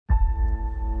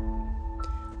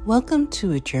Welcome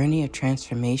to a journey of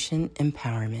transformation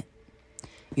empowerment.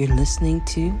 You're listening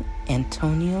to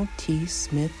Antonio T.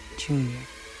 Smith Jr.,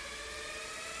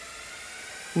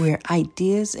 where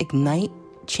ideas ignite,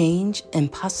 change,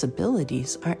 and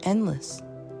possibilities are endless.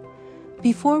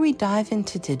 Before we dive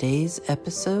into today's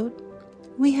episode,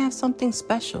 we have something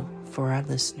special for our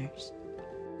listeners.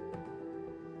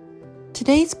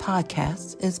 Today's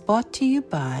podcast is brought to you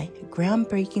by a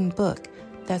groundbreaking book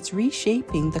that's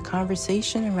reshaping the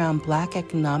conversation around Black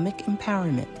economic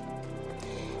empowerment.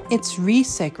 It's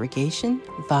Resegregation,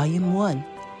 Volume 1,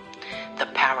 The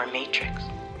Power Matrix,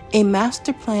 a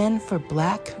master plan for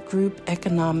Black group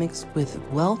economics with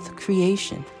wealth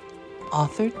creation,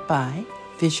 authored by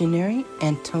visionary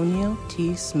Antonio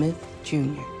T. Smith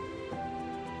Jr.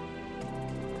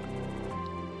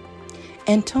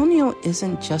 Antonio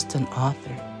isn't just an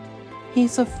author.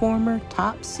 He's a former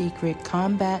top-secret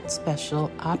combat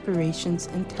special operations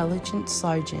intelligence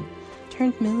sergeant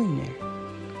turned millionaire.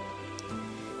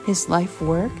 His life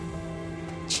work?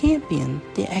 Champion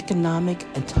the economic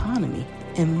autonomy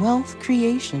and wealth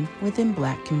creation within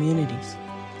Black communities.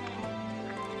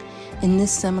 In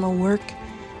this seminal work,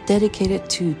 dedicated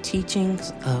to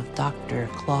teachings of Dr.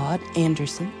 Claude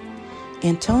Anderson,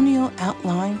 Antonio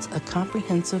outlines a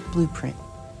comprehensive blueprint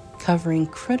covering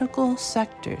critical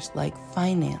sectors like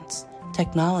finance,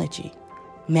 technology,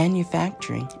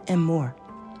 manufacturing, and more.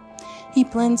 He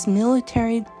blends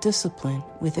military discipline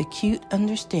with acute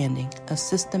understanding of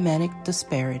systematic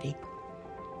disparity.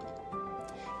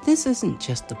 This isn't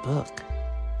just a book.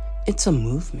 It's a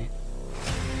movement,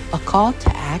 a call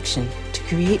to action to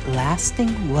create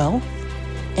lasting wealth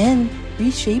and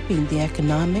reshaping the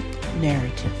economic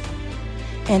narrative.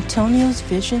 Antonio's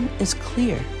vision is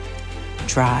clear.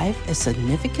 Drive a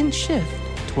significant shift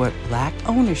toward Black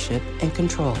ownership and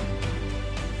control.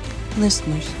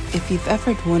 Listeners, if you've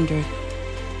ever wondered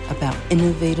about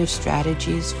innovative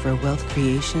strategies for wealth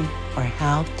creation or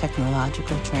how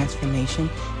technological transformation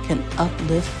can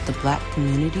uplift the Black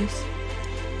communities,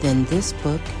 then this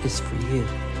book is for you.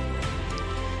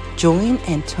 Join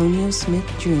Antonio Smith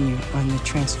Jr. on the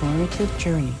transformative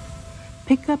journey.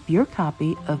 Pick up your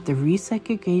copy of the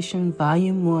Resegregation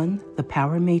Volume 1, The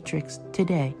Power Matrix,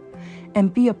 today,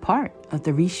 and be a part of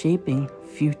the reshaping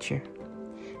future.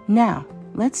 Now,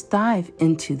 let's dive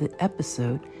into the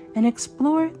episode and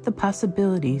explore the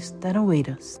possibilities that await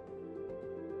us.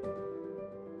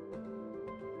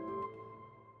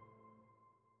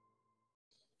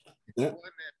 Yeah,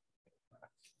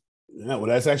 well,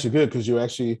 that's actually good because you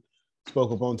actually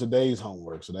spoke upon today's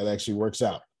homework, so that actually works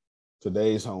out.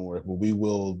 Today's homework, but we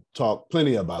will talk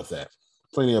plenty about that.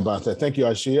 Thank you,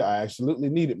 Ashia. I absolutely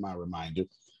needed my reminder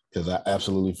because I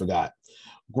absolutely forgot.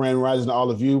 Grand Rising to all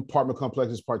of you. Apartment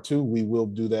Complexes Part 2. We will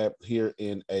do that here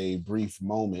in a brief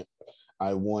moment.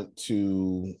 I want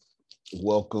to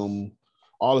welcome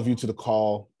all of you to the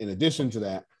call. In addition to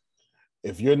that,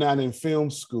 if you're not in film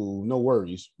school, no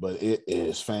worries, but it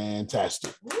is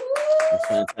fantastic. It's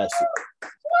fantastic.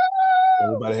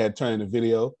 Everybody had turned the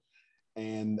video.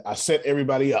 And I set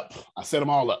everybody up. I set them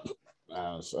all up.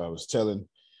 I was telling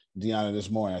Deanna this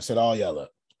morning, I set all y'all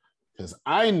up because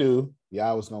I knew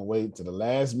y'all was going to wait to the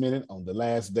last minute on the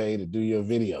last day to do your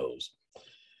videos.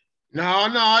 No,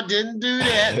 I didn't do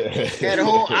that.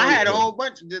 I had a whole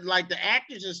bunch of, like, the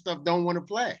actors and stuff don't want to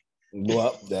play.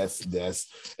 Well, that's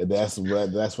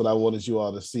what I wanted you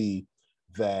all to see,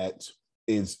 that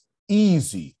it's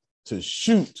easy to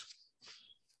shoot,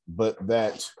 but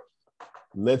that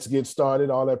let's get started,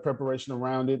 all that preparation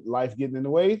around it, life getting in the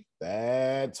way,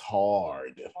 that's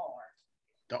hard.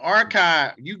 The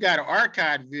archive, you got an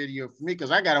archive video for me because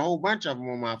I got a whole bunch of them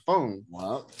on my phone.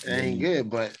 Well, it ain't good,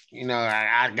 but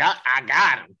I got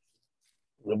them.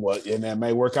 Well, and that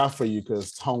may work out for you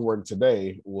because homework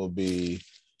today will be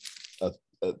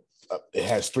it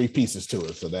has 3 pieces to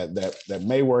it, so that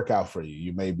may work out for you.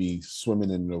 You may be swimming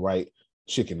in the right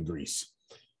chicken grease.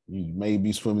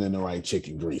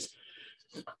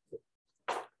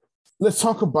 Let's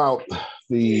talk about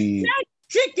the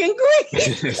chicken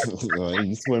grease.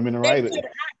 You swimming in the right.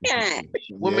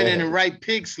 Women in the right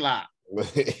pig slop.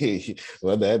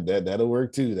 Well, that'll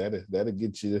work too. That'll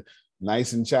get you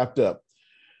nice and chopped up.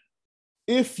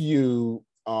 If you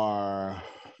are,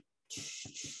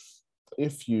 I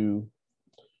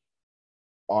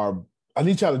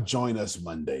need y'all to join us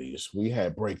Mondays. We've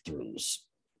had breakthroughs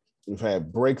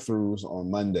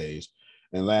on Mondays,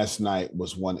 and last night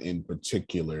was one in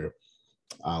particular.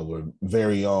 Our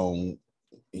very own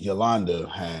Yolanda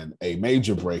had a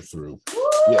major breakthrough.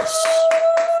 Yes.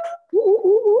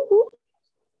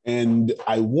 And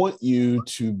I want you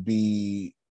to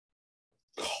be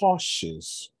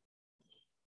cautious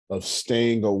of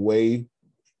staying away.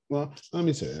 Well, let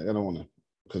me say that. I don't want to,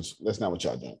 because that's not what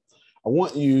y'all do. I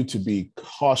want you to be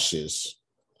cautious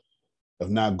of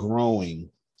not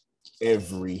growing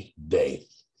every day.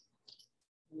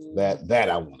 That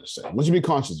I want to say. I want you to be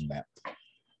conscious of that.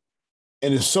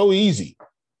 And it's so easy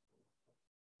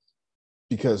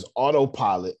because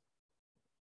autopilot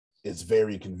is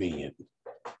very convenient.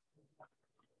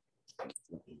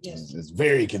 Yes. It's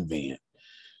very convenient.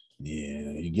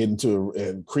 Yeah, you get into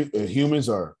humans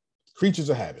are creatures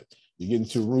of habit. You get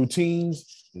into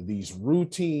routines, and these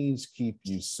routines keep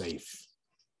you safe.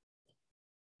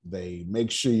 They make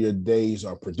sure your days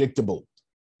are predictable.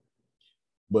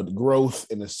 But growth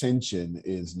and ascension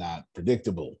is not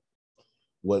predictable.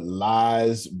 What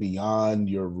lies beyond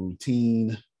your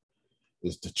routine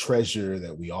is the treasure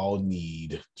that we all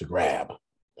need to grab.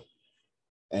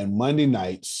 And Monday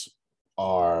nights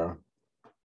are,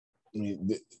 I mean,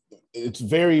 it's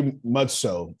very much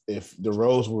so. If the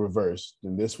roles were reversed,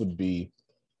 then this would be,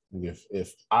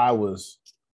 if I was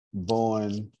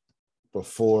born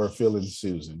before Phil and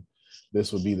Susan,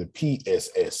 this would be the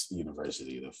PSS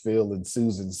University, the Phil and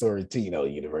Susan Sorrentino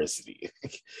University.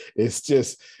 It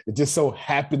just so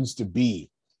happens to be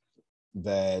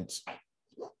that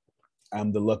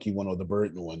I'm the lucky one or the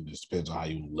burden one. Just depends on how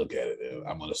you look at it.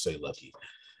 I'm going to say lucky.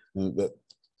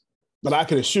 But I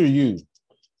can assure you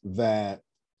that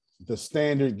the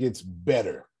standard gets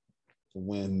better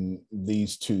when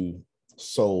these two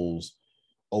souls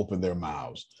open their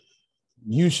mouths.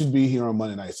 You should be here on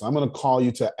Monday night. So I'm going to call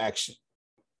you to action.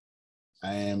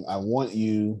 And I want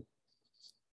you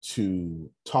to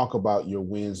talk about your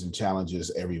wins and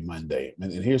challenges every Monday.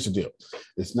 And here's the deal.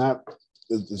 It's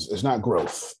not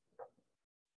growth.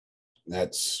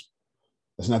 That's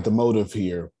not the motive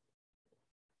here.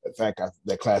 In fact,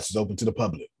 that class is open to the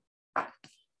public.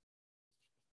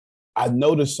 I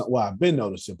noticed, well, I've been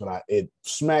noticing, but it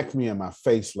smacked me in my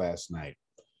face last night.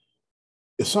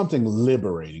 It's something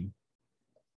liberating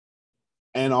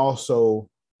and also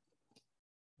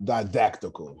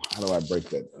didactical. How do I break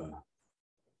that?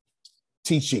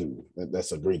 Teaching.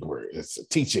 That's a Greek word. It's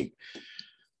teaching.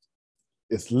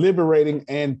 It's liberating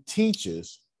and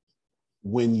teaches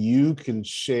when you can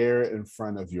share in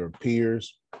front of your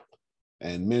peers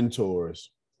and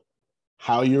mentors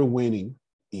how you're winning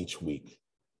each week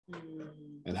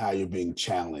and how you're being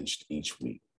challenged each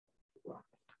week.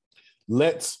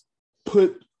 Let's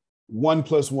put 1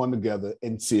 + 1 together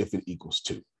and see if it equals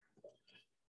 2.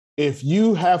 If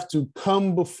you have to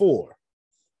come before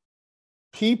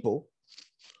people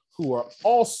who are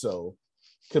also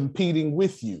competing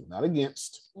with you, not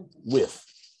against, with,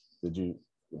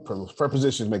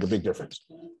 prepositions make a big difference.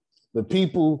 The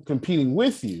people competing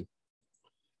with you,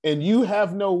 and you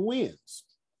have no wins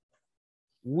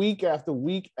week after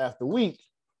week after week,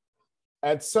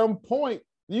 at some point,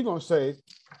 you're going to say,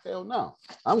 hell no,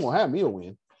 I'm going to have me a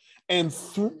win. And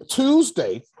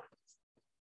Tuesday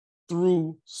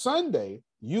through Sunday,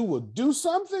 you will do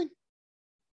something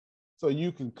so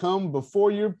you can come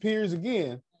before your peers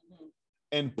again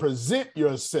and present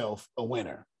yourself a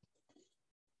winner.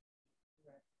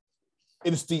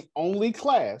 It's the only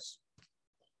class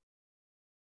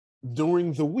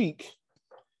during the week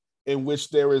in which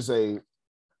there is a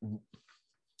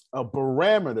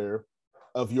parameter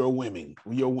of your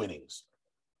winnings.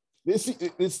 Let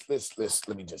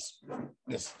me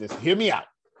just hear me out.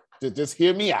 Just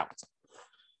hear me out.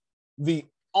 The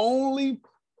only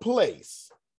place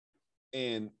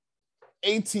in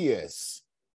ATS,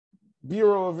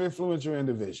 Bureau of Influential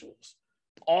Individuals,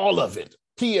 all of it,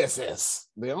 PSS,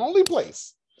 the only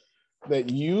place that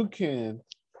you can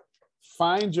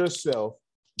find yourself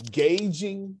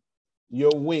gauging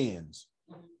your wins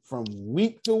from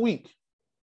week to week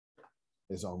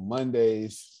is on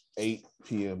Mondays, 8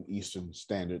 p.m. Eastern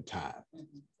Standard Time.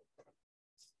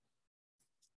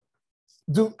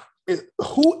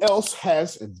 Who else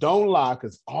has, and don't lie,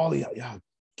 because all y'all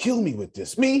kill me with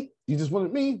this. Me? You just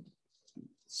wanted me?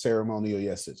 Ceremonial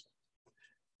yeses.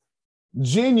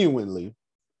 Genuinely,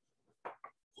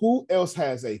 who else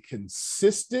has a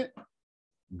consistent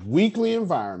weekly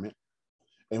environment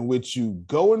in which you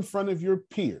go in front of your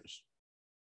peers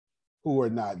who are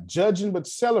not judging but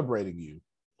celebrating you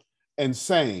and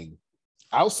saying,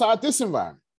 outside this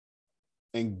environment,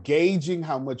 engaging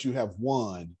how much you have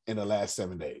won in the last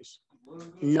 7 days?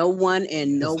 No one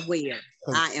and nowhere.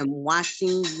 I am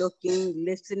watching, looking,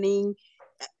 listening,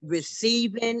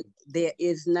 receiving. There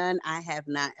is none I have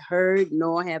not heard,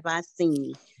 nor have I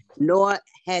seen, nor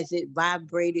has it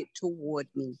vibrated toward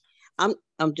me. I'm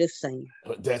just saying.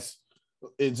 But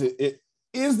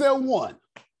is there one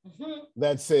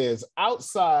that says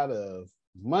outside of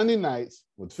Monday nights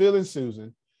with Phil and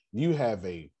Susan, you have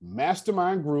a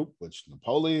mastermind group, which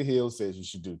Napoleon Hill says you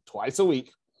should do twice a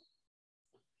week,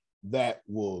 that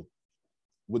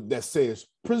says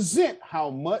present how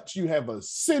much you have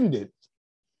ascended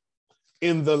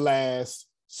in the last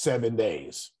 7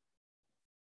 days.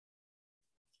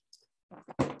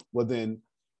 Well, then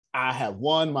I have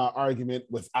won my argument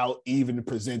without even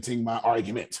presenting my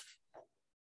argument.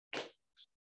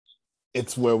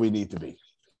 It's where we need to be.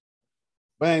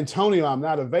 But Antonio, I'm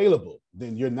not available.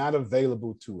 Then you're not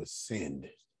available to ascend.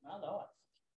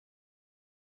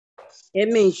 It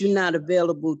means you're not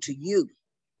available to you.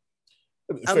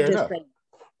 Fair enough. Saying.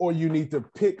 Or you need to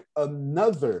pick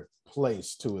another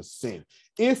place to ascend.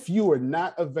 If you are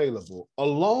not available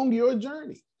along your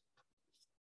journey,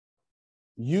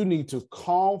 you need to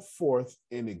call forth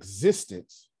in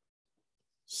existence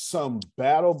some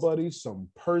battle buddy, some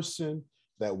person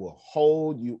that will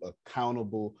hold you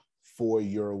accountable for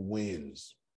your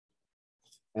wins.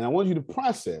 And I want you to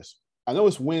process. I know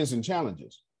it's wins and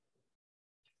challenges,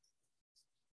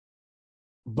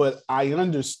 but I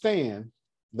understand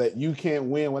that you can't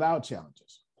win without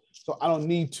challenges. So I don't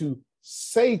need to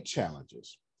say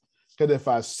challenges, because if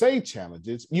I say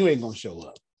challenges, you ain't gonna show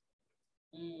up.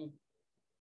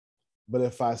 But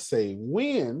if I say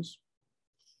wins,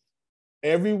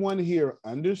 everyone here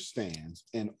understands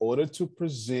in order to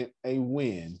present a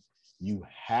win, you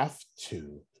have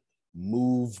to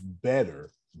move better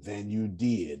than you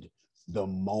did the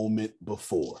moment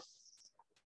before.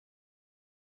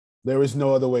 There is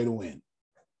no other way to win.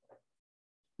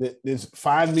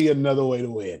 Find me another way to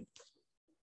win.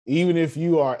 Even if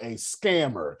you are a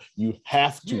scammer, you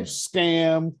have to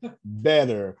scam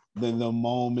better than the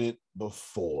moment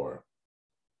before.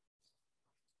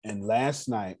 And last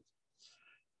night,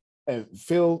 and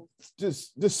Phil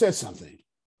just said something.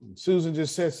 Susan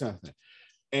just said something.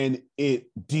 And it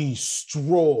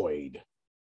destroyed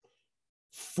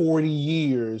 40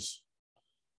 years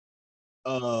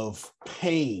of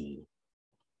pain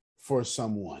for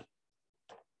someone.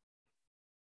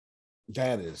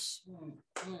 That is,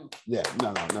 yeah,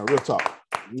 no, real talk.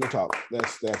 Real talk.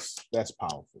 That's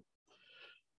powerful.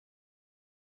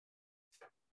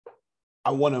 I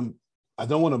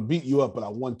don't want to beat you up, but I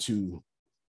want to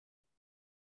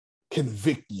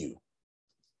convict you.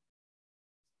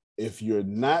 If you're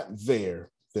not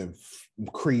there, then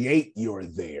create your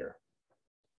there.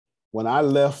 When I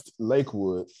left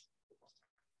Lakewood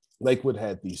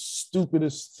had the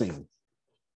stupidest thing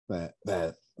that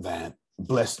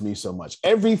blessed me so much.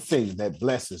 Everything that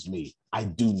blesses me, I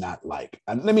do not like.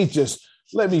 And let me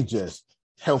just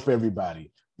help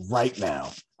everybody right now.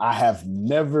 I have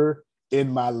never in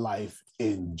my life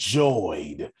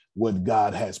enjoyed what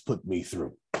God has put me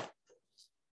through.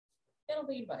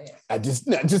 I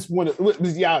just want to,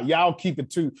 y'all keep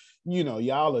it too,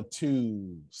 y'all are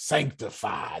too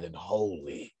sanctified and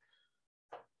holy.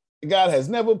 God has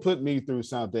never put me through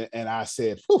something and I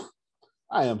said,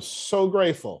 I am so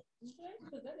grateful.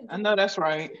 I know that's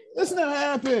right. This never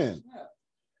happened.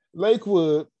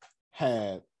 Lakewood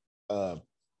had a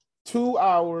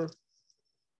 2-hour,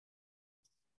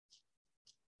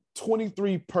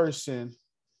 23-person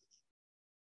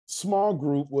small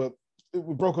group.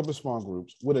 We broke up in small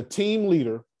groups with a team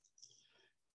leader.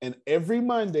 And every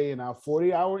Monday in our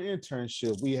 40-hour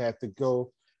internship, we had to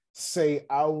go say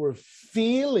our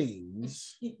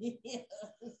feelings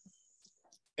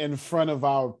in front of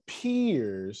our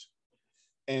peers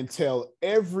and tell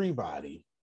everybody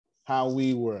how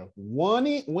we were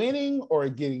winning or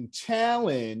getting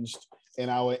challenged in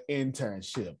our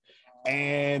internship.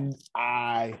 And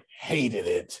I hated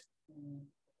it.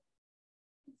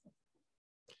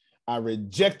 I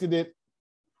rejected it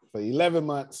for 11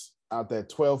 months out that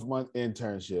 12-month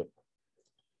internship.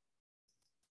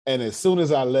 And as soon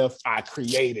as I left, I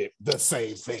created the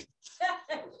same thing.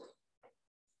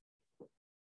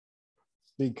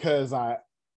 Because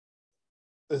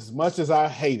as much as I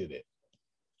hated it,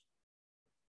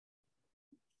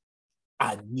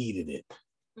 I needed it.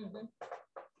 Mm-hmm.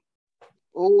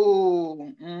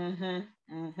 Oh,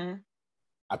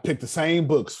 I picked the same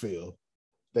books, Phil.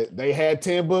 They had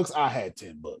 10 books, I had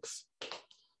 10 books.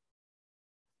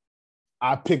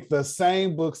 I picked the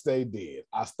same books they did.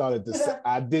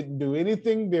 I didn't do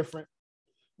anything different.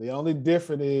 The only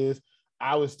difference is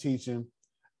I was teaching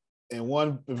in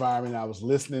one environment, I was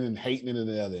listening and hating it in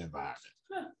the other environment.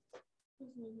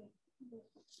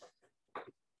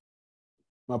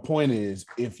 My point is,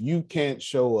 if you can't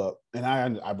show up, and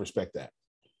I respect that,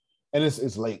 and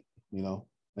it's late, I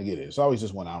get it. It's always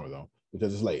just 1 hour though,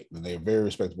 because it's late and they're very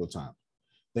respectable time.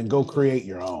 Then go create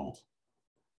your own.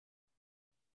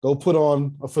 Go put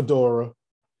on a fedora,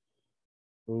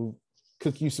 We'll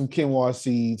cook you some quinoa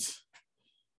seeds.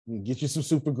 Get you some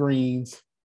super greens.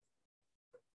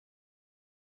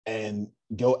 And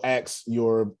go ask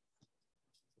your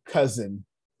cousin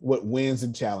what wins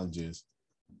and challenges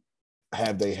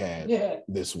have they had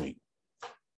this week.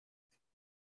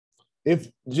 If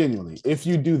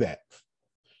you do that,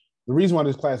 the reason why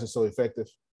this class is so effective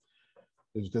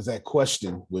is because that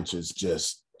question, which is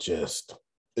just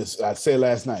I said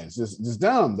last night, it's just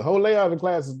dumb. The whole layout of the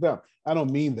class is dumb. I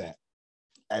don't mean that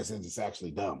as in it's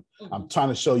actually dumb. Mm-hmm. I'm trying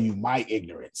to show you my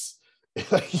ignorance.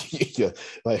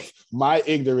 Like my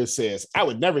ignorance says, I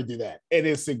would never do that. And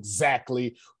it's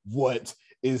exactly what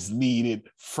is needed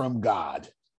from God.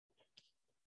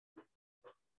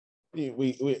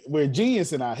 We're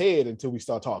genius in our head until we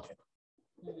start talking.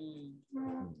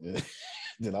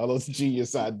 Then all those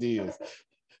genius ideas,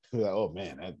 like, oh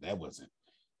man,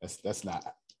 that's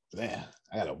not, man,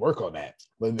 I gotta work on that.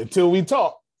 But until we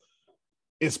talk,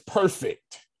 it's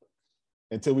perfect.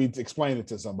 Until we explain it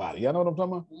to somebody. Y'all know what I'm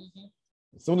talking about? Mm-hmm.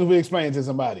 As soon as we explain it to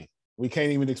somebody, we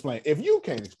can't even explain it. If you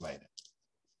can't explain it,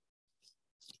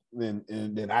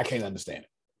 then I can't understand it.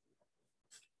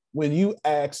 When you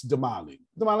ask Damali,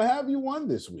 have you won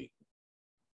this week?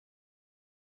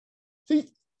 See,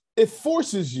 it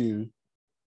forces you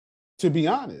to be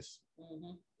honest.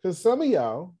 Because some of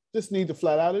y'all just need to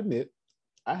flat out admit,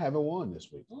 I haven't won this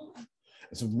week.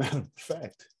 As a matter of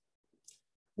fact,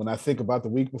 when I think about the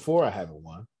week before, I haven't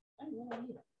won.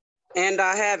 And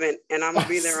I haven't, and I'm gonna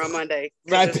be there on Monday.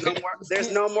 Right.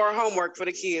 There's no more homework for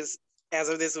the kids as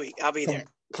of this week. I'll be there.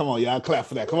 Come on, y'all clap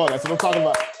for that. Come on, that's what I'm talking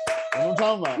about. That's what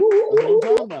I'm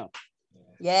talking about.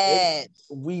 Yes.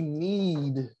 We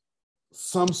need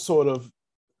some sort of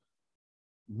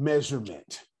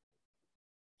measurement.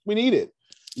 We need it.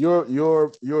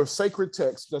 Your sacred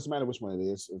text, doesn't matter which one it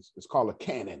is, it's called a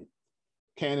canon.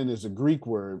 Canon is a Greek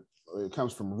word. It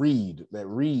comes from reed. That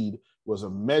reed was a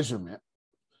measurement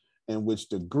in which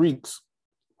the Greeks,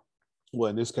 well,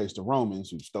 in this case, the Romans,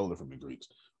 who stole it from the Greeks,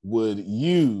 would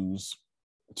use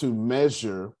to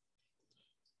measure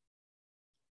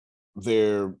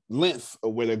their length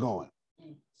of where they're going.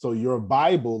 So your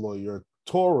Bible or your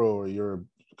Torah or your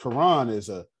Quran is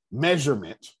a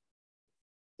measurement.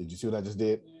 Did you see what I just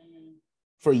did?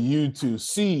 For you to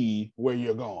see where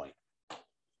you're going.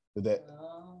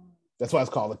 That's why it's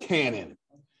called a canon.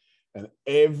 And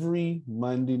every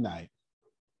Monday night,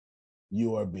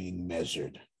 you are being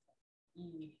measured.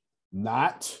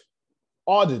 Not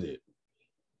audited,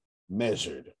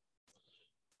 measured.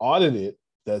 Audited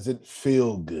doesn't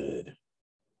feel good.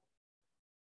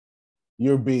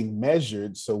 You're being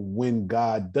measured, so when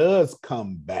God does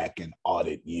come back and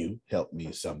audit you, help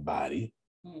me somebody,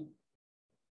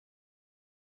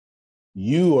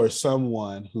 you are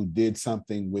someone who did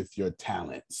something with your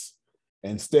talents.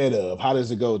 Instead of, how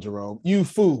does it go, Jerome? You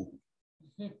fool.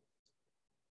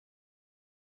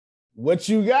 What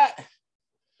you got?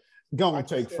 Gonna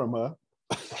take from her.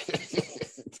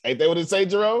 Ain't that what it say,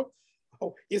 Jerome?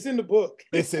 Oh, it's in the book.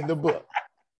 It's in the book.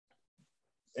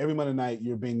 Every Monday night,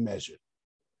 you're being measured,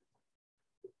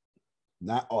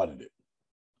 not audited.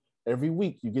 Every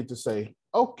week, you get to say,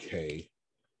 okay,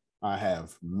 I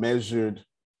have measured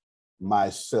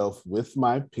myself with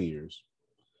my peers.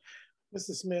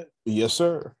 Mr. Smith. Yes,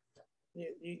 sir.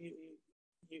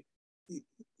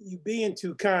 You being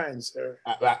too kind, sir.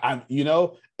 And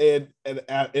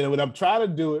when I'm trying to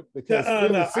do it because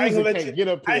Susan can't get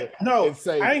up here and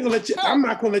say, I ain't gonna let you. I'm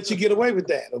not gonna let you get away with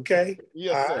that. Okay.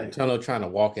 Yes, sir. Antonio trying to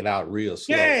walk it out real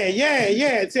slow. Yeah.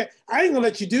 I ain't gonna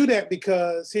let you do that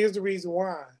because here's the reason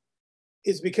why.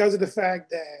 It's because of the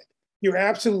fact that you're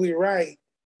absolutely right.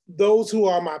 Those who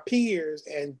are my peers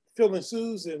and Phil and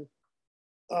Susan,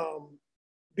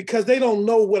 because they don't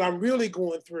know what I'm really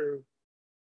going through,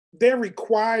 they're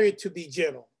required to be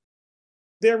gentle.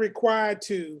 They're required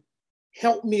to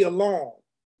help me along,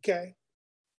 okay?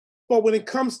 But when it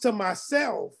comes to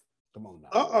myself, come on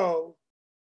now.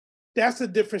 That's a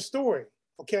different story,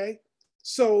 okay?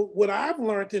 So what I've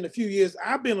learned in the few years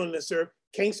I've been on this earth,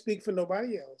 can't speak for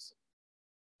nobody else.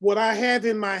 What I have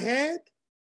in my head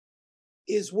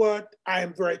is what I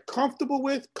am very comfortable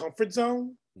with, comfort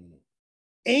zone.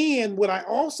 And what I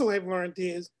also have learned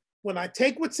is when I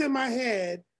take what's in my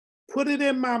head, put it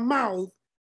in my mouth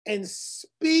and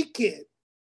speak it,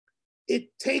 it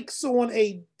takes on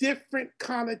a different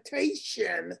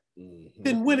connotation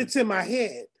than when it's in my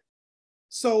head.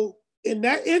 So in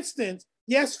that instance,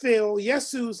 yes, Phil, yes,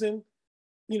 Susan,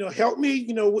 help me,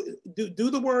 do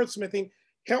the wordsmithing,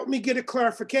 help me get a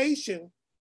clarification.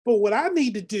 But what I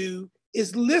need to do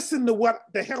is listen to what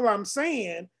the hell I'm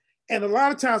saying. And a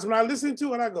lot of times when I listen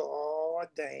to it, I go, oh,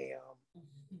 damn.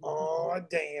 oh,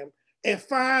 damn, and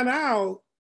find out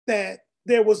that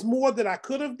there was more that I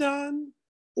could have done,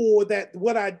 or that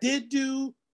what I did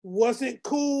do wasn't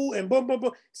cool, and boom, boom,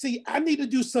 boom. See, I need to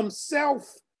do some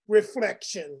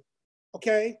self-reflection,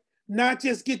 okay? Not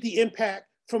just get the impact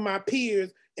from my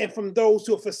peers and from those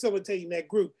who are facilitating that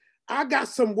group. I got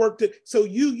some work to, so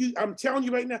I'm telling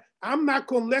you right now, I'm not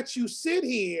gonna let you sit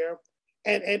here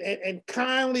and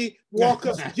kindly walk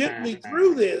us gently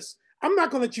through this. I'm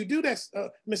not gonna let you do that,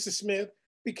 Mr. Smith,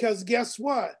 because guess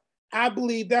what? I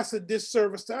believe that's a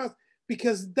disservice to us,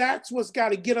 because that's what's got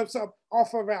to get us up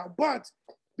off of our butts.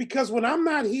 Because when I'm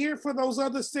not here for those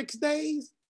other 6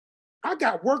 days, I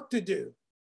got work to do.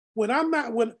 When I'm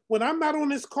not on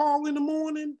this call in the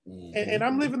morning and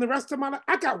I'm living the rest of my life,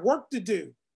 I got work to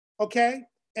do. Okay?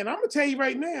 And I'm gonna tell you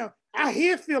right now, I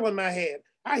hear Phil in my head.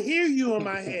 I hear you in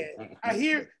my head. I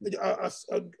hear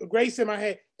Grace in my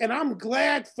head, and I'm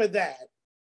glad for that.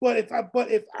 But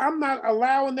if I'm not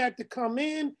allowing that to come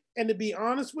in and to be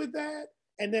honest with that,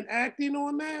 and then acting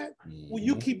on that, well,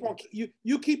 you keep on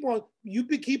keep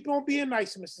on being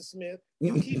nice, Mr. Smith.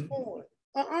 You keep on.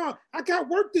 I got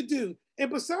work to do. And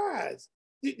besides,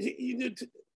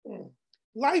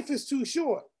 life is too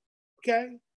short.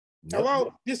 Okay. Yep.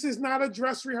 Hello, this is not a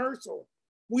dress rehearsal.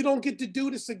 We don't get to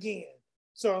do this again.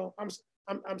 So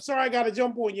I'm sorry I got to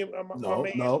jump on you. No,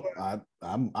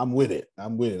 I'm with it.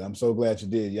 I'm with it. I'm so glad you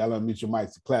did. Y'all unmute your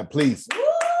mics to clap, please.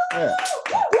 Yeah.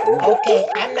 Okay,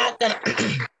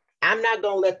 I'm not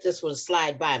gonna let this one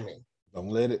slide by me. Don't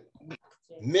let it.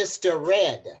 Mr.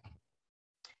 Red,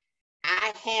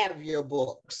 I have your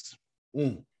books.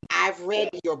 I've read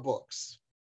your books.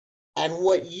 And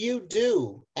what you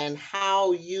do and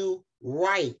how you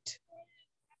write,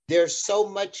 there's so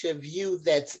much of you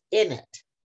that's in it.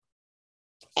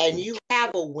 And you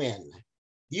have a win.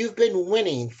 You've been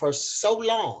winning for so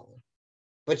long,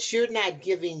 but you're not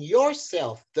giving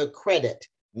yourself the credit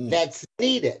that's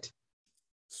needed.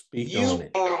 Speak on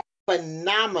it. You are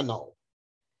phenomenal.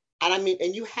 And I mean,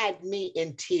 and you had me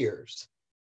in tears,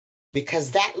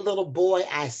 because that little boy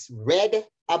I read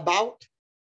about,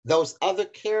 those other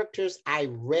characters I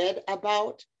read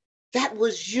about, that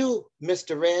was you,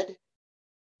 Mr. Red.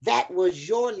 That was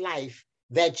your life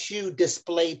that you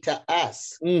displayed to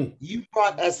us. You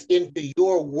brought us into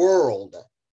your world.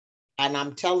 And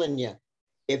I'm telling you,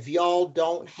 if y'all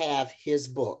don't have his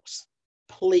books,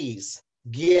 please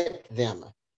get them.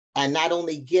 And not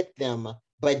only get them,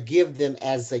 but give them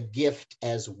as a gift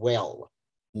as well.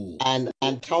 And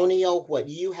Antonio, what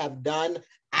you have done,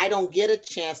 I don't get a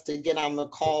chance to get on the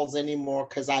calls anymore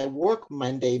because I work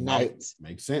Monday nights.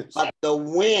 Makes sense. But the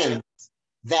win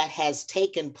that has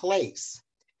taken place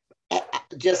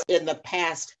just in the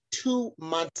past 2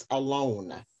 months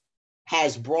alone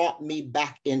has brought me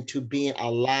back into being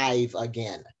alive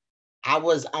again. I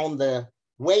was on the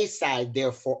wayside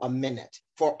there for a minute,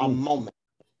 for a moment,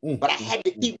 but I had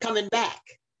to keep coming back.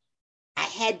 I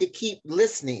had to keep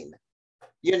listening,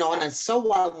 you know, and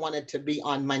so I wanted to be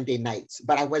on Monday nights,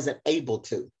 but I wasn't able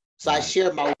to. So I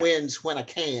share my wins when I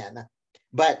can.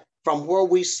 But from where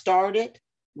we started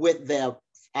with the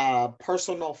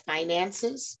personal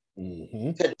finances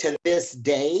to this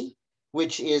day,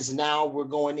 which is now we're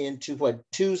going into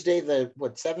Tuesday, the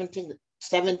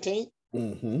 17th?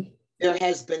 There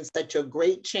has been such a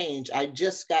great change. I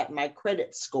just got my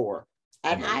credit score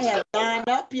and I have gone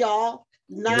up, y'all.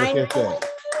 9 points.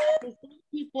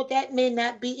 People, that may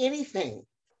not be anything,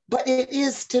 but it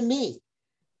is to me.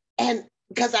 And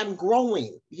because I'm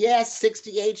growing. Yes,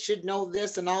 68 should know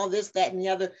this and all this, that, and the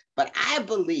other, but I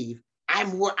believe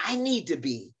I'm where I need to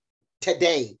be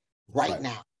today, right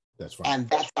now. That's right. And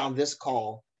that's on this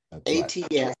call. That's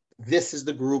ATS, right. This is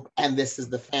the group and this is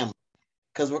the family.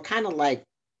 Because we're kind of like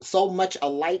so much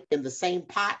alike in the same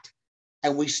pot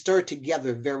and we stir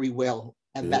together very well.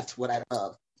 And that's what I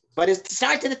love. But it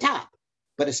starts at the top,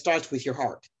 but it starts with your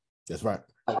heart. That's right.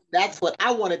 That's what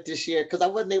I wanted to share because I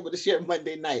wasn't able to share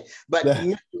Monday night. But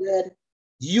Mr. Red,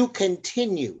 you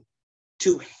continue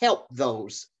to help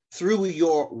those through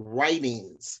your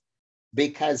writings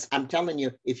because I'm telling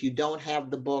you, if you don't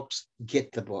have the books,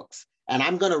 get the books. And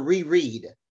I'm going to reread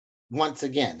once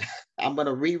again. I'm going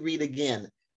to reread again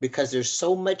because there's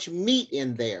so much meat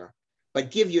in there,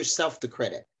 but give yourself the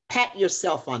credit. Pat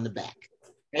yourself on the back.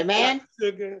 Amen. Dr.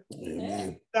 Sugar.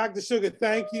 Amen. Dr. Sugar,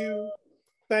 thank you.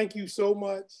 Thank you so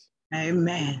much.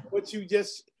 Amen. For what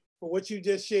you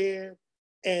just shared,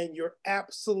 and you're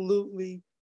absolutely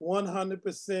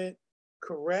 100%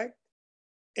 correct.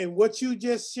 And what you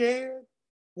just shared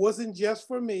wasn't just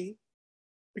for me,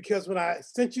 because when I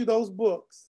sent you those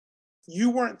books, you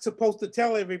weren't supposed to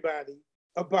tell everybody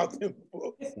about them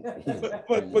books.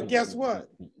 But guess what?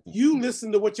 You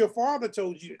listen to what your father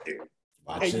told you to do.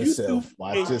 Watch And yourself.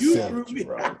 Watch yourself,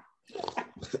 Jerome.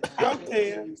 Out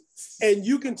there, and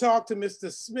you can talk to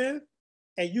Mr. Smith,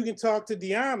 and you can talk to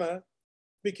Deanna,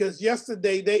 because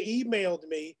yesterday they emailed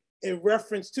me in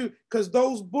reference to, because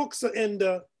those books are in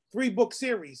the 3-book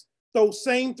series, those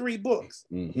same 3 books.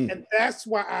 And that's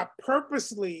why I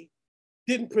purposely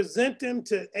didn't present them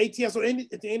to ATS or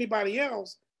to anybody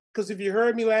else, because if you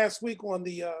heard me last week on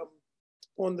the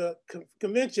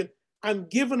convention, I'm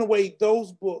giving away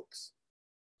those books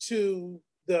to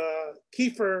the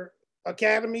Kiefer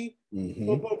Academy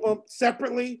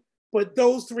separately, but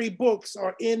those 3 books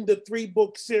are in the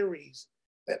 3-book series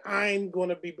that I'm going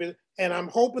to be, and I'm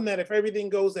hoping that if everything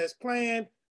goes as planned,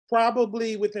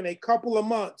 probably within a couple of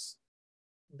months,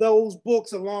 those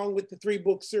books along with the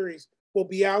 3-book series will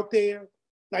be out there.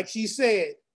 Like she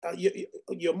said,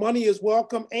 your money is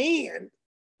welcome, and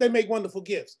they make wonderful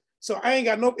gifts. So I ain't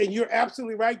got no, and you're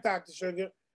absolutely right, Dr. Sugar.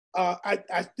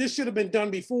 This should have been done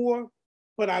before,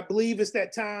 but I believe it's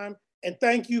that time. And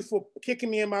thank you for kicking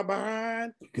me in my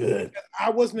behind. Good. I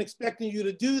wasn't expecting you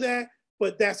to do that,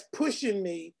 but that's pushing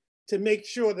me to make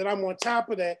sure that I'm on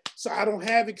top of that, so I don't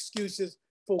have excuses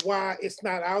for why it's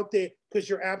not out there, because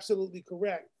you're absolutely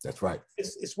correct. That's right.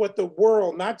 It's what the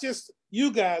world, not just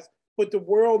you guys, but the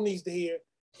world needs to hear,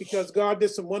 because God did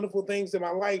some wonderful things in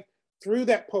my life through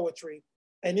that poetry.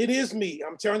 And it is me.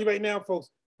 I'm telling you right now, folks,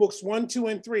 books 1, 2,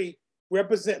 and 3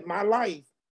 represent my life.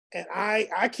 And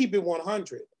I keep it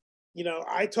 100. You know,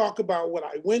 I talk about what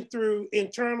I went through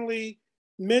internally,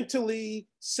 mentally,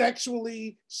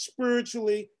 sexually,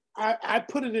 spiritually. I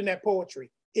put it in that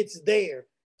poetry. It's there.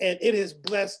 And it has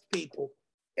blessed people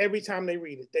every time they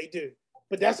read it. They do.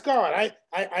 But that's God.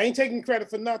 I ain't taking credit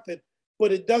for nothing,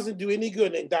 but it doesn't do any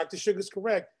good. And Dr. Sugar's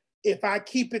correct. If I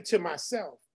keep it to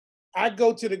myself, I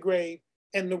go to the grave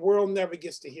and the world never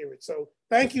gets to hear it. So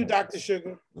thank you, Dr.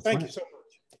 Sugar. Thank you so much.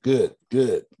 Good.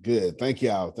 Thank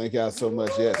y'all. Thank y'all so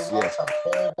much. Yes.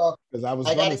 Because I was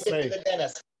going to say,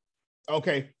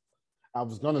 okay, I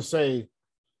was going to say,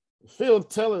 Phil,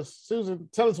 Susan,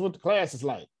 tell us what the class is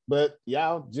like. But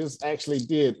y'all just actually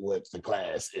did what the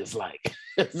class is like.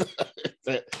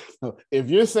 If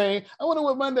you're saying, I wonder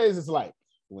what Mondays is like.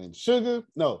 When Jerome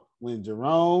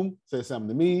says something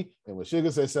to me, and when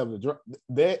Sugar says something to Jerome,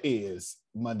 there is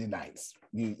Monday nights.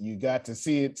 You got to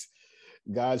see it.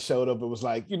 God showed up and was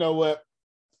like, you know what?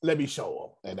 Let me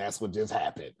show them. And that's what just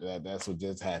happened. That's what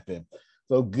just happened.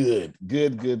 So good.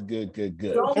 And so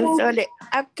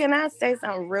can I say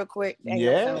something real quick?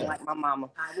 Yeah. Sound like my mama.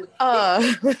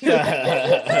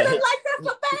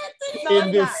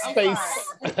 In this space.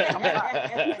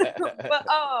 But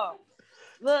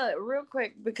look, real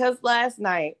quick, because last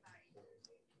night,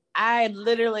 I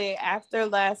literally, after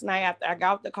I got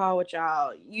off the call with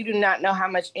y'all, you do not know how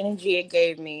much energy it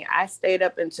gave me. I stayed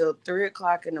up until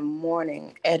 3:00 in the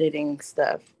morning editing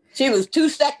stuff. She was 2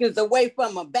 seconds away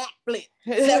from a backflip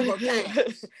several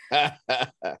times.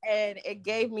 And it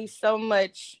gave me so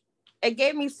much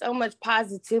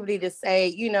positivity to say,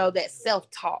 you know, that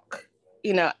self-talk,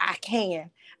 you know,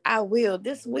 I will,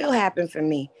 this will happen for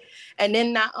me. And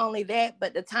then not only that,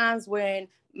 but the times when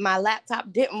my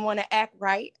laptop didn't want to act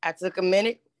right, I took a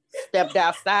minute, stepped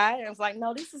outside, and was like,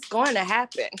 no, this is going to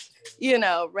happen, you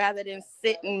know, rather than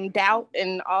sit in doubt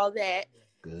and all that.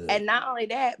 Good. And not only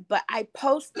that, but I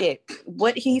posted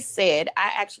what he said.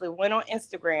 I actually went on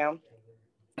Instagram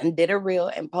and did a reel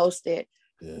and posted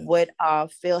what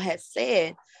Phil had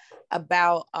said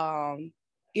about,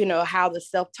 you know, how the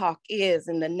self-talk is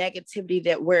and the negativity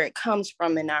that where it comes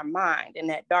from in our mind, in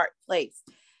that dark place.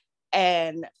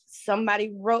 And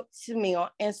somebody wrote to me on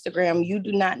Instagram, you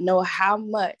do not know how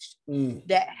much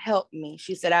that helped me.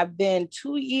 She said, I've been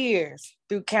 2 years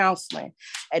through counseling,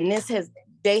 and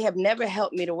they have never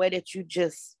helped me the way that you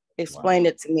just explained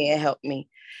it to me and helped me.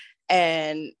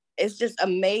 And it's just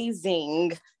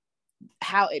amazing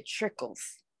how it trickles.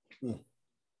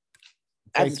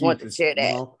 I just want to share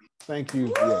that. Thank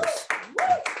you. Yes.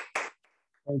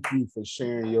 Thank you for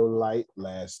sharing your light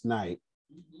last night,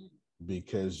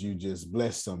 because you just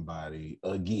blessed somebody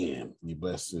again. You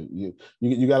blessed you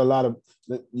got a lot of,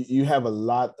 you have a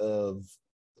lot of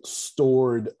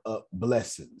stored up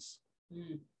blessings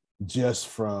just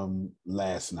from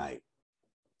last night,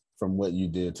 from what you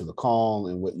did to the call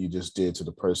and what you just did to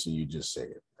the person you just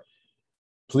said.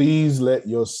 Please let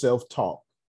your self-talk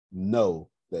know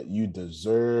that you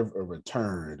deserve a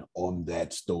return on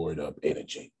that stored up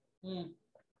energy. Did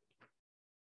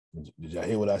y'all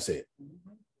hear what I said?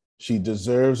 She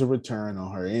deserves a return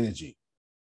on her energy.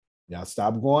 Y'all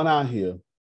stop going out here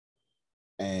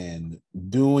and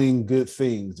doing good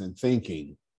things and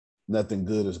thinking nothing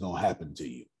good is going to happen to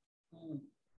you.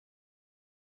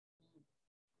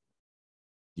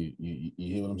 You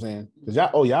hear what I'm saying? Because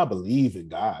y'all believe in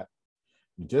God.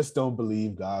 You just don't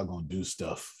believe God gonna do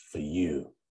stuff for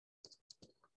you.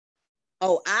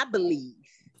 Oh, I believe,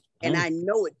 and I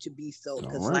know it to be so,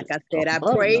 because All right. like I said, I Talk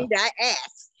about it prayed, now. I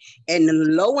asked, and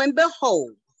lo and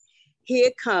behold, here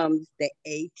comes the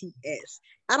ATS.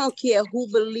 I don't care who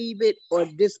believe it or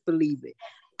disbelieve it.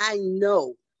 I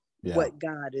know what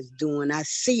God is doing. I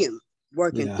see him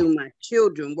working through my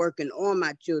children, working on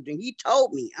my children. He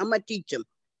told me I'm gonna teach them.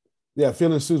 Yeah,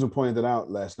 Phil and Susan pointed it out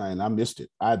last night, and I missed it.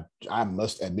 I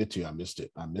must admit to you, I missed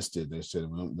it. They said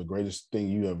the greatest thing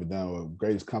you ever done, or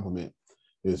greatest compliment,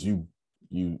 is you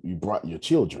brought your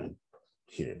children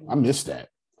here. I missed that.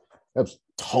 That was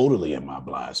totally in my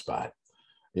blind spot.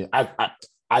 Yeah,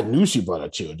 I knew she brought her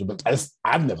children, but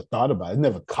I've never thought about it.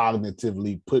 Never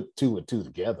cognitively put two and two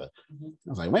together. I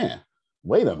was like, man,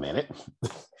 wait a minute.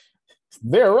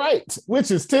 They're right,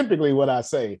 which is typically what I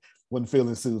say when Phil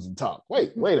and Susan talk.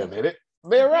 Wait a minute.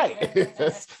 They're right.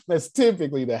 that's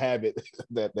typically the habit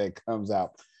that comes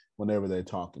out whenever they're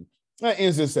talking. That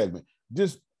ends this segment.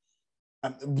 This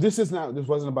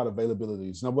wasn't about availability.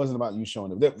 It wasn't about you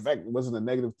showing up. In fact, it wasn't a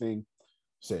negative thing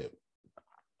said.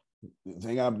 The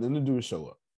thing I'm going to do is show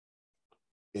up.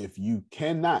 If you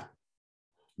cannot,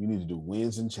 you need to do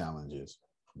wins and challenges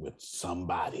with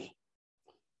somebody.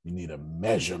 You need a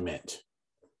measurement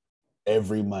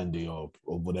every Monday or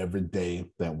whatever day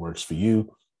that works for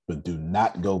you, but do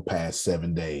not go past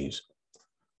 7 days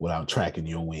without tracking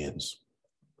your wins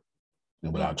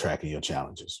and without tracking your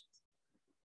challenges.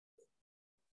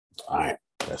 All right,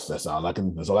 that's all I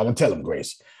can tell them,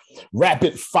 Grace.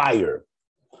 Rapid fire.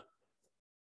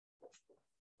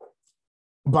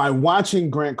 By watching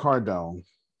Grant Cardone,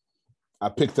 I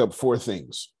picked up 4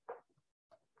 things.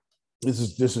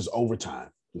 This is overtime.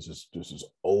 This is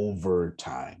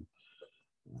overtime.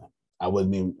 I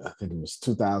think it was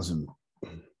 2000,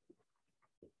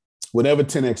 whenever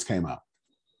 10X came out.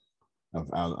 I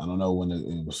don't know when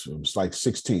it was like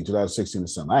 2016 or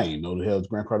something. I didn't know who the hell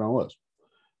Grant Cardone was.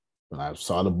 But I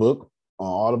saw the book on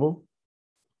Audible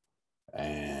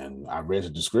and I read the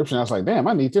description. I was like, damn,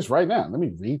 I need this right now. Let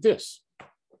me read this.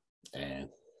 And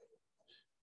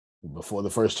before the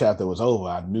first chapter was over,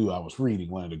 I knew I was reading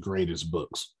one of the greatest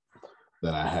books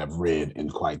that I have read in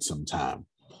quite some time.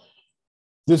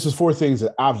 This is 4 things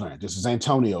that I've learned. This is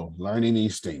Antonio learning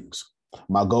these things.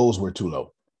 My goals were too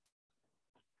low.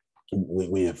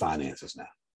 We in finances now.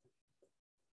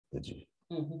 Did you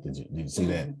see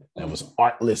that? That was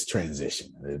artless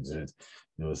transition. There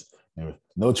was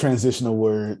no transitional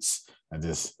words. I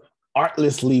just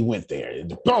artlessly went there.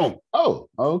 Boom. Oh,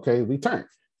 okay. We turned.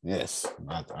 Yes,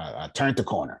 I turned the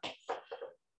corner.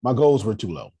 My goals were too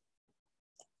low.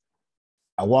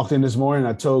 I walked in this morning.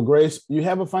 I told Grace, "You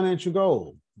have a financial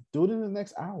goal. Do it in the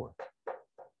next hour."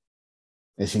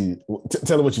 And she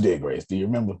tell her what you did, Grace. Do you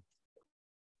remember?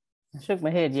 I shook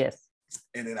my head, yes.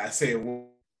 And then I said, well,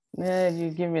 yeah, you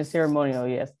give me a ceremonial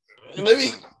yes.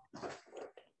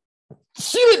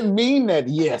 She didn't mean that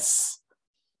yes.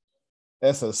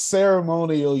 That's a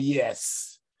ceremonial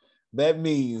yes. That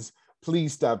means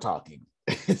please stop talking.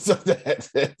 So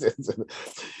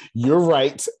you're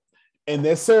right. And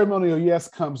that ceremonial yes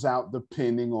comes out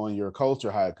depending on your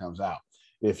culture, how it comes out.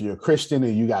 If you're a Christian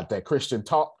and you got that Christian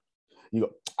talk, you go,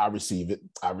 I receive it.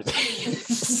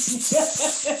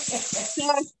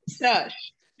 Shush.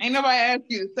 Ain't nobody asked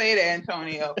you to say that,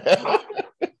 Antonio.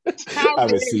 I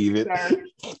receive it. Sir.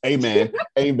 Amen.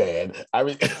 Amen.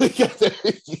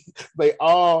 They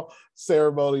all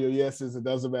ceremonial yeses. It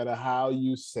doesn't matter how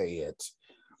you say it.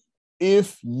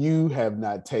 If you have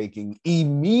not taken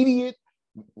immediate,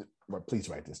 well, please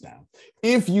write this down.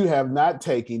 If you have not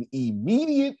taken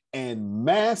immediate and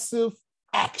massive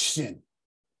action,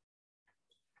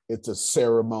 it's a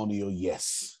ceremonial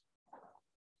yes.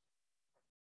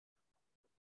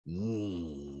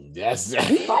 Yes.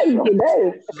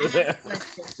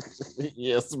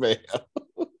 Yes, ma'am.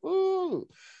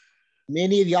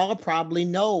 Many of y'all probably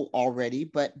know already,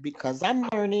 but because I'm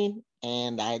learning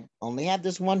and I only have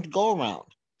this one to go around,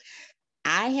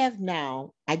 I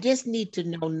just need to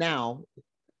know now,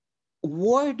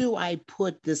 where do I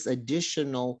put this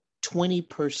additional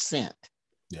 20%?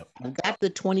 Yep. I've got the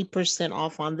 20%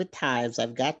 off on the tithes.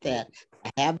 I've got that.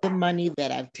 I have the money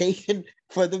that I've taken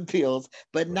for the bills,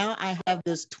 but now I have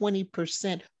this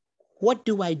 20%. What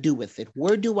do I do with it?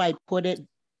 Where do I put it?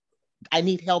 I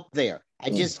need help there. I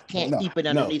just can't keep it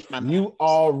underneath my mouth. You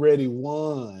already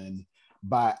won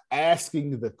by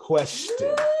asking the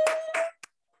question.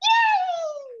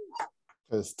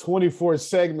 Because 24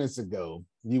 segments ago,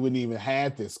 you wouldn't even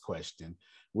have this question.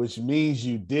 which means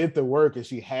you did the work and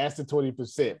she has the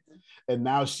 20%. And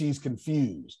now she's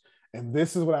confused. And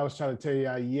this is what I was trying to tell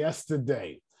y'all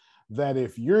yesterday, that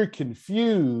if you're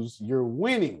confused, you're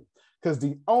winning. Because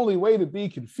the only way to be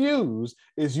confused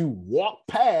is you walk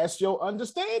past your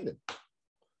understanding.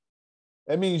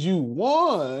 That means you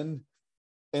won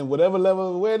in whatever level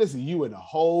of awareness, you in a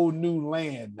whole new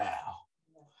land now.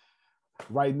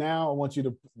 Right now, I want you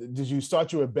to, did you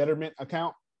start your Betterment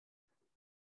account?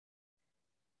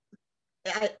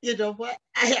 You know what?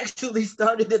 I actually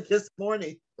started it this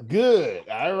morning. Good.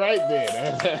 All right,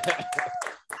 then.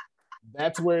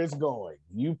 That's where it's going.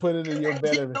 You put it in your Betterment.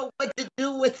 I didn't know what to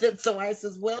do with it. So I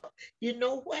says, well, you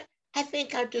know what? I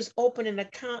think I'll just open an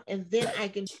account and then I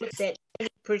can put that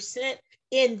 20%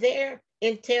 in there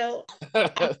until I'm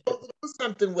supposed to do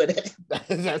something with it.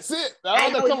 That's it.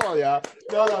 No, come on, y'all.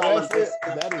 No, that's it.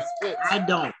 That is it. I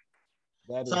don't.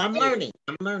 So I'm learning.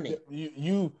 I'm learning.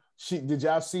 Did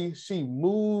y'all see? She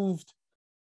moved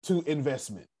to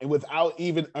investment and without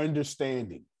even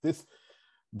understanding this.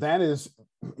 That is,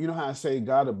 you know how I say,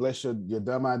 God to bless your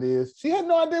dumb ideas. She had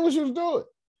no idea what she was doing,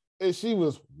 and she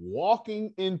was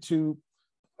walking into.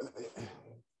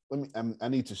 I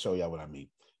need to show y'all what I mean.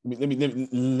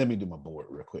 Let me do my board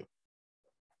real quick.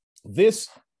 This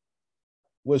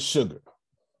was sugar.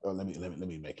 Oh, let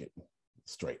me make it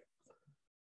straight.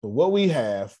 So what we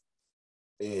have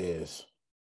is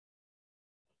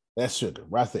that's sugar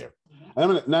right there.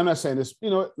 And I'm not saying this. You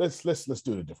know, let's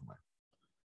do it a different way.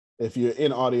 If you're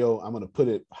in audio, I'm going to put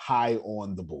it high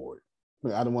on the board.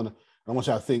 I don't want y'all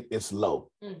to think it's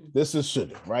low. Mm-hmm. This is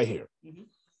sugar right here. Mm-hmm.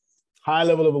 High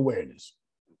level of awareness.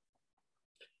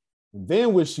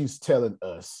 Then what she's telling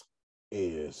us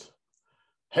is,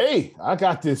 hey, I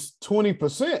got this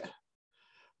 20%.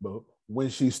 But when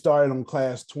she started on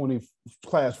class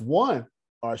 1,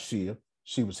 Arshia,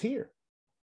 she was here.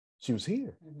 She was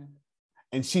here. Mm-hmm.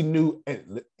 And she knew,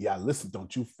 and yeah, listen,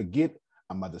 don't you forget,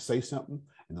 I'm about to say something.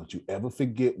 And don't you ever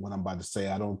forget what I'm about to say.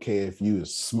 I don't care if you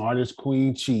as smart as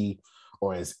Queen Chi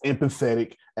or as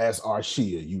empathetic as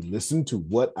Arshia. You listen to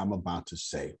what I'm about to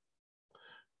say.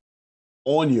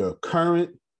 On your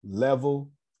current level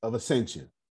of ascension,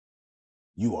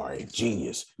 you are a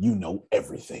genius. You know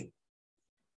everything.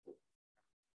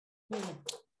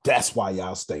 That's why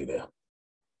y'all stay there.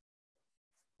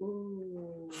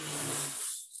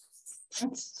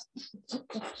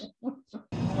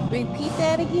 Repeat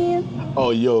that again.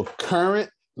 On your current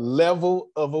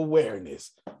level of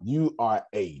awareness, you are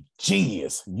a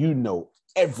genius. You know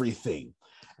everything.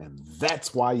 And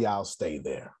that's why y'all stay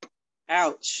there.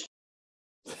 Ouch.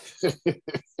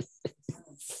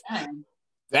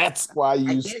 That's why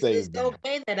you stay it's there.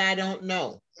 Okay that I don't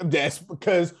know. That's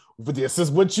because this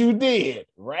is what you did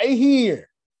right here.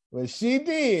 What she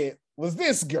did was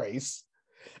this, Grace.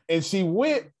 And she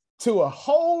went to a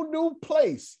whole new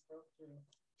place.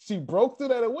 She broke through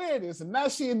that awareness, and now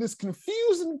she in this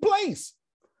confusing place.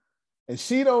 And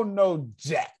she don't know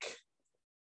jack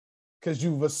because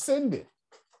you've ascended.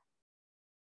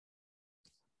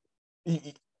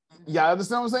 Y'all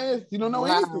understand what I'm saying? You don't know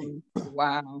anything.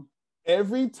 Wow.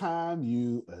 Every time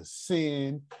you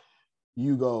ascend,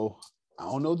 you go, I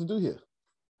don't know what to do here.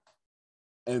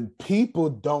 And people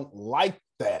don't like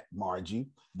that, Margie.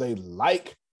 They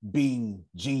like being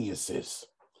geniuses.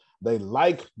 They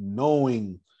like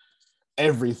knowing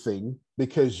everything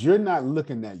because you're not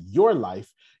looking at your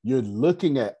life. You're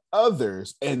looking at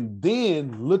others and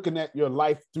then looking at your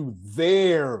life through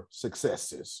their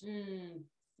successes.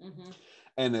 Mm-hmm.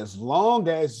 And as long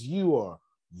as you are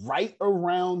right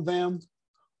around them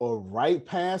or right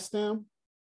past them,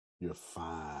 you're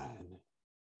fine.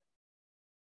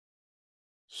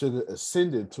 Sugar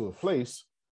ascended to a place,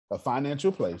 a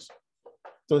financial place,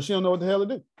 so she don't know what the hell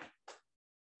to do.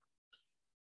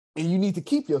 And you need to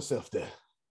keep yourself there.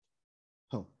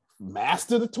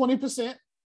 Master the 20%.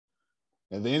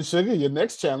 And then, Sugar, your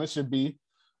next challenge should be,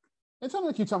 and tell me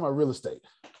like you're talking about real estate.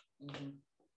 Mm-hmm.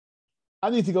 I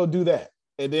need to go do that.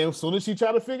 And then as soon as she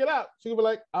try to figure it out, she'll be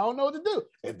like, I don't know what to do.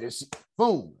 And then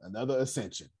boom, another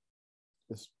ascension.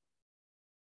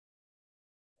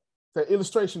 The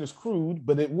illustration is crude,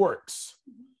 but it works.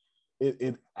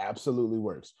 It absolutely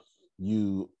works.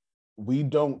 We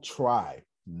don't try,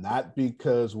 not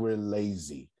because we're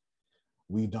lazy.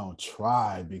 We don't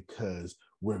try because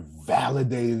we're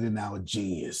validated in our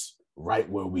genius right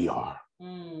where we are.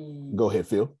 Go ahead,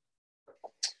 Phil.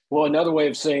 Well, another way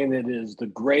of saying it is the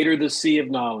greater the sea of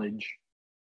knowledge,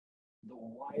 the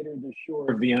wider the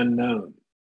shore of the unknown.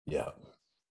 Yeah.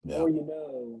 The more you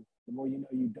know, the more you know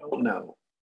you don't know.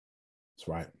 That's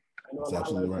right. That's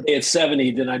absolutely right. At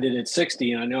 70 than I did at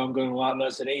 60, and I know I'm going a lot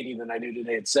less at 80 than I do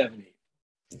today at 70.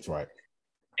 That's right.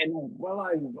 And while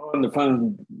I'm on the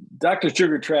phone, Dr.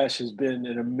 Sugar Trash has been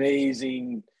an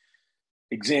amazing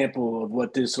example of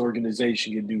what this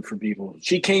organization can do for people.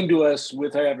 She came to us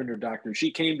with having her doctor.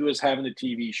 She came to us having the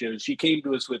TV shows. She came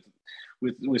to us with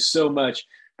so much.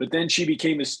 But then she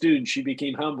became a student. She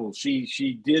became humble.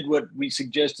 She did what we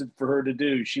suggested for her to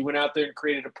do. She went out there and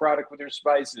created a product with her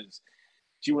spices.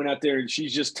 She went out there and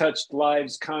she's just touched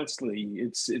lives constantly.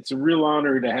 It's a real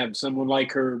honor to have someone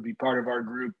like her be part of our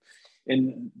group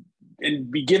and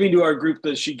be giving to our group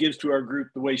that she gives to our group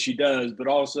the way she does, but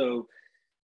also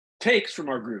takes from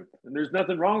our group. And there's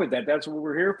nothing wrong with that. That's what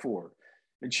we're here for.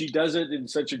 And she does it in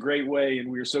such a great way. And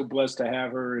we are so blessed to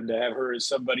have her and to have her as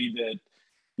somebody that,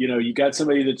 you know, you got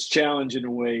somebody that's challenged in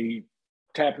a way,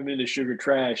 tap them into Sugar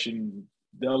Trash and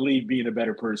they'll leave being a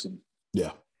better person.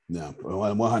 Yeah. No,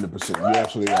 100%. You're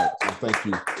absolutely right. So thank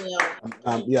you.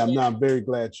 I'm very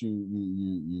glad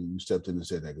you stepped in and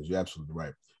said that because you're absolutely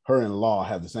right. Her and Law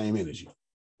have the same energy.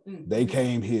 Mm-hmm. They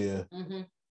came here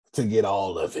to get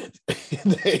all of it.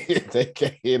 they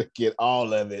came here to get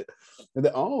all of it. And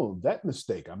then, that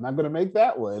mistake. I'm not going to make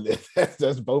that one.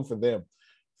 That's both of them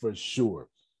for sure.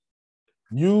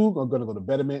 You are going to go to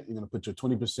Betterment. You're going to put your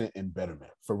 20% in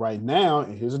Betterment. For right now,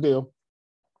 and here's the deal.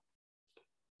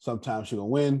 Sometimes she's going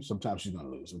to win. Sometimes she's going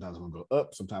to lose. Sometimes it's going to go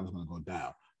up. Sometimes it's going to go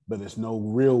down. But there's no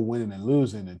real winning and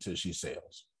losing until she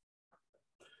sells.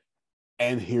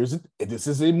 And this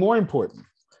is more important.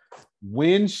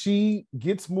 When she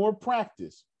gets more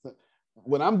practice,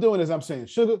 what I'm doing is I'm saying,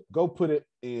 Sugar, go put it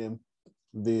in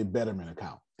the Betterment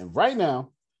account. And right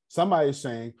now, somebody's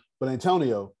saying, but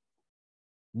Antonio,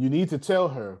 you need to tell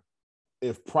her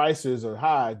if prices are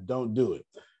high, don't do it.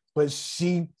 But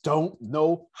she don't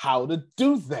know how to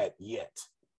do that yet.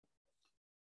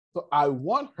 So I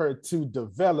want her to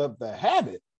develop the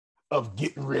habit of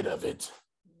getting rid of it.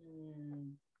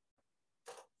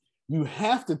 You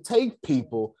have to take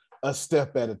people a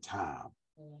step at a time.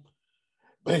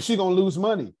 But is she going to lose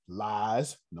money?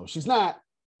 Lies. No, she's not.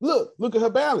 Look at her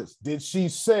balance. Did she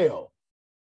sell?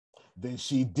 Then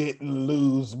she didn't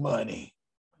lose money.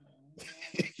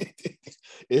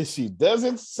 If she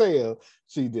doesn't sell,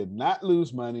 she did not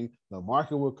lose money. The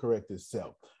market will correct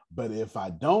itself. But if I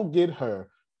don't get her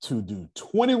to do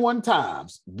 21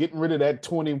 times, getting rid of that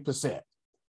 20%,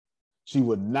 she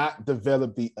would not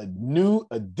develop the new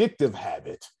addictive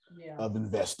habit of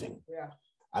investing. Yeah.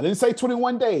 I didn't say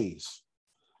 21 days.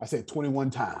 I said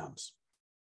 21 times.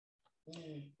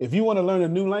 If you want to learn a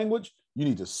new language, you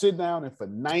need to sit down and for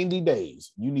 90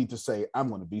 days, you need to say, I'm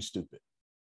going to be stupid.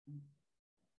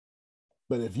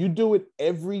 But if you do it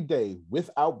every day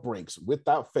without breaks,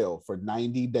 without fail for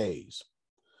 90 days,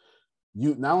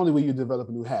 you not only will you develop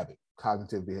a new habit,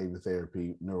 cognitive behavior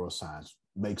therapy, neuroscience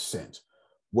makes sense.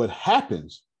 What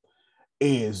happens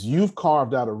is you've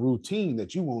carved out a routine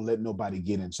that you won't let nobody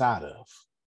get inside of.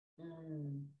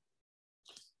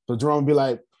 So Jerome will be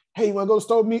like, hey, you want to go to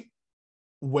stove meat?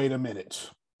 Wait a minute.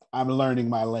 I'm learning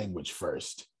my language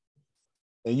first.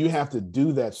 And you have to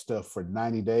do that stuff for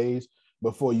 90 days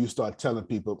before you start telling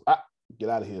people, get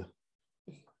out of here.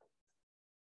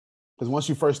 Because once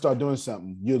you first start doing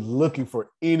something, you're looking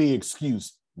for any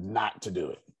excuse not to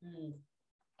do it.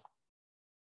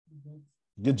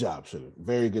 Good job, Sugar.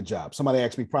 Very good job. Somebody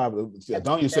asked me privately,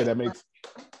 don't you say that makes...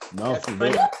 No.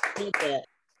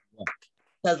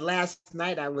 Because last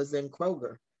night I was in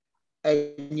Kroger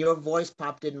and your voice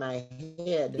popped in my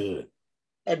head. Good.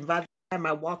 And by the time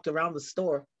I walked around the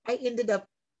store, I ended up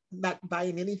not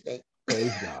buying anything.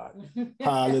 Praise God.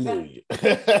 Hallelujah.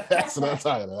 That's what I'm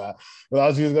talking about. What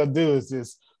all she's going to do is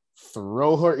just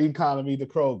throw her economy to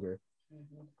Kroger,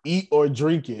 eat or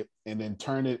drink it, and then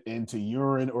turn it into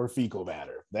urine or fecal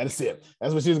matter. That's it.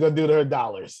 That's what she's going to do to her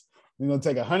dollars. We're going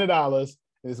to take $100 and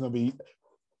it's going to be...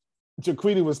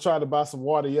 Jaquita was trying to buy some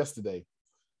water yesterday.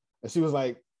 And she was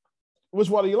like, which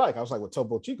water you like? I was like, well,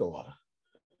 Topo Chico water.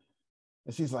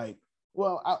 And she's like,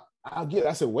 well, I'll get it.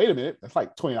 I said, wait a minute. That's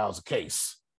like $20 a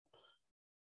case.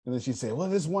 And then she said, well,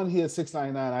 this one here is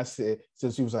 $6.99. I said,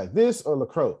 so she was like, this or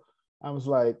LaCroix? I was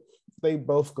like, they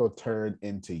both go turn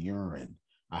into urine.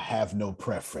 I have no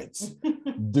preference.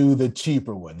 Do the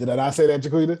cheaper one. Did I not say that,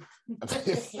 Jaquita?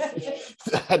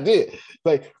 I did.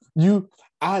 Like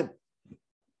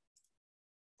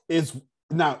it's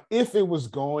now, if it was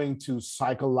going to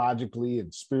psychologically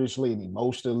and spiritually and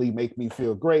emotionally make me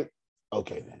feel great,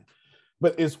 okay then.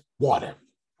 But it's water.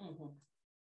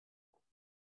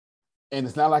 And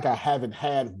it's not like I haven't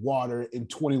had water in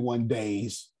 21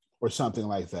 days or something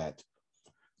like that.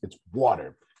 It's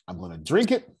water. I'm going to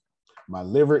drink it. My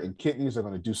liver and kidneys are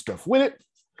going to do stuff with it.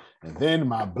 And then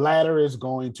my bladder is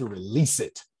going to release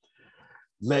it.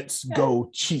 let's go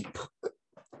cheap.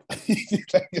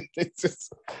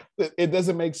 It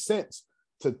doesn't make sense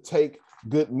to take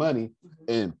good money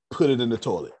and put it in the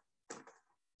toilet.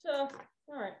 So,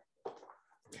 all right.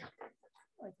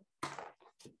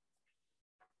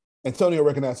 Antonio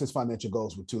recognized his financial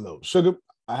goals were too low. Sugar,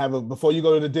 before you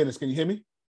go to the dentist, can you hear me?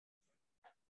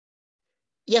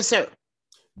 Yes, sir.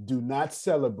 Do not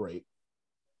celebrate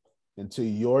until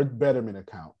your Betterment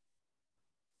account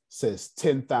says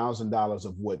 $10,000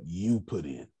 of what you put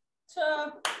in.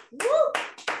 So, woo!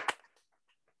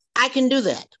 I can do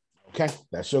that. Okay,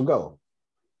 that's your goal.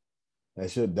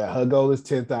 Her goal is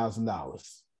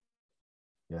 $10,000.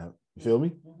 Yeah, you feel me?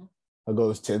 Mm-hmm. Her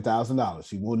goal is $10,000.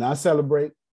 She will not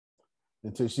celebrate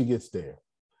until she gets there.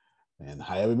 And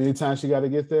however many times she got to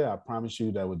get there, I promise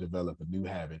you that will develop a new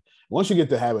habit. Once you get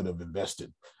the habit of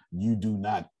investing, you do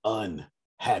not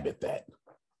unhabit that.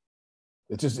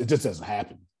 It just doesn't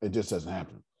happen. It just doesn't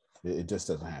happen. It just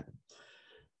doesn't happen.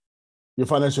 Your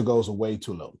financial goals are way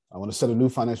too low. I want to set a new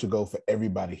financial goal for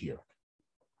everybody here.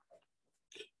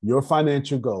 Your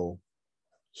financial goal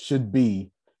should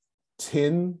be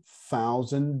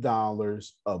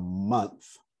 $10,000 a month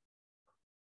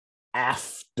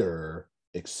after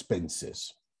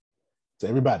expenses. So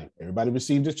everybody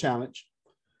received a challenge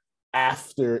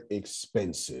after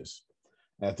expenses.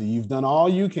 After you've done all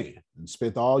you can and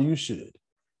spent all you should,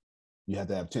 you have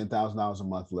to have $10,000 a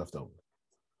month left over.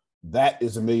 That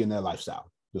is a millionaire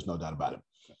lifestyle. There's no doubt about it.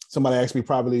 Somebody asked me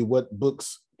probably, what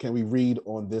books can we read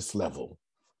on this level?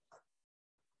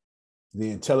 The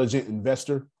Intelligent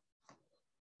Investor.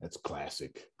 That's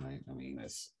classic, right? I mean,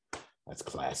 that's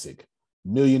classic.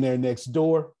 Millionaire Next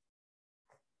Door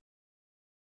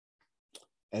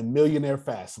and Millionaire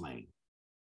Fastlane.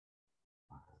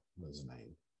 What's his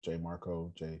name? J.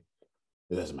 Marco, J.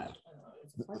 It doesn't matter.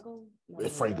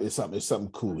 Frank, it's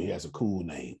something cool. He has a cool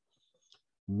name.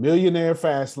 Millionaire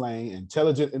Fastlane,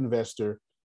 Intelligent Investor,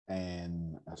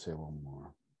 and I say one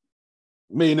more.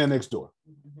 Millionaire Next Door.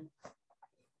 Mm-hmm.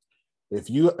 If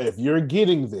you're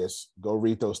getting this, go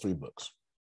read those 3 books.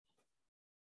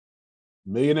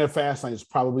 Millionaire Fastlane is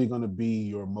probably going to be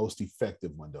your most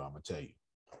effective one, though. I'm gonna tell you,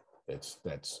 it's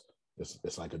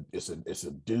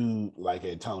a dude like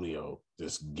Antonio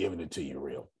just giving it to you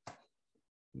real.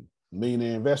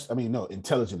 Millionaire Investor.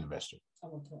 Intelligent Investor.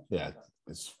 Yeah,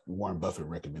 it's Warren Buffett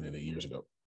recommended it years ago.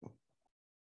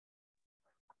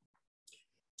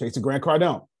 Takes to Grant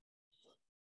Cardone.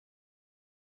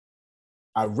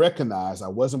 I recognize I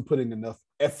wasn't putting enough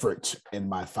effort in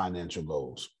my financial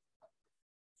goals.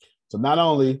 So not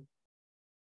only,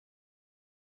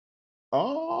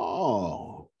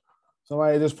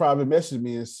 somebody just probably messaged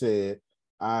me and said,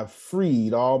 I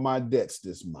freed all my debts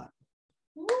this month.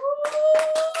 Woo!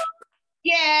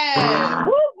 Yeah.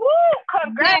 Woo, woo.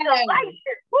 Congratulations.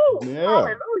 Woo. Yeah.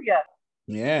 Hallelujah.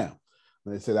 Yeah.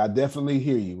 And they said, I definitely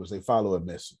hear you, was a follow-up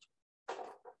message.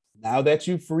 Now that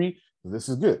you free, this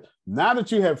is good. Now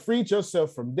that you have freed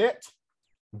yourself from debt,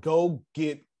 go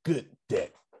get good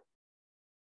debt.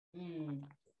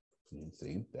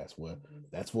 See, that's where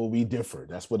we differ.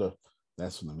 Let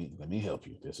me help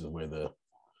you. This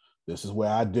is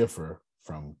where I differ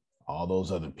from all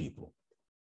those other people.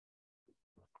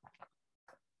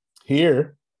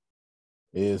 Here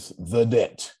is the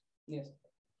debt. Yes.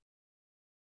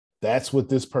 That's what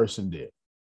this person did.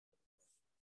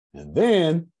 And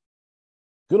then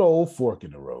good old fork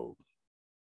in the road.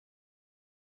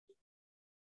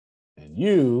 And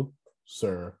you,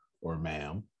 sir or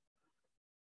ma'am,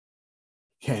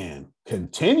 can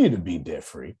continue to be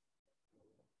debt-free,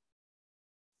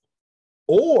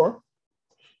 or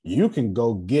you can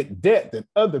go get debt that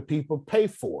other people pay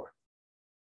for.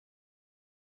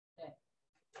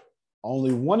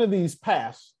 Only one of these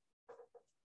paths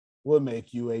will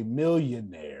make you a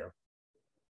millionaire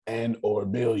and or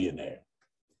billionaire.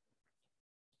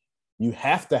 You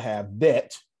have to have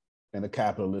debt in a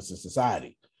capitalistic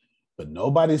society, but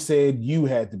nobody said you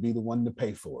had to be the one to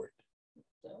pay for it.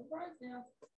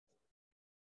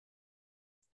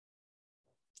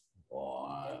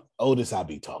 Otis, I'll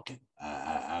be talking.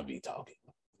 I'll be talking.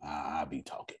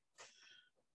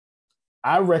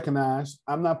 I recognize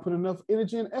I'm not putting enough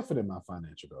energy and effort in my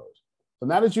financial goals. So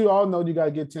now that you all know you got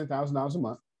to get $10,000 a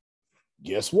month,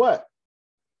 guess what?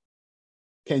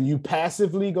 Can you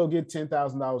passively go get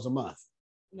 $10,000 a month?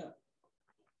 No.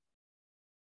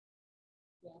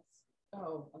 Yes.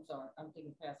 Oh, I'm sorry. I'm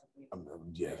thinking passively.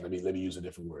 Yeah, let me use a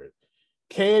different word.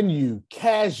 Can you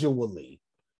casually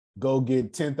go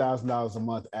get $10,000 a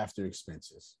month after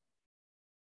expenses?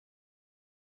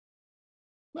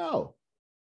 No.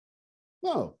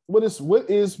 What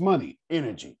is money?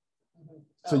 Energy.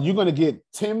 So you're going to get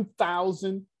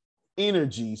 10,000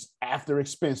 energies after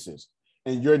expenses,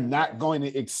 and you're not going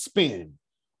to expend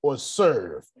or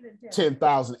serve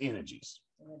 10,000 energies.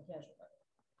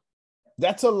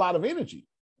 That's a lot of energy.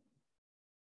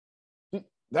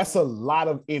 That's a lot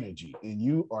of energy, and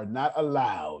you are not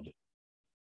allowed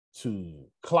to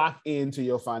clock into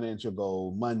your financial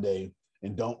goal Monday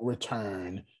and don't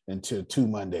return until 2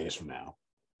 Mondays from now.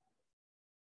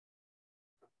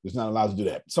 It's not allowed to do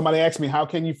that. Somebody asked me, how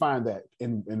can you find that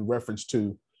in reference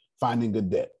to finding good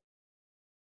debt?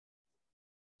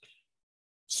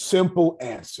 Simple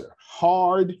answer: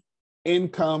 hard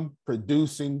income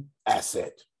producing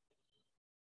asset.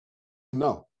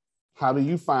 No. How do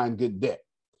you find good debt?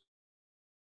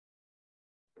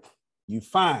 You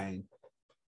find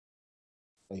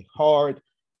a hard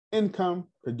income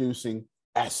producing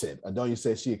asset. Adonia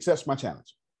says she accepts my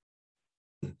challenge.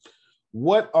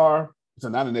 So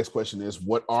now the next question is,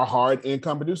 what are hard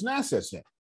income producing assets then?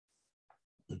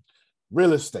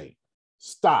 Real estate,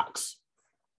 stocks,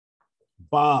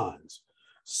 bonds,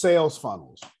 sales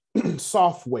funnels,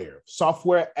 software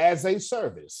as a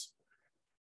service.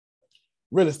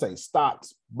 Real estate,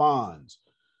 stocks, bonds,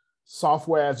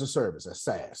 software as a service, that's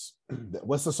SaaS.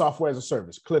 What's the software as a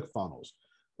service? ClickFunnels.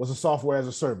 What's the software as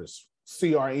a service?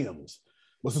 CRMs.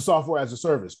 What's the software as a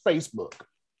service? Facebook.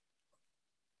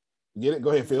 Get it?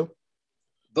 Go ahead, Phil.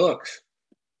 Books,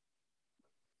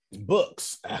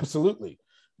 absolutely.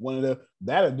 That's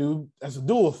a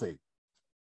dual thing.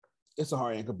 It's a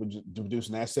hard income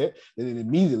producing asset, and it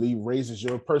immediately raises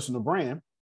your personal brand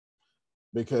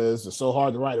because it's so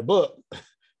hard to write a book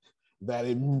that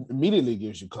it immediately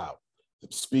gives you clout.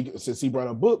 Since he brought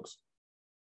up books,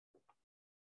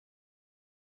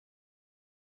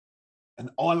 an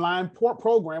online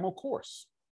program or course,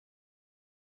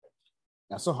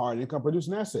 that's a hard income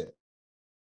producing asset.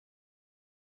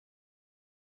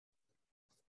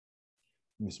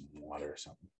 Give me some water or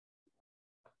something.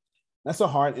 That's a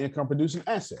hard income producing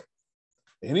asset.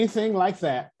 Anything like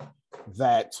that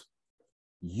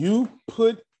you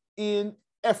put in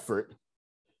effort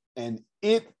and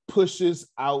it pushes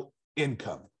out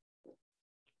income.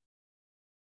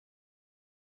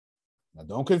 Now,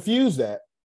 don't confuse that.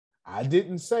 I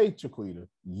didn't say, Chiquita,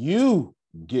 you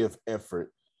give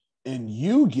effort and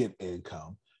you get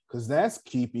income, because that's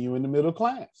keeping you in the middle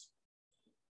class.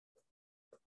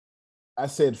 I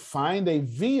said, find a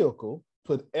vehicle,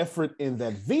 put effort in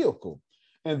that vehicle,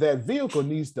 and that vehicle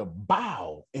needs to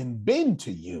bow and bend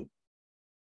to you.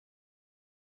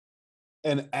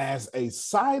 And as a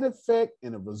side effect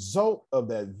and a result of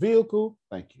that vehicle,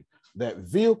 that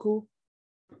vehicle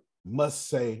must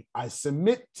say, I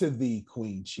submit to thee,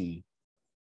 Queen Chi.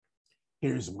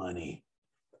 Here's money.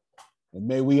 And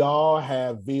may we all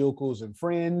have vehicles and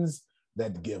friends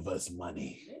that give us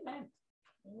money.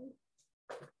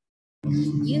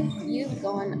 You've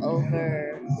gone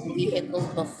over vehicles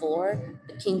before,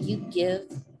 but can you give,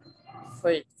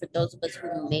 for those of us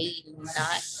who may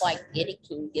not quite get it,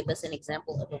 can you give us an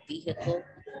example of a vehicle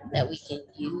that we can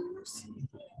use?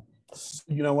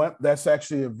 You know what? That's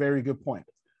actually a very good point.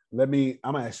 I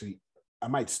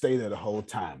might stay there the whole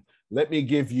time. Let me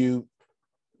give you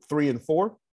 3 and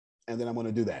 4, and then I'm going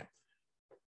to do that.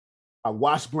 I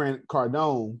watched Grant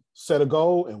Cardone set a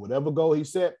goal, and whatever goal he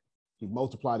set, he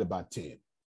multiplied it by 10.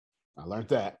 I learned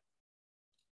that.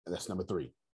 And that's number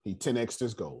 3. He 10x'd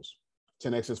his goals,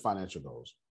 10x his financial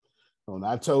goals. So when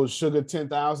I told Sugar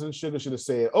 10,000, Sugar should have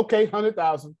said, okay,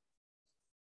 100,000.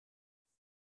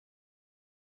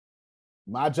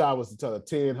 My job was to tell her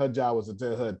 10. Her job was to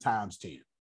tell her times 10.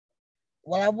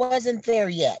 Well, I wasn't there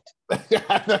yet.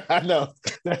 I know.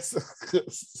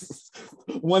 That's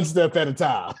one step at a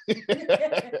time.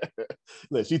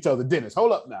 Look, she told the dentist,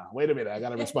 hold up now. Wait a minute. I got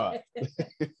to respond.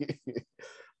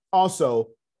 Also,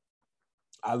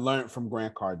 I learned from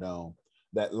Grant Cardone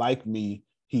that, like me,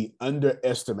 he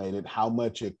underestimated how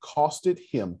much it costed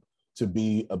him to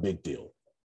be a big deal.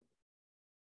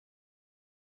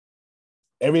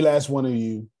 Every last one of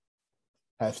you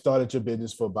have started your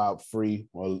business for about free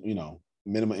or,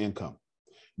 minimum income.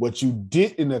 What you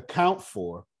didn't account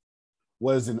for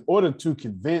was, in order to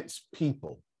convince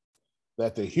people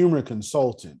that the Humor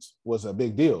Consultants was a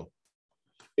big deal,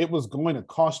 it was going to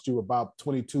cost you about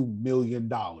 $22 million.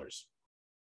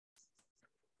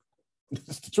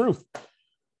 It's the truth.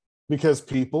 Because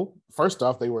people, first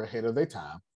off, they were ahead of their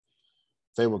time.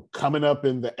 They were coming up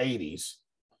in the 80s.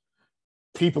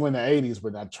 People in the 80s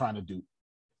were not trying to do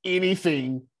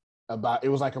anything about it.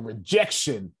 Was like a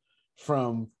rejection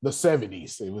from the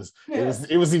 70s. It was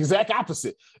the exact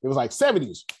opposite. It was like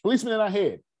 70s, policemen in our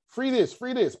head, free this.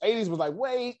 80s was like,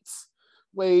 wait,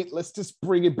 wait, let's just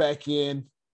bring it back in.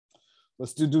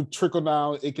 Let's do trickle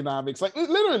down economics. Like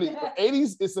literally, the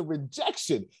 80s is a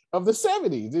rejection of the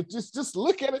 70s. It just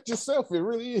look at it yourself. It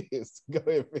really is. Go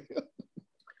ahead, Phil.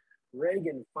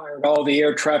 Reagan fired all the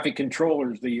air traffic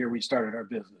controllers the year we started our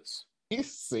business. You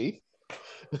see,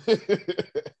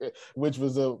 which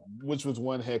was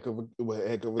one heck of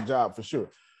a job for sure.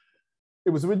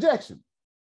 It was a rejection.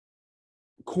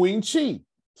 Queen Chi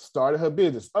started her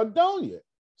business. Adonia,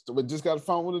 so we just got a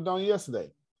phone with Adonia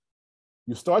yesterday.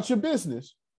 You start your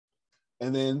business,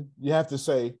 and then you have to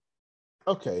say,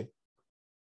 okay,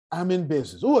 I'm in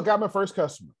business. Oh, I got my first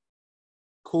customer.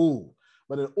 Cool.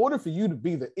 But in order for you to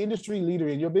be the industry leader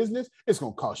in your business, it's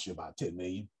going to cost you about $10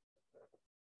 million.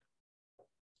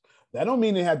 That don't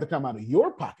mean it had to come out of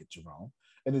your pocket, Jerome.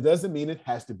 And it doesn't mean it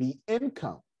has to be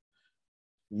income.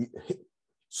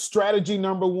 Strategy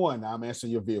number one. Now I'm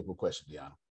answering your vehicle question,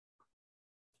 Deanna.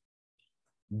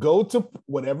 Go to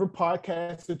whatever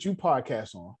podcast that you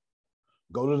podcast on,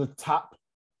 go to the top,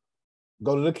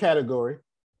 go to the category,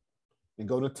 and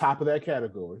go to the top of that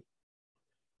category.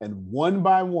 And one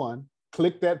by one,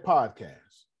 click that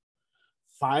podcast,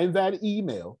 find that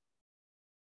email,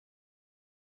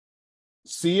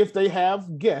 see if they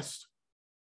have guests,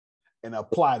 and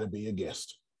apply to be a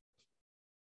guest.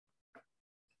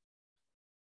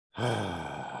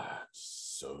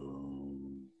 So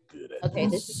good at Okay,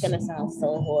 this is gonna sound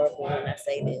so horrible when I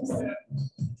say this. So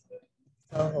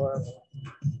horrible.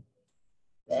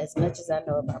 As much as I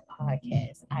know about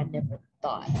podcasts, I never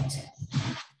thought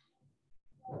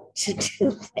to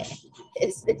do that.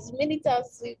 It's many times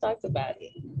as we've talked about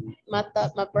it. My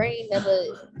brain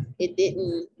the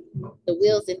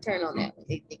wheels didn't turn on that one.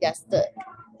 It got stuck.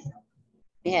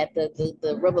 It had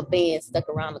the rubber band stuck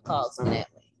around the cogs on that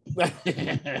one.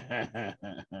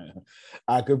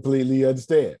 I completely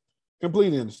understand.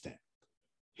 Completely understand.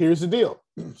 Here's the deal.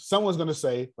 Someone's going to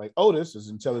say, like Otis is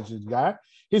an intelligent guy.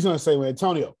 He's going to say, well,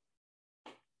 Antonio,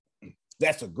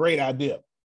 that's a great idea.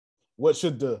 What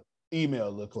should the email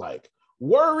look like?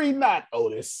 Worry not,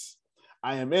 Otis.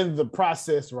 I am in the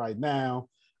process right now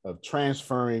of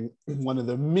transferring one of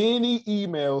the many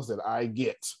emails that I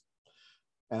get.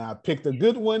 And I picked a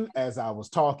good one as I was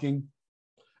talking,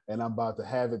 and I'm about to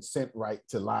have it sent right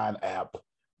to Line app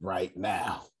right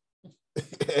now.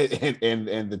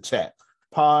 in the chat.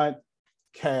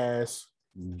 Podcast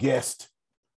guest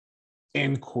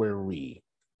inquiry.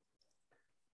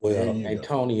 Well,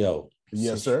 Antonio.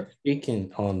 Yes, sir.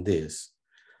 Speaking on this,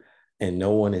 and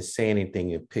no one is saying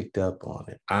anything and picked up on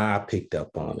it. I picked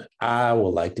up on it. I would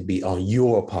like to be on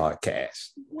your podcast.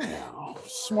 Wow,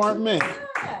 smart man.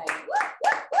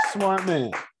 Smart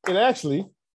man. It actually.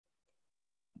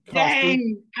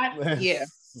 Dang. Yeah.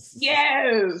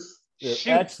 Yes. It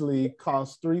actually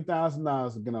costs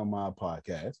 $3,000 to get on my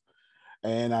podcast.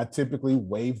 And I typically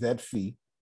waive that fee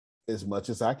as much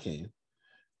as I can.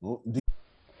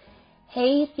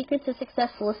 Hey, Secrets of Success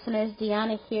listeners,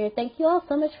 Deanna here. Thank you all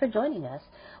so much for joining us.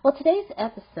 Well, today's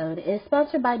episode is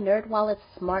sponsored by NerdWallet's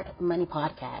Smart Money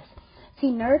Podcast. See,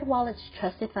 NerdWallet's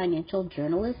trusted financial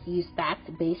journalists use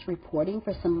fact-based reporting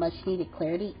for some much-needed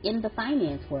clarity in the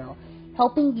finance world,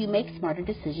 helping you make smarter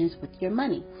decisions with your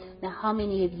money. Now, how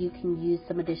many of you can use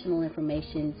some additional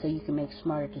information so you can make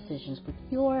smarter decisions with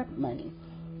your money?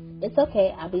 It's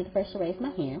okay. I'll be the first to raise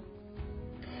my hand.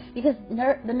 Because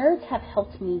the nerds have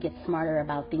helped me get smarter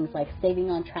about things like saving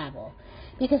on travel.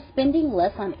 Because spending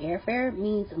less on airfare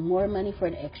means more money for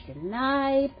an extra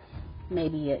night,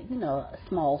 maybe a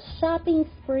small shopping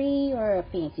spree or a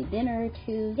fancy dinner or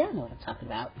two. Y'all know what I'm talking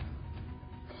about.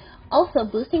 Also,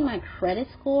 boosting my credit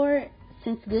score,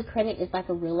 since good credit is like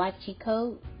a real life cheat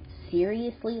code,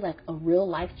 seriously, like a real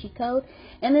life cheat code,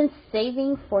 and then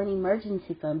saving for an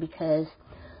emergency fund because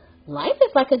life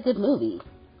is like a good movie.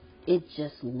 It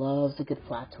just loves a good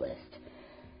plot twist.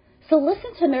 So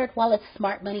listen to NerdWallet's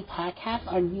Smart Money Podcast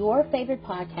on your favorite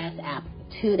podcast app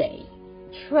today.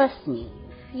 Trust me,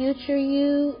 future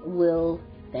you will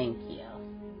thank you.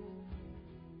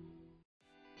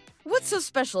 What's so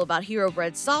special about Hero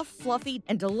Bread's soft, fluffy,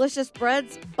 and delicious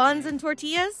breads, buns, and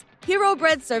tortillas? Hero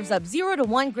Bread serves up 0 to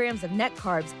 1 grams of net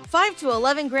carbs, 5 to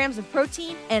 11 grams of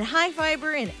protein, and high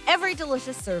fiber in every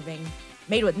delicious serving.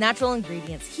 Made with natural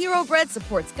ingredients, Hero Bread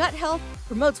supports gut health,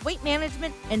 promotes weight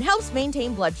management, and helps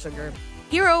maintain blood sugar.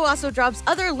 Hero also drops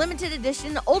other limited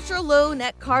edition ultra-low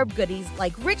net carb goodies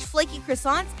like rich flaky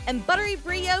croissants and buttery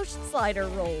brioche slider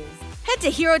rolls. Head to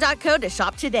hero.co to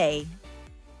shop today.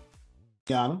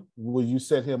 Yana, will you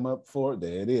set him up for it?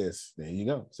 There it is. There you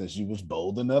go. Since you was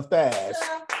bold enough to ask,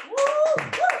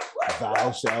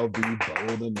 thou shalt be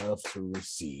bold enough to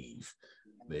receive.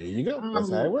 There you go.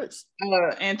 That's how it works.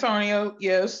 Antonio,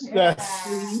 yes.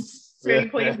 Yes. Pretty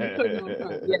please put me on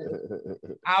top. Yes.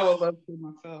 I would love to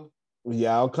myself.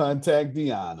 Y'all contact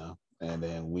Deanna, and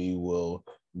then we will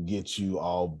get you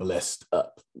all blessed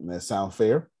up. Does that sound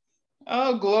fair?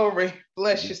 Oh, glory.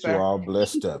 Bless you, Get sir. you all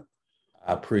blessed up.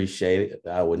 I appreciate it.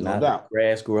 I would No not doubt. let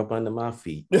grass grow up under my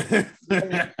feet. I'm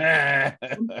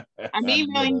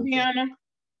emailing Deanna.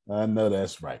 I know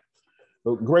that's right.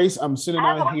 But Grace, I'm sitting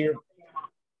out here.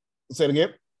 Say it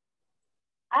again.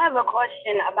 I have a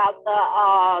question about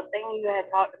the thing you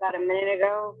had talked about a minute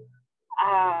ago,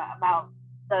 about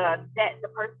the debt, the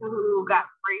person who got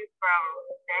free from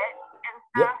debt and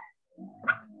stuff.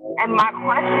 Yep. And my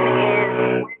question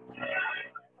is,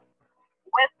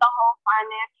 with the whole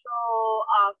financial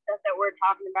stuff that we're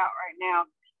talking about right now,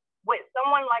 with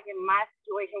someone like in my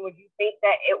situation, would you think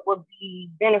that it would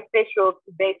be beneficial to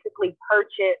basically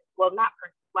purchase, well, not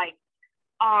purchase, like,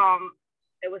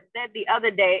 it was said the other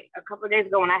day, a couple of days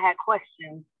ago when I had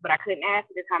questions, but I couldn't ask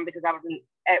at the time because I was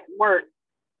at work,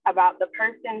 about the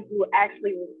person who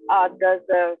actually does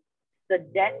the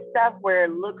debt stuff where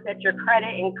it looks at your credit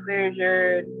and clears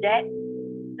your debt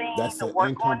thing. That's the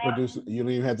income producing. You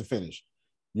don't even have to finish.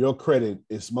 Your credit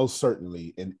is most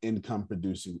certainly an income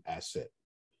producing asset.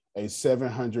 A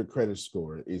 700 credit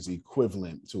score is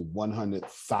equivalent to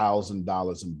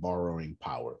 $100,000 in borrowing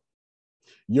power.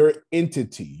 Your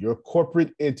entity, your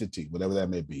corporate entity, whatever that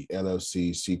may be,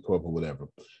 LLC, C Corp, or whatever,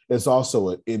 is also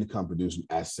an income producing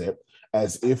asset,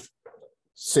 as if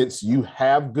since you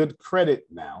have good credit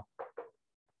now,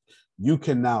 you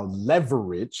can now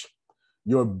leverage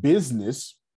your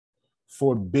business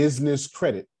for business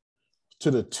credit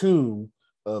to the tune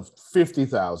of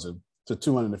 $50,000 to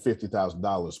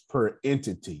 $250,000 per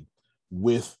entity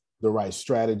with the right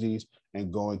strategies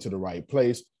and going to the right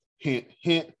place. Hint,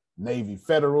 hint, Navy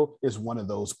Federal is one of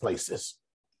those places.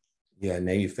 Yeah,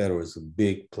 Navy Federal is a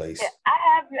big place.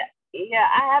 Yeah,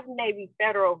 I have Navy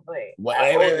Federal, but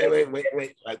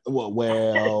wait.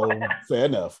 Well, fair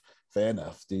enough. See,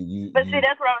 that's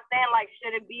what I'm saying. Like,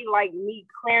 should it be like me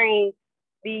clearing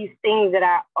these things that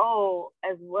I owe,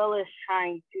 as well as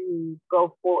trying to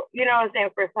go for, you know what I'm saying,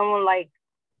 for someone like,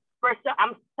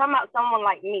 I'm talking about someone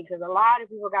like me, because a lot of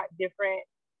people got different,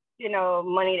 you know,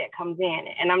 money that comes in,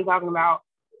 and I'm talking about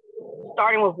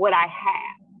starting with what I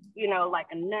have, you know, like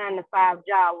a 9-to-5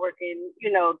 job working,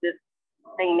 you know, this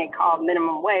thing they call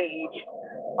minimum wage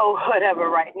or whatever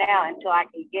right now, until I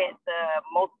can get the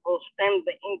multiple streams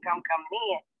of income coming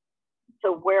in.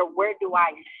 So where do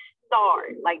I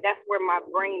start? Like, that's where my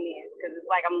brain is, because it's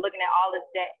like I'm looking at all this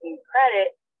debt and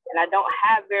credit, and I don't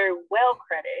have very well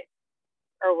credit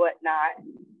or whatnot,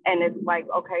 and it's like,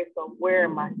 okay, so where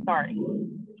am I starting?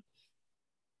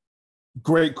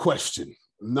 Great question.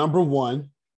 Number one,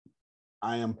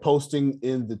 I am posting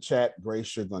in the chat.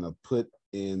 Grace, you're going to put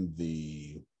in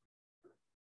the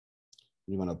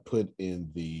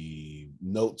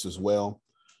notes as well,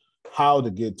 how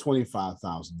to get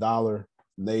 $25,000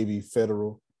 Navy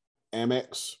Federal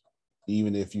Amex,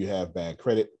 even if you have bad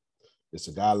credit. It's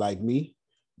a guy like me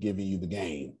giving you the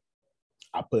game.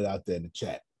 I put it out there in the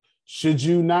chat. Should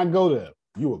you not go there?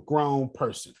 You a grown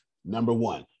person. Number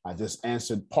one, I just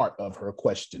answered part of her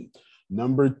question.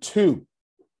 Number two,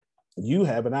 you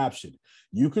have an option.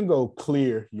 You can go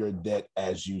clear your debt,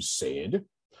 as you said,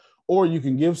 or you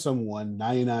can give someone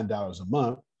 $99 a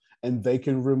month and they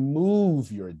can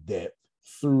remove your debt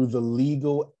through the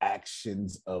legal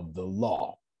actions of the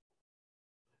law.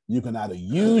 You can either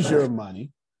use your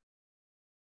money,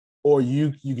 or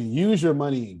you can use your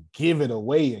money and give it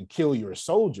away and kill your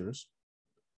soldiers.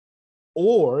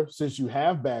 Or since you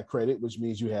have bad credit, which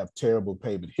means you have terrible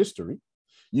payment history,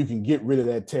 you can get rid of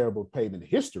that terrible payment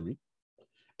history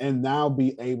and now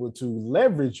be able to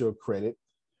leverage your credit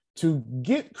to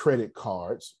get credit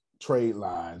cards, trade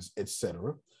lines,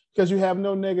 etc., because you have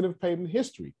no negative payment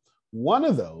history. One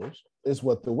of those is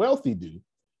what the wealthy do.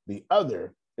 The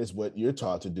other is what you're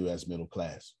taught to do as middle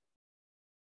class.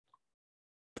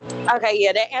 Okay,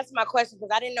 yeah, that answered my question,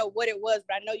 because I didn't know what it was,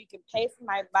 but I know you can pay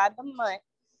somebody by the month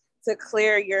to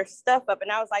clear your stuff up.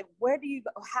 And I was like, where do you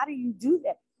go? How do you do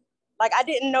that? Like, I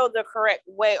didn't know the correct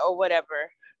way or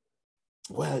whatever.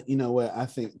 Well, you know what? I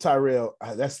think Tyrell,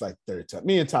 that's like third time.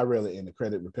 Me and Tyrell are in the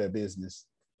credit repair business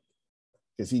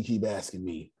because he keep asking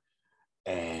me,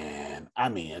 and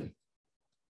I'm in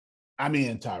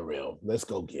Tyrell. Let's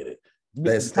go get it.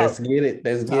 Let's get it.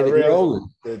 Let's get it rolling.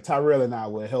 Tyrell and I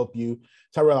will help you.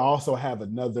 Tyrell, I also have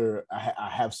I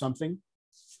have something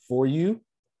for you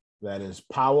that is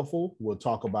powerful. We'll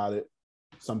talk about it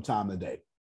sometime today.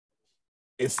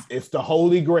 It's the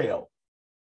Holy Grail.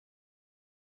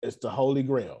 It's the Holy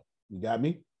Grail. You got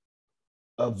me?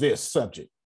 Of this subject.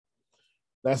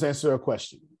 Let's answer a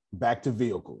question. Back to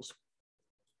vehicles.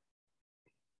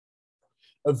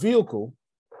 A vehicle,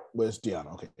 where's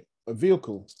Deanna? Okay. A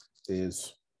vehicle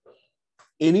is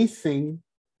anything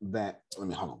that,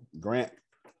 hold on. Grant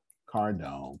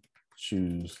Cardone,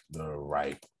 choose the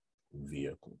right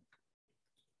vehicle.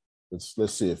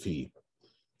 Let's see if he.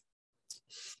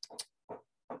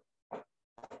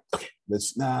 I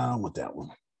don't want that one.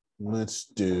 Let's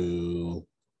do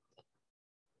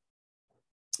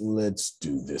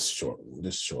this short one.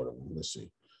 Let's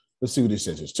see what he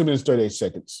says. It's 2 minutes, 38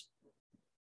 seconds.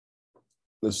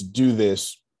 Let's do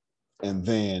this, and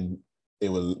then it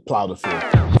will plow the field.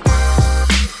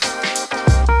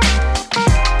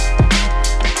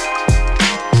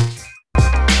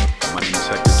 My name is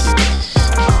Hector Kiedis.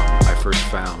 I first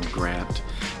found Grant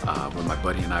when my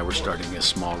buddy and I were starting a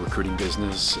small recruiting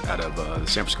business out of the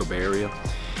San Francisco Bay Area.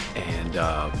 And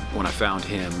when I found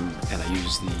him and I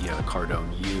used the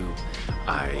Cardone U,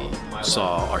 I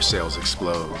saw our sales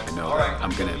explode. I know that I'm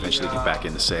going to eventually get back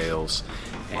into sales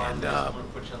and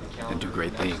do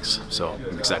great things. So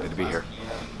I'm excited to be here.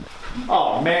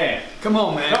 Oh, man. Come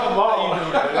on, man. Come on. How you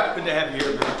doing, man? Good to have you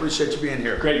here, man. Appreciate you being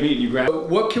here. Great meeting you, Grant.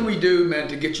 What can we do, man,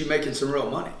 to get you making some real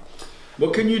money?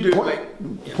 What can you do to make...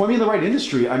 Point me in the right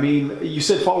industry. I mean, you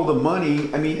said follow the money.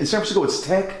 I mean, in San Francisco, it's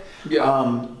tech.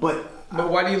 Yeah. But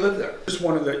why do you live there?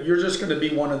 You're just going to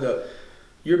be one of the...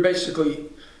 You're basically...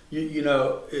 You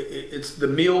know, it's the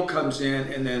meal comes in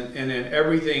and then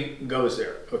everything goes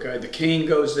there. Okay, the king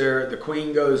goes there, the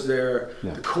queen goes there,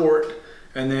 the court,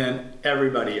 and then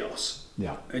everybody else.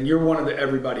 Yeah. And you're one of the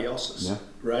everybody else's,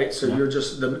 right? So you're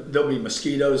just there'll be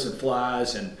mosquitoes and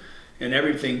flies and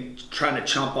everything trying to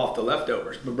chomp off the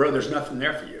leftovers. But bro, there's nothing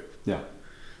there for you. Yeah.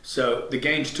 So the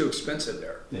game's too expensive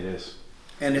there. It is.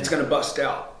 And it's going to bust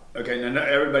out. Okay, now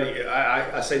everybody,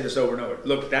 I say this over and over.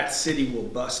 Look, that city will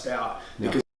bust out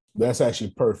because. That's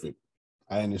actually perfect.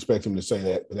 I didn't expect him to say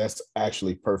that, but that's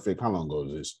actually perfect. How long ago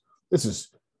is this?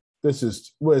 This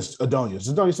is where's Adonia? Is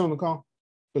Adonia still on the call?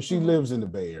 Because she lives in the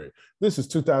Bay Area. This is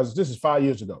 2000. This is 5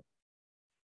 years ago.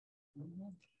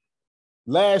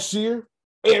 Last year,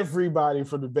 everybody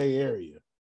from the Bay Area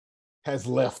has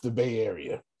left the Bay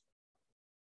Area.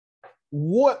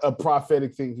 What a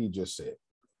prophetic thing he just said.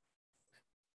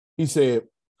 He said,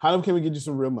 how can we get you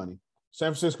some real money?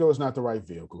 San Francisco is not the right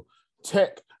vehicle.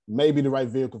 Tech may be the right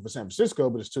vehicle for San Francisco,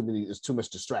 but it's too much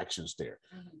distractions there.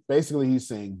 Mm-hmm. Basically, he's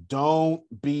saying, don't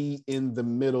be in the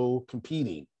middle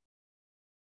competing.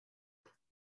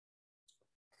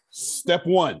 Step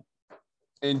one,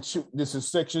 and this is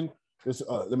section.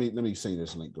 Let me sing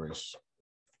this link, Grace.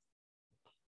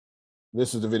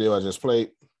 This is the video I just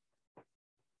played.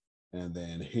 And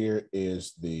then here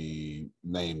is the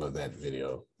name of that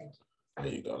video. There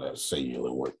you go. That's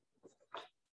cellular work.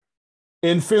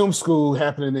 In film school,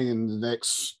 happening in the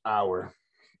next hour,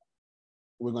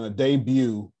 we're going to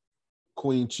debut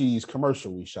Queen Cheese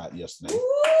commercial we shot yesterday.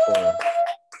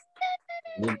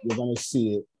 We're going to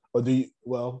see it. Or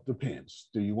depends.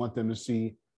 Do you want them to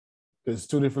see? Because it's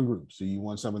two different groups. Do you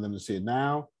want some of them to see it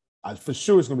now? For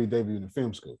sure it's going to be debuted in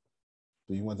film school.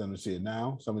 Do you want them to see it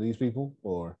now, some of these people?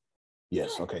 Or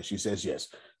yes? Okay, she says yes.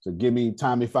 So give me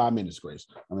 5 minutes, Grace.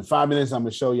 In 5 minutes, I'm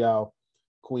going to show y'all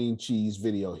Queen Cheese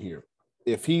video here.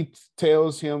 If he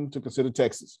tells him to consider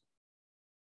Texas,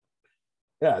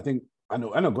 I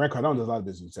know Grant Cardone does a lot of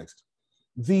business in Texas.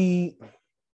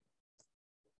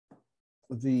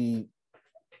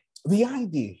 The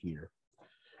idea here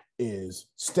is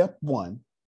step one,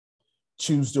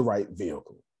 choose the right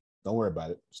vehicle. Don't worry about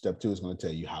it. Step two is going to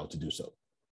tell you how to do so.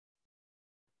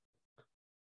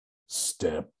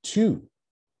 Step two,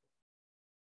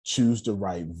 choose the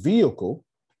right vehicle.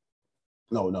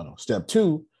 No. Step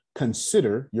two,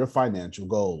 consider your financial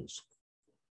goals.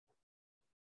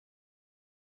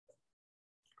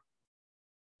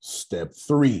 Step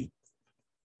three,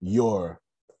 your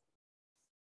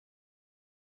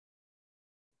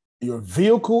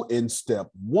vehicle in step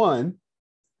one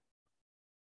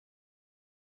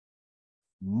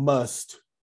must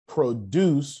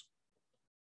produce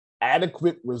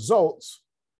adequate results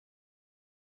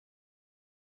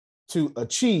to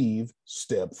achieve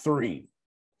step three.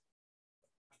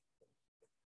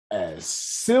 As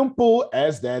simple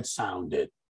as that sounded,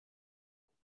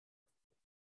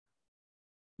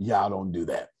 y'all don't do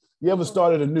that. You ever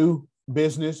started a new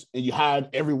business and you hired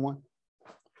everyone?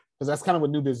 Because that's kind of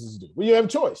what new businesses do. Well, you have a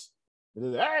choice.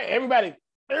 Hey, everybody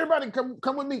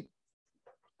come with me.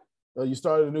 So you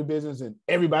started a new business and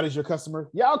everybody's your customer.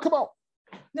 Y'all come on.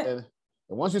 And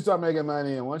And once you start making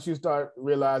money, and once you start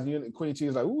realizing, Queen T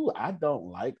is like, ooh, I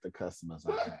don't like the customers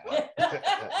I have.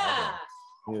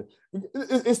 Yeah.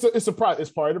 It's part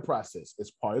of the process.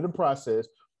 It's part of the process.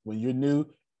 When you're new,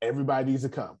 everybody needs to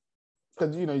come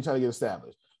because you're trying to get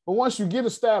established. But once you get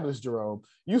established, Jerome,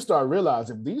 you start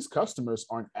realizing these customers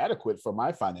aren't adequate for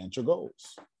my financial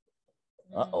goals.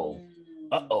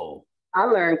 Uh-oh. I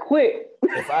learned quick.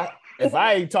 If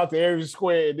I ain't talked to every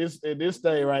square in this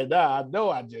thing right now, I know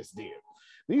I just did.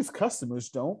 These customers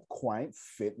don't quite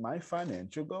fit my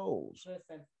financial goals.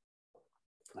 Listen.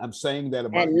 I'm saying that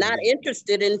about and not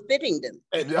interested in fitting them.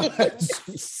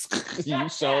 You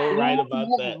so right about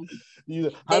that.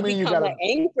 How many you got an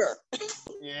anchor?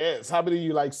 Yes. How many of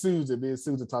you like Susan? Me and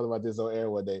Susan talked about this on air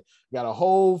one day. Got a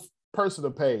whole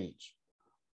personal page.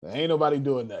 There ain't nobody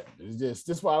doing that. It's just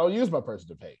this is why I don't use my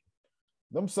personal page.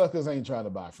 Them suckers ain't trying to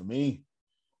buy from me.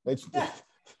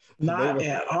 Not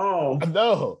at all.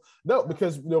 No,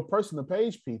 because your personal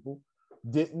page people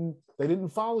didn't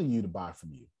follow you to buy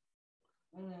from you.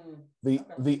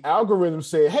 The algorithm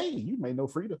said, hey, you may know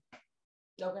Frida.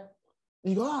 Okay.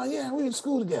 You go, oh yeah, we went to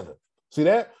school together. See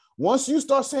that? Once you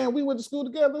start saying we went to school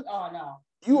together, oh no,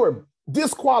 you are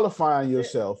disqualifying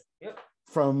yourself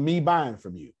from me buying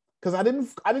from you. Because I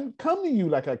didn't come to you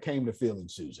like I came to Phil and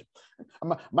Susan.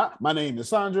 My name is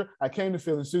Sandra. I came to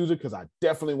Phil and Susan because I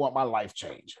definitely want my life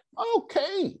changed.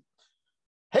 Okay.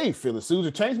 Hey, Phil and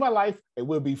Susan, change my life and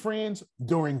we'll be friends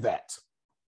during that.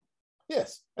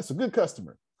 Yes, that's a good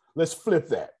customer. Let's flip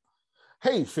that.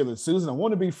 Hey, Phil and Susan, I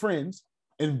want to be friends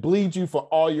and bleed you for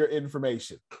all your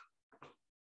information.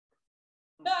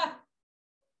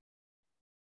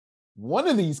 One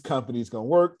of these companies going to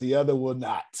work, the other will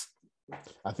not.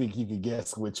 I think you can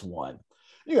guess which one.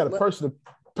 You got a personal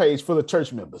page full of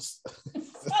church members.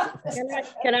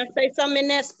 Can I say something in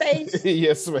that space?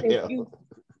 Yes, ma'am.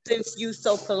 Since you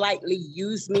so politely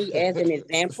use me as an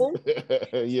example.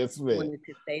 Yes, ma'am. I wanted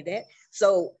to say that.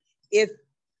 So if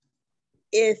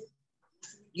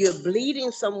you're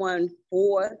bleeding someone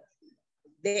for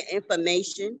their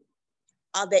information,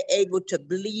 are they able to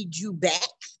bleed you back?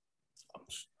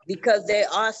 Because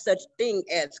there are such thing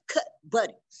as cut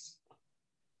buddies.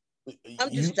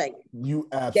 I'm just saying. You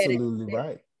absolutely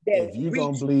right. If you're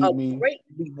gonna bleed me, great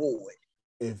reward.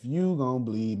 If you gonna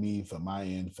bleed me for my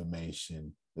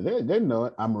information, they know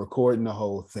it. I'm recording the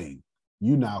whole thing.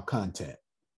 You now content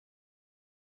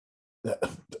that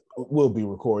will be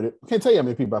recorded. I can't tell you how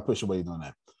many people I push away on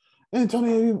that. And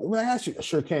Tony, when I ask you, I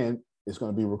sure can. It's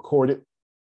going to be recorded.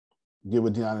 Get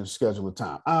with Deanna and schedule a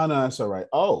time. Oh, no, that's all right.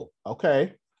 Oh,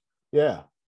 okay. Yeah.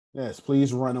 Yes,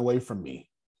 please run away from me.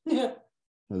 Yeah.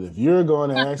 If you're going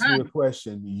to ask me a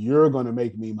question, you're going to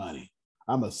make me money.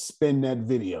 I'm going to spin that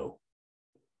video.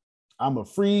 I'm going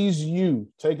to freeze you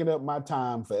taking up my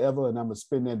time forever, and I'm going to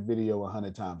spin that video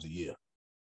 100 times a year.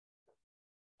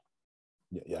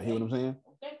 Yeah, hear what I'm saying?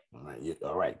 Okay. All right. Yeah,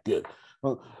 all right, good.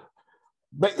 Well,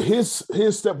 but here's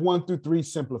step 1 through 3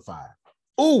 simplified.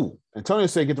 Ooh, Antonio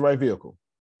said get the right vehicle.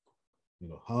 You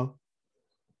go, huh?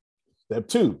 Step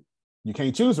 2, you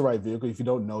can't choose the right vehicle if you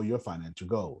don't know your financial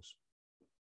goals.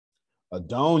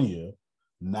 Adonia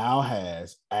now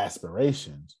has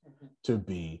aspirations to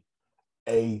be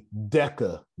a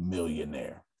Deca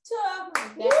millionaire.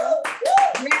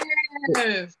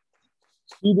 Yes.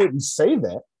 She didn't say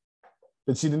that,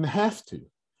 but she didn't have to,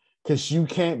 because you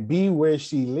can't be where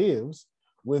she lives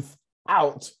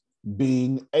without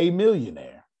being a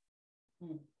millionaire.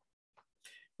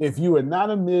 If you are not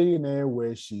a millionaire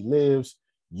where she lives,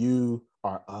 you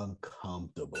are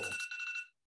uncomfortable.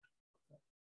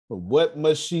 But what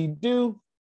must she do?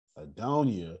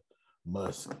 Adonia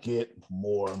must get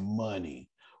more money,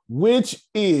 which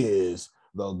is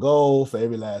the goal for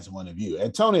every last one of you.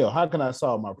 Antonio, how can I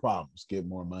solve my problems? Get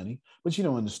more money. But you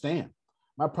don't understand.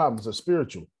 My problems are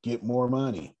spiritual. Get more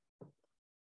money.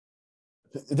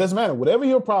 It doesn't matter. Whatever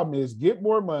your problem is, get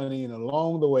more money, and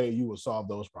along the way, you will solve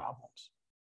those problems.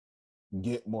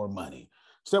 Get more money.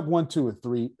 Step 1, 2, and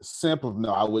 3, simple.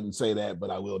 No, I wouldn't say that, but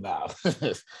I will now.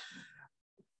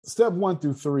 Step 1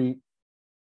 through 3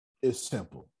 is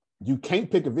simple. You can't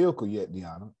pick a vehicle yet,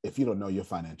 Deanna, if you don't know your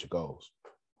financial goals.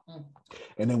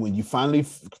 And then when you finally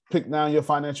pick down your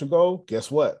financial goal,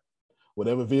 guess what?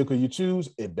 Whatever vehicle you choose,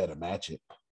 it better match it.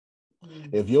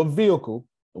 If your vehicle,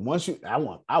 once you,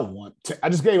 I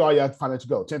just gave all your financial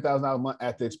goal, $10,000 a month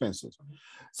after expenses.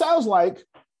 Sounds like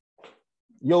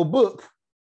your book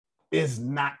is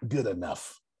not good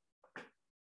enough.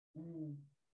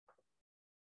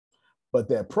 But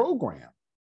that program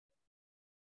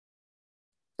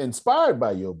inspired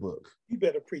by your book, you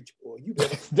better preach, boy. You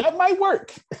better. That might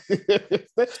work. that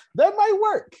might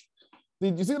work.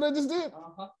 Did you see what I just did?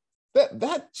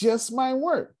 That just might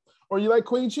work. Or you like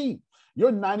Queen Chi,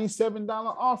 your $97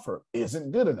 offer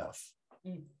isn't good enough.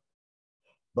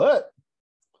 But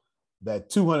that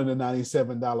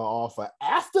 $297 offer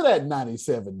after that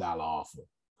 $97 offer,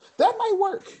 that might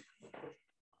work.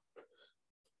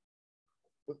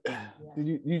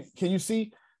 Can you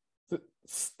see?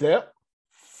 Step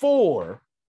 4,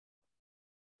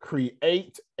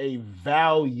 create a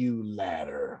value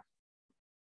ladder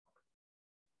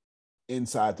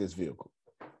inside this vehicle.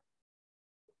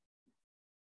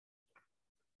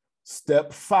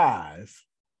 Step 5,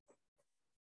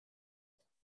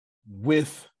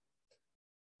 with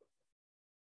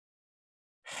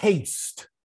haste,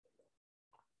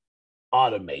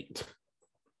 automate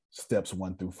steps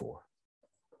 1 through 4.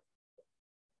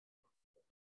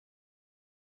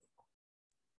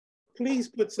 Please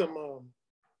put some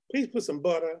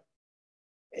butter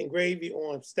and gravy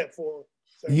on step 4.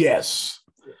 Yes.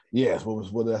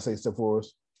 What did I say? Step 4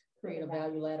 is Create a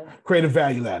value ladder. Create a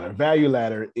value ladder. Value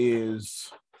ladder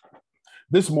is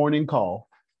this morning call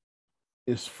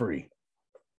is free.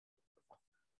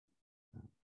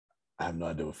 I have no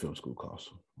idea what film school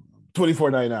costs.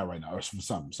 $24.99 right now, or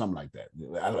something like that.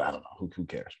 I don't know. Who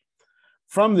cares?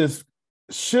 From this,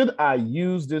 should I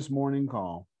use this morning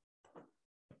call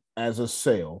as a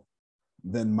sale,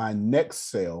 then my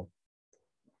next sale,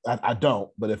 I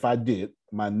don't, but if I did,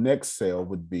 my next sale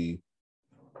would be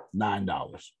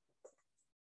 $9.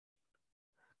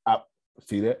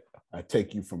 See that? I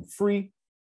take you from free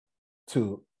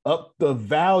to up the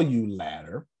value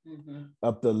ladder,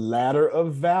 up the ladder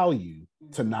of value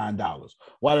to $9.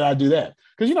 Why did I do that?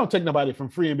 Because you don't take nobody from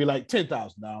free and be like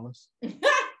 $10,000.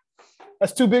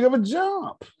 That's too big of a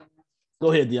jump.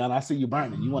 Go ahead, Deanna. I see you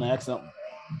burning. You want to ask something?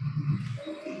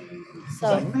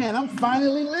 So, like, man, I'm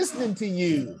finally listening to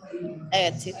you.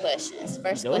 I got 2 questions.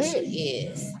 First Go question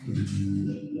ahead. is,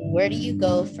 where do you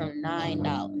go from $9?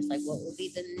 Like, what would be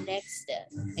the next step?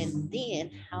 And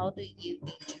then how do you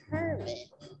determine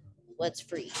what's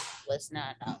free, what's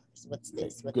 $9, what's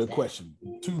this, what's Good that? question.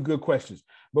 2 good questions.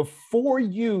 Before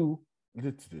you,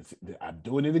 I'm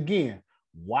doing it again.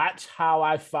 Watch how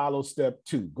I follow step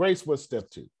 2. Grace, what's step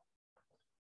 2?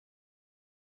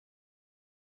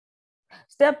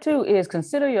 Step 2 is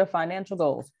consider your financial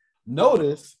goals.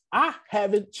 Notice I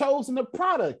haven't chosen the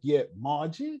product yet,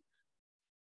 Margie.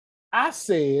 I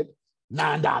said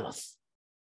 $9.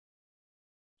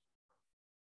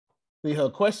 See, her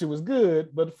question was good,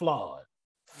 but flawed.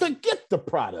 Forget the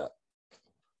product.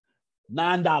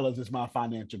 $9 is my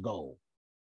financial goal.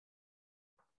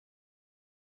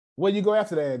 Where you go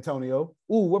after that, Antonio?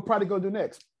 Ooh, what product gonna do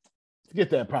next? Forget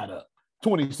that product.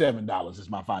 $27 is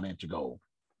my financial goal.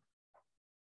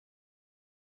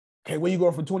 Okay, where you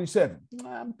going for 27?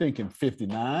 I'm thinking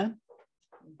 59.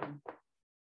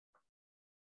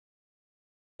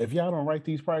 If y'all don't write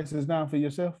these prices down for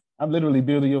yourself, I'm literally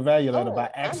building your value ladder by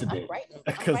accident.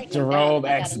 Because Jerome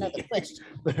asked me.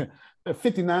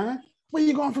 59? Where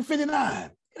you going for 59?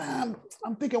 I'm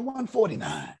thinking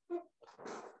 149.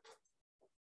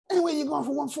 And where you going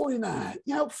for 149?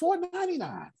 You know,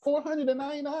 499,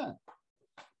 499.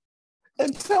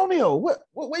 Antonio, where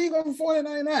you going for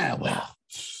 499? Well,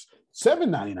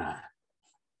 $799.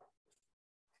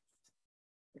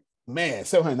 Man,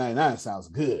 $799 sounds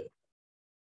good.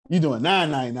 You doing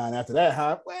 $999 after that,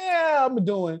 huh? Well, I'm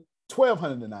doing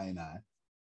 $1,299,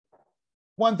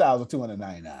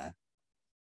 $1,299.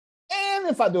 And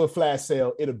if I do a flash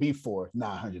sale, it'll be for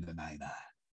 $999.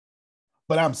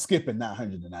 But I'm skipping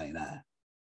 $999.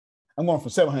 I'm going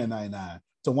from $799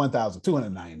 to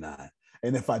 $1,299.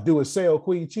 And if I do a sale,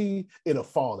 Queen Chi, it'll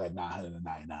fall at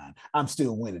 $999. I'm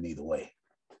still winning either way.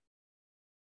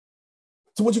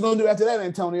 So what you gonna do after that,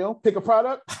 Antonio? Pick a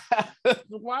product?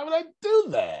 Why would I do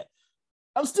that?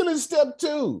 I'm still in step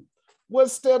 2.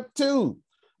 What's step 2?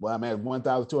 Well, I'm at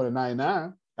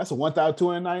 $1,299. That's a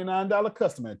 $1,299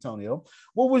 customer, Antonio.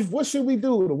 What should we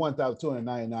do with a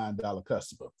 $1,299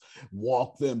 customer?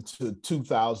 Walk them to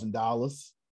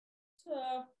 $2,000?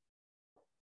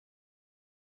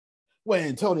 Well,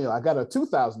 Antonio, I got a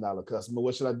 $2,000 customer.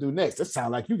 What should I do next? It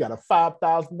sounds like you got a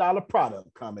 $5,000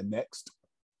 product coming next.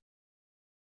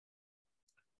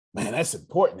 Man, that's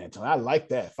important, Antonio. I like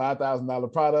that.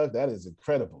 $5,000 product. That is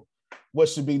incredible. What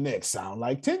should be next? Sound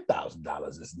like $10,000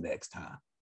 is next time.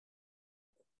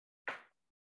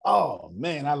 Oh,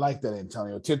 man, I like that,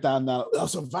 Antonio. $10,000.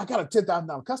 So if I got a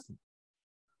 $10,000 customer,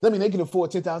 that means they can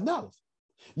afford $10,000.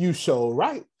 You show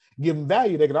right. Give them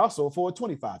value. They can also afford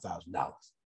 $25,000.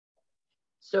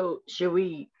 So should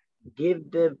we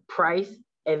give the price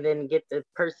and then get the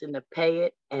person to pay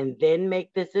it and then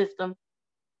make the system?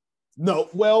 No,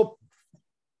 well,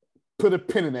 put a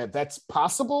pin in that. That's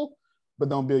possible, but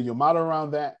don't build your model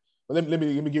around that. But let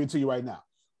me give it to you right now.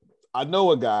 I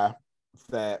know a guy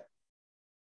that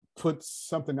put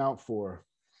something out for,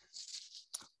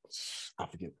 I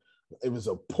forget, it was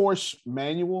a Porsche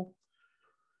manual.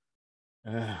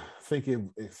 I think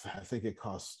it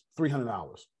cost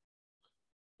 $300.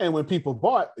 And when people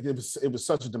bought, it was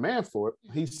such a demand for it.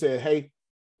 He said, "Hey,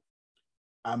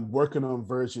 I'm working on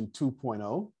version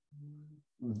 2.0.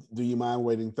 Do you mind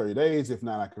waiting 30 days? If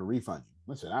not, I can refund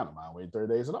you." I said, "I don't mind waiting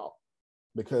 30 days at all,"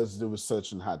 because there was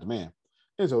such a high demand.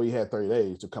 And so he had 30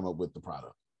 days to come up with the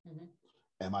product.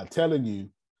 Am I telling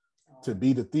you to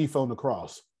be the thief on the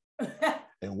cross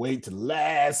and wait to the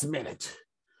last minute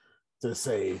to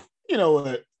say, "You know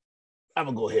what? I'm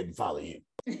going to go ahead and follow you"?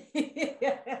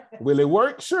 Will it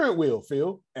work? Sure it will,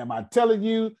 Phil. Am I telling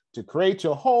you to create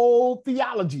your whole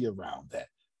theology around that?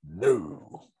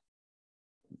 No.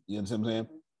 You understand what I'm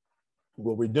saying?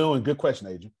 What we're doing, good question,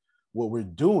 Adrian. What we're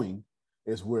doing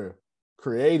is we're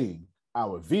creating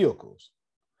our vehicles.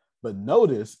 But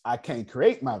notice I can't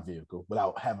create my vehicle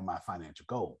without having my financial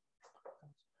goal.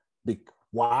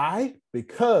 Why?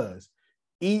 Because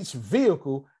each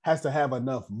vehicle has to have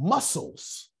enough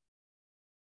muscles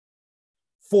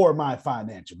for my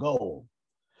financial goal.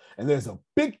 And there's a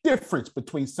big difference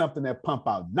between something that pumps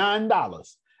out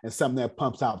 $9 and something that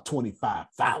pumps out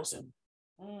 $25,000.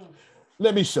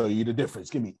 Let me show you the difference.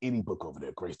 Give me any book over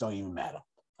there, Grace. Don't even matter.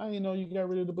 I didn't know you got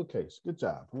rid of the bookcase. Good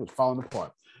job. It was falling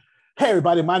apart. Hey,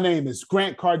 everybody. My name is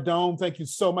Grant Cardone. Thank you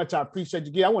so much. I appreciate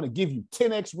you. I want to give you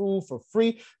 10X rule for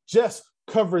free. Just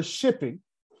cover shipping,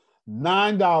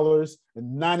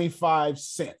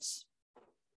 $9.95.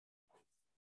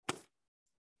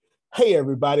 Hey,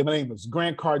 everybody. My name is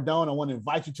Grant Cardone. I want to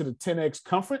invite you to the 10X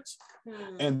conference.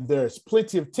 And there's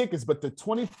plenty of tickets, but the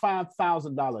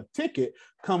 $25,000 ticket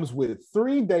comes with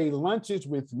 3-day lunches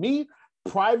with me,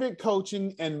 private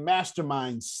coaching and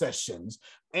mastermind sessions,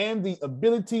 and the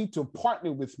ability to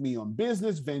partner with me on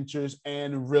business ventures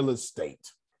and real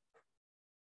estate.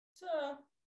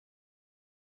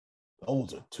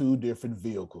 Those are two different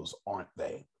vehicles, aren't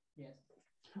they? Yes.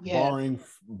 Barring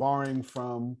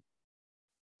from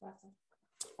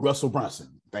Russell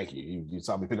Brunson. Thank you. You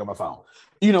saw me pick up my phone.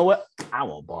 You know what? I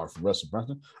won't borrow from Russell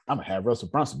Brunson. I'm going to have Russell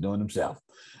Brunson doing himself.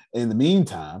 In the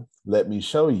meantime, let me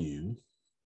show you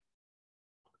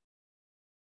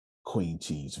Queen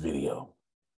Cheese video.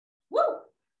 Woo!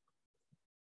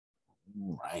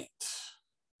 Right.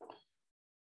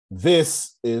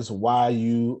 This is why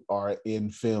you are in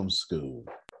film school.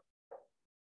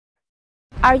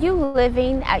 Are you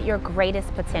living at your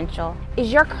greatest potential?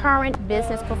 Is your current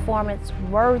business performance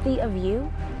worthy of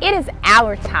you? It is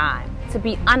our time to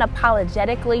be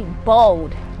unapologetically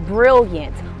bold,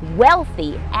 brilliant,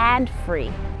 wealthy, and free.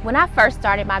 When I first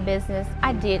started my business,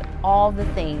 I did all the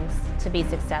things to be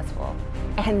successful,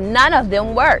 and none of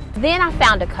them worked. Then I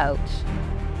found a coach,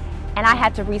 and I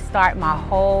had to restart my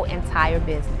whole entire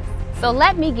business. So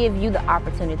let me give you the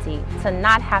opportunity to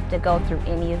not have to go through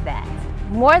any of that.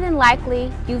 More than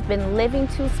likely, you've been living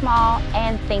too small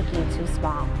and thinking too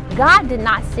small. God did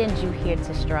not send you here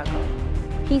to struggle.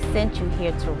 He sent you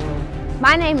here to rule.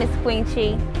 My name is Queen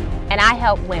Chi, and I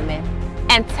help women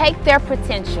and take their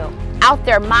potential out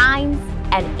their minds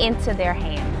and into their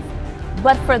hands.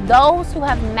 But for those who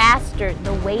have mastered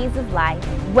the ways of life,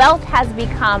 wealth has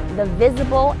become the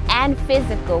visible and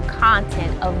physical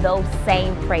content of those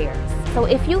same prayers. So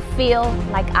if you feel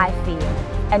like I feel,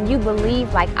 and you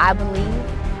believe like I believe,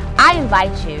 I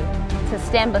invite you to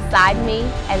stand beside me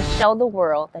and show the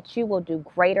world that you will do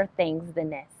greater things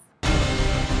than this.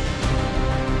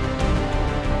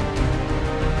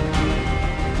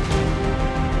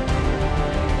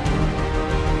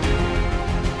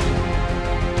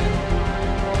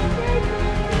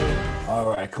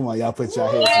 All right, come on, y'all put your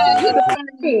hands together.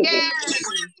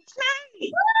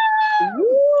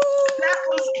 That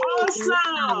was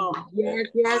awesome.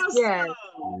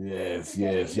 Yes.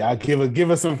 Yes. Y'all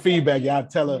give us some feedback. Y'all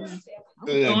tell her.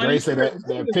 Grace said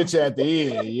that picture at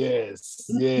the end.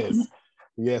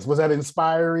 Yes. Was that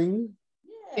inspiring?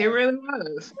 It really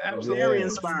was. Absolutely. Very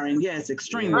inspiring. Yes,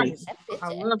 extremely.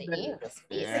 I love that.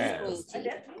 Yes.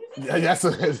 That's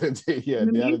what, yeah.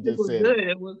 The Deanna music just was said. good.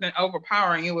 It wasn't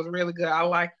overpowering. It was really good. I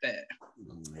like that.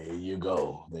 There you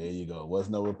go.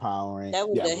 Wasn't overpowering. That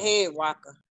was the head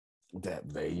rocker.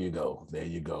 There you go.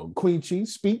 Queen Chi,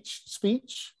 speech.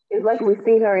 It's like we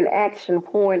see her in action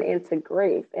pouring into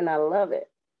grace, and I love it.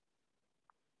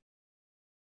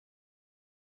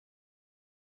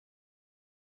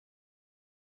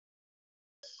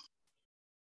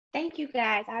 Thank you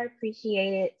guys. I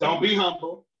appreciate it. Don't be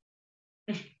humble.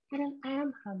 I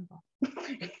am humble.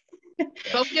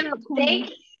 Soak it up, Queen.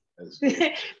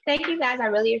 Thank you guys. I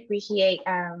really appreciate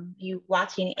you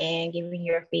watching and giving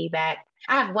your feedback.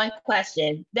 I have one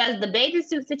question. Does the bathing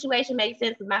suit situation make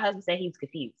sense? Because my husband said he was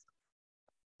confused.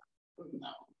 No.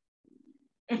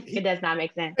 It does not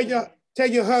make sense. Tell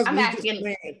your husband I'm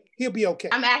asking, he'll be okay.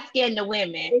 I'm asking the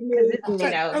women.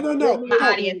 No, my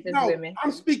audience is women.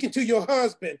 I'm speaking to your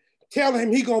husband. Tell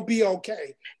him he gonna be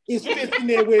okay. It's fitting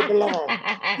there where it belongs.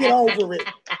 Get over it.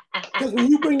 Because when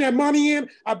you bring that money in,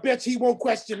 I bet he won't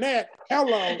question that.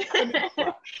 Hello.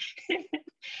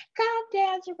 Calm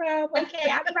down, Jerome.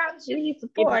 Okay, I promise you he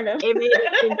support him. It made us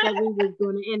think that we was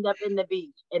going to end up in the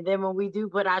beach. And then when we do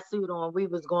put our suit on, we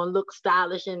was going to look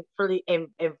stylish and pretty and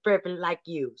friendly like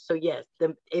you. So yes,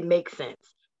 it makes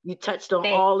sense. You touched on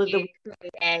all of the...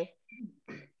 And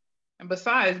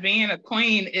besides, being a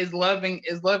queen is loving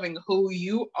who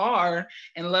you are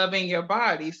and loving your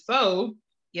body. So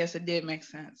yes, it did make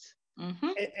sense.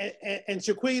 Mm-hmm. And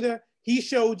Shaquita, he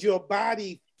showed your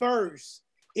body first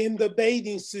in the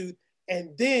bathing suit,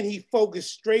 and then he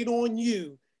focused straight on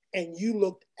you, and you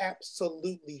looked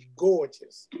absolutely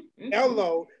gorgeous.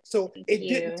 Hello. So it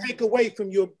didn't take away from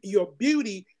your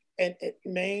beauty. And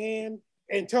man,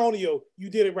 Antonio, you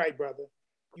did it right, brother.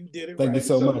 You did it right. Thank you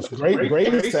so much.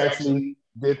 Grace actually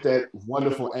did that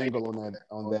wonderful angle on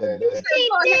that.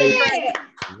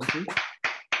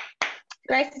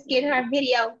 Grace is getting her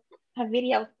video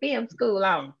film school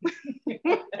on.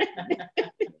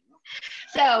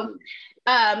 So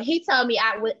he told me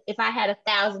if I had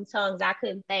 1,000 tongues, I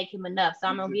couldn't thank him enough. So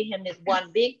I'm gonna give him this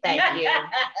one big thank you,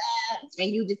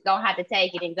 and you just gonna have to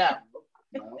take it and go.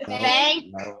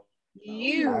 Thank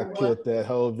you. I killed that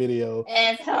whole video.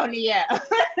 Antonio.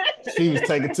 She was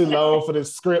taking too long for the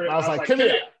script. I was like, come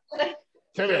here.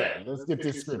 Let's get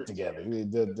this script together.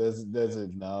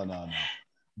 No.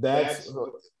 That's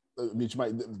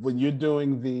when you're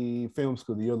doing the film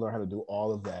school, you'll learn how to do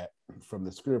all of that from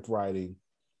the script writing.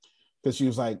 Because she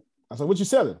was like, I said, what you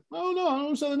selling? Oh, no,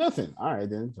 I'm selling nothing. All right,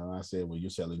 then. So I said, well,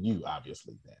 you're selling you,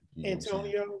 obviously. Then. You know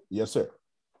Antonio? Yes, sir.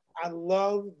 I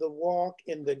love the walk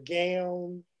in the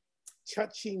gown,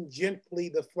 touching gently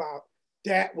the flower.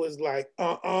 That was like,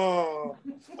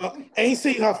 ain't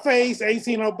seen her face, ain't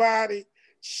seen her body.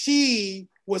 She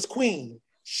was queen.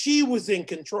 She was in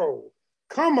control.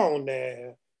 Come on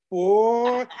now,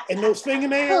 boy. And those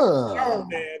fingernails, go on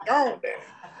there.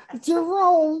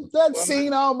 Jerome, that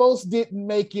scene almost didn't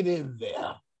make it in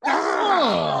there.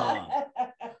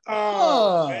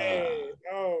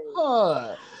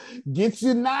 Get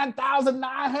you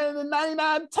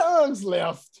 9,999 tongues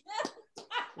left.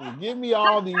 Give me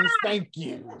all these thank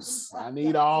yous. I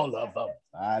need all of them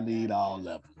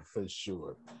for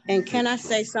sure. And can I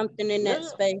say something in that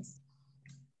space?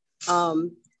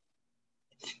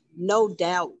 No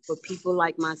doubt for people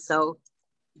like myself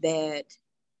that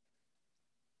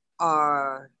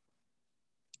are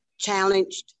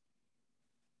challenged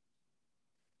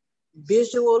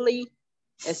visually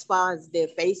as far as their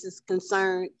face is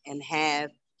concerned and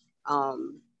have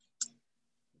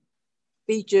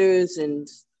features and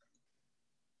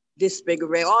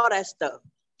disfigure, all that stuff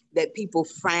that people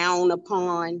frown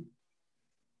upon.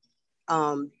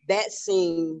 That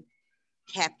scene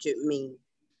captured me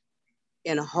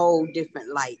in a whole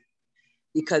different light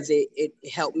because it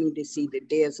helped me to see that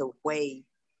there's a way,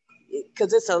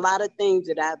 because it's a lot of things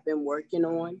that I've been working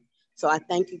on. So I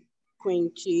thank you,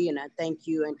 Queen Chi, and I thank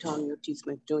you, Antonio T.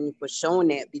 Smith Jr., for showing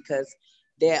that, because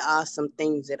there are some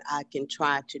things that I can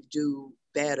try to do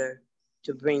better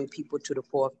to bring people to the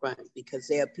forefront, because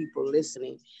there are people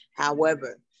listening.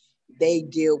 However, they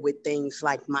deal with things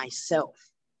like myself.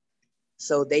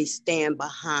 So they stand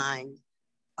behind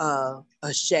a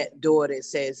shut door that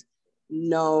says,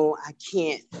 no, I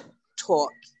can't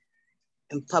talk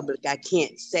in public. I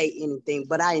can't say anything,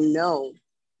 but I know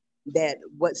that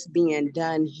what's being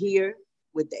done here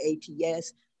with the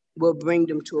ATS will bring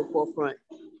them to a forefront.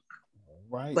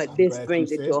 Right. But this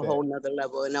brings it to a whole nother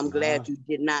level, and I'm glad you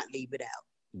did not leave it out.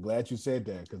 I'm glad you said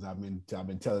that, because I've been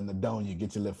telling Adonia,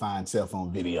 get your little fine cell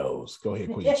phone videos. Go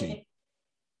ahead, Queen Chi.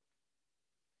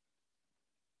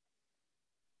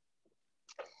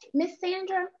 Miss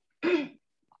Sandra, when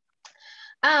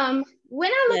I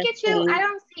look at you, I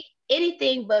don't see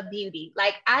anything but beauty.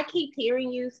 Like, I keep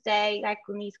hearing you say, like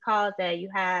on these calls, that you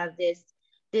have this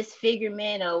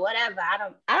disfigurement or whatever. I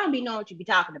don't be knowing what you be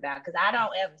talking about, because I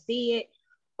don't ever see it.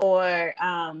 Or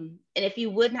and if you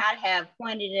would not have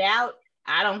pointed it out,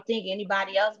 I don't think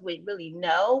anybody else would really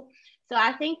know. So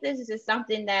I think this is just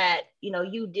something that,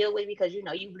 you deal with because,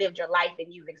 you've lived your life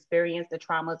and you've experienced the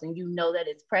traumas and you know that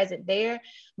it's present there.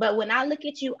 But when I look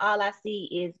at you, all I see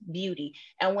is beauty.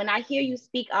 And when I hear you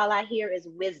speak, all I hear is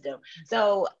wisdom.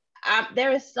 So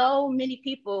there are so many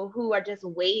people who are just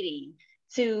waiting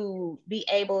to be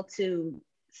able to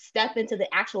step into the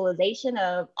actualization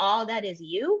of all that is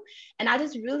you. And I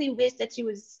just really wish that you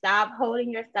would stop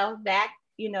holding yourself back,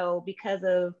 because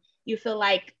of you feel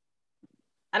like,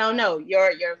 I don't know,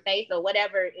 your faith or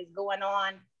whatever is going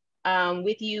on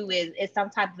with you is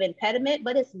some type of impediment,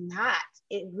 but it's not.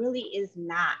 It really is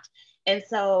not. And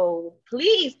so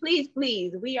please, please,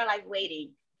 please, we are like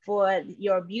waiting for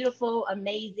your beautiful,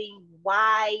 amazing,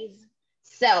 wise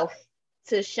self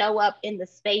to show up in the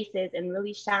spaces and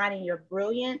really shine in your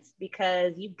brilliance,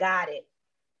 because you got it.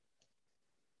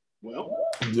 Well,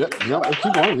 yep,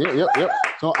 keep going. Yep.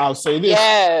 So I'll say this.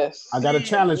 Yes. I got a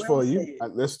challenge for you.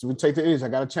 We take the edge. I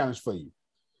got a challenge for you.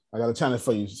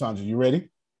 Sandra. You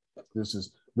ready?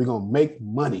 We're gonna make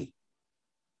money.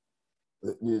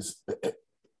 This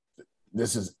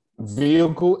is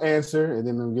vehicle answer, and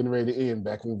then I'm getting ready to end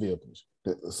back on vehicles.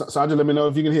 Sandra, let me know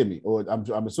if you can hear me, or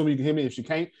I'm assuming you can hear me. If you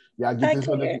can't, y'all get this.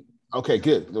 Okay,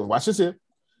 good. Watch this here.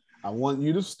 I want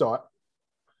you to start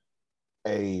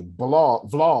a video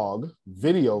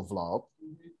vlog,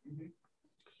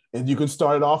 and you can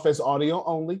start it off as audio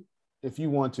only if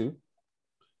you want to.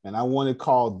 And I want to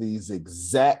call these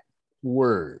exact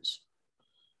words.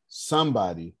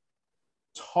 Somebody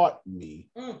taught me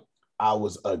I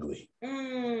was ugly.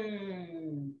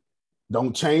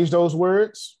 Don't change those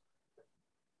words.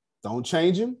 Don't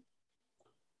change them.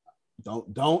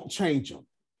 Don't change them.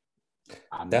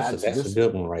 That's a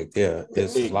good one right there.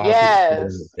 There's a lot of people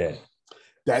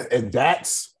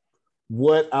that's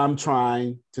what I'm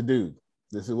trying to do.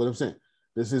 This is what I'm saying.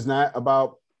 This is not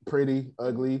about pretty,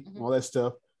 ugly, all that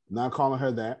stuff. I'm not calling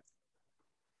her that.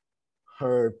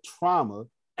 Her trauma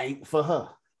ain't for her.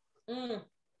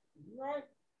 Right.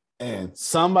 And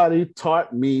somebody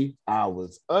taught me I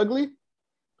was ugly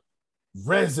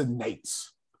resonates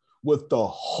with the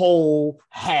whole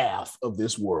half of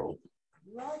this world.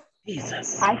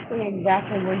 Jesus. I see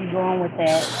exactly where you're going with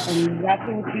that. And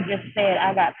exactly what you just said.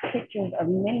 I got pictures of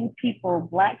many people,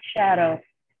 Black Shadow,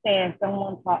 saying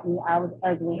someone taught me I was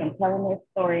ugly and telling their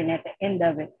story. And at the end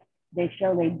of it, they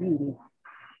show their beauty.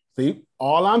 See,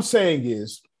 all I'm saying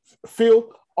is, Phil,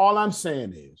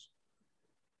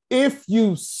 if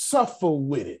you suffer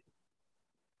with it,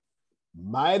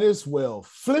 might as well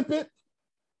flip it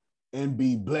and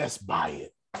be blessed by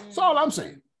it. That's all I'm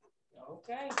saying.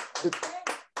 Okay.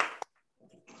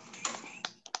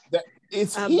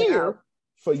 It's here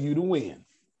for you to win.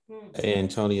 Hey,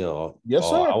 Antonio. Yes,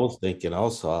 sir. I was thinking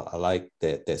also, I like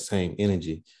that same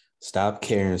energy. Stop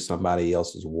carrying somebody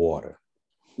else's water.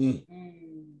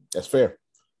 That's fair.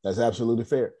 That's absolutely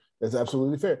fair. This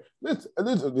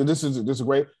is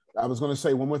great. I was going to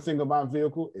say one more thing about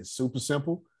vehicle. It's super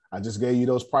simple. I just gave you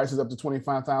those prices up to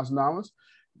 $25,000.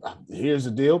 Here's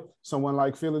the deal. Someone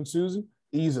like Phil and Susan,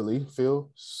 easily. Phil,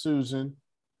 Susan,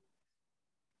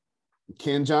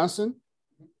 Ken Johnson.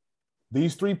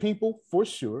 These three people, for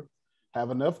sure,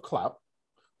 have enough clout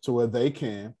to where they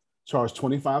can charge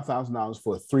 $25,000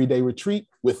 for a 3-day retreat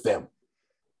with them.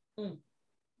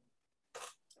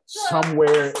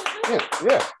 Somewhere,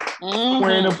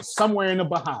 somewhere in the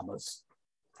Bahamas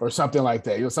or something like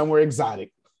that. Somewhere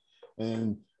exotic.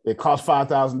 And it costs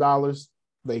 $5,000.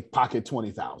 They pocket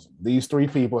 $20,000. These three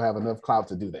people have enough clout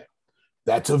to do that.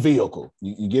 That's a vehicle.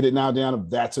 You get it now down.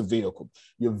 That's a vehicle.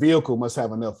 Your vehicle must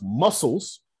have enough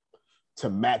muscles to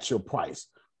match your price.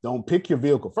 Don't pick your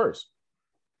vehicle first.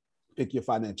 Pick your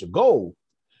financial goal,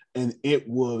 and it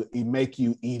will make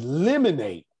you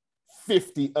eliminate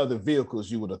 50 other vehicles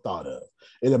you would have thought of.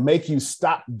 It'll make you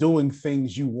stop doing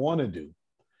things you want to do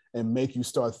and make you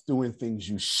start doing things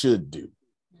you should do.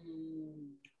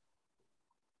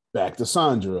 Back to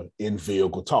Sandra in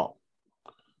vehicle talk.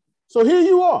 So here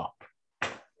you are,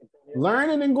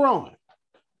 learning and growing.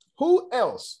 Who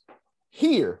else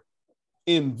here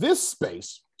in this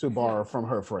space, to borrow from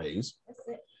her phrase,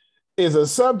 is a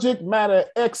subject matter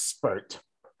expert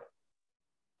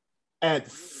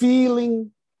at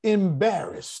feeling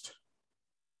embarrassed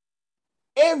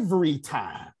every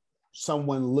time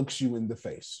someone looks you in the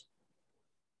face?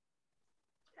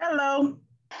 Hello.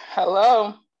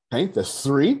 Okay, that's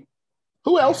 3.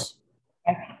 Who else?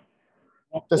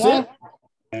 That's it?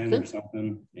 Or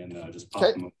something, and just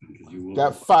pop them up because you will.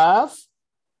 Got 5.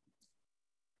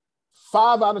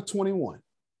 5 out of 21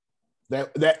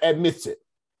 that admits it.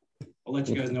 I'll let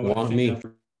you guys know what I think.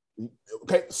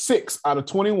 Okay, 6 out of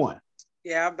 21.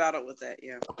 Yeah, I battled with that.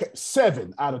 Yeah. Okay,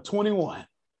 7 out of 21.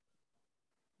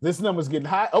 This number's getting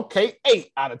high. Okay, 8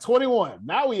 out of 21.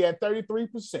 Now we at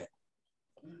 33%.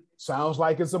 Sounds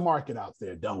like it's a market out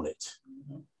there, don't it?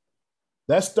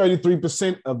 That's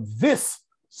 33% of this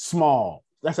small.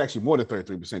 That's actually more than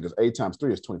 33% because 8 times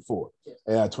 3 is 24.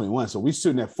 8 out of 21. So we're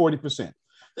sitting at 40%.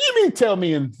 You mean tell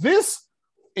me in this,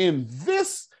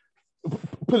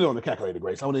 put it on the calculator,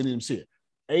 Grace. I don't even see it.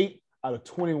 8 out of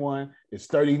 21 is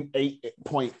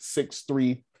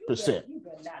 38.63%.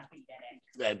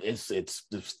 It's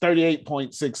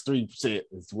 38.63%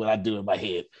 is what I do in my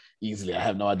head easily. I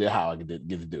have no idea how I get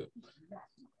to do it.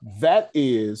 That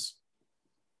is,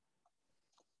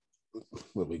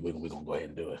 we're going to go ahead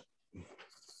and do it.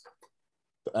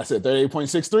 I said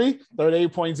 38.63,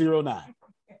 38.09.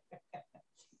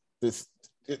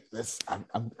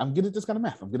 I'm good at this kind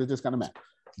of math.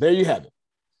 There you have it.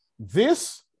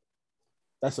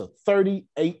 That's a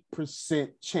 38%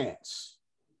 chance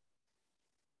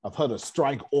of her to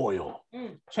strike oil,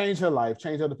 change her life,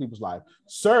 change other people's life,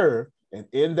 serve, and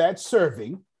in that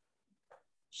serving,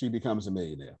 she becomes a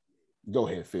millionaire. Go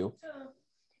ahead, Phil.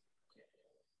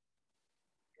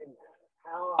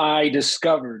 How I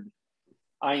discovered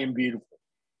I am beautiful.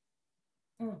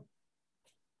 There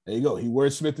you go. He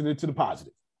wordsmithed it to the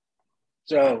positive.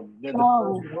 So,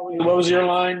 what was your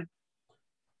line?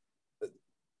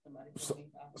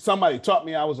 Somebody taught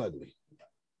me I was ugly.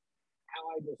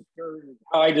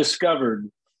 How I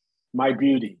discovered my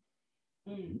beauty.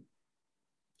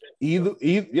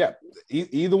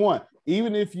 Either one.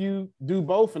 Even if you do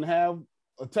both and have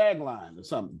a tagline or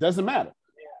something, doesn't matter.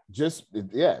 Just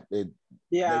I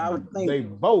would think they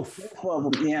both.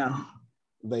 Yeah.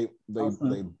 They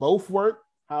both work.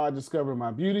 How I discovered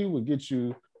my beauty would get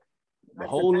you the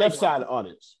whole left side of the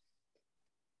audience.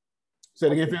 Say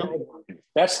it again, Phil.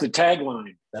 That's the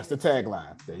tagline. That's the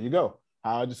tagline. There you go.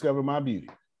 How I discovered my beauty.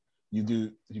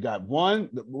 You got one.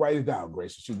 Write it down,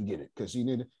 Grace, so she can get it because she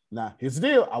needed. Now here's the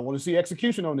deal. I want to see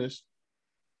execution on this.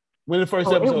 When the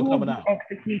first episode coming out?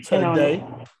 Execution today.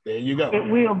 On it. There you go. It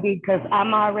will be because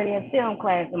I'm already in film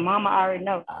class and Mama already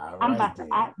knows. I'm about to.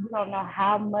 You don't know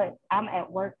how much I'm at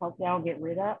work. Hopefully, I don't get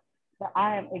rid of. But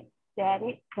I am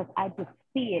ecstatic because I just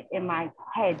see it in my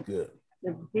head. Good.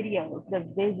 The videos, the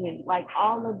vision, like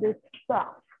all of this stuff.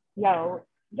 Yo,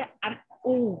 yeah,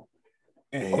 ooh.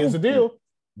 And here's the deal.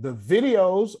 The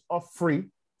videos are free.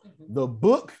 The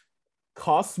book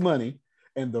costs money.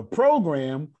 And the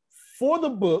program for the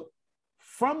book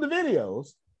from the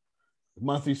videos,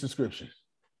 monthly subscription.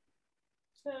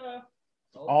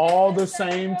 All the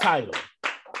same title.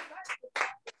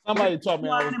 Somebody taught me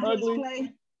I was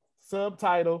ugly.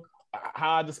 Subtitle,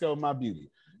 How I Discovered My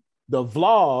Beauty. The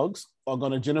vlogs are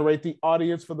going to generate the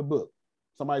audience for the book.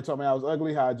 Somebody told me I was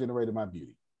ugly, how I generated my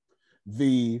beauty.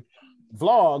 The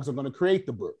vlogs are going to create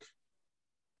the book.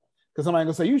 Because somebody's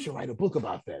going to say, you should write a book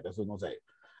about that. That's what I'm going to say.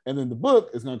 And then the book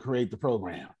is going to create the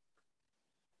program.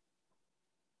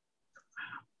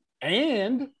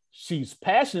 And she's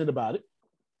passionate about it.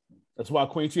 That's why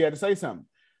Queen Chi had to say something.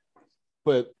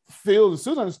 But Phil and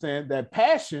Susan understand that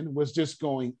passion was just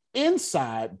going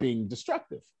inside being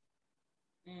destructive.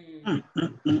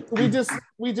 We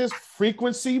just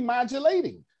frequency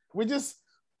modulating. We're just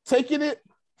taking it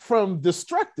from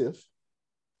destructive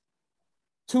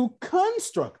to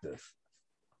constructive.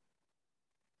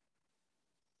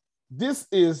 This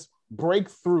is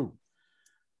breakthrough.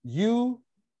 You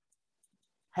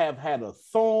have had a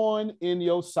thorn in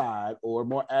your side, or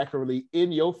more accurately,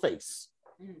 in your face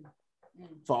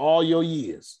for all your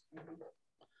years.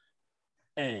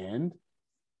 And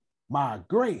my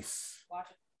grace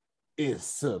is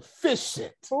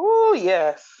sufficient. Oh,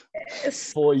 yes.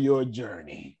 For your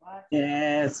journey.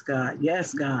 Yes, God.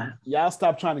 Yes, God. Y'all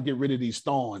stop trying to get rid of these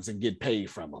thorns and get paid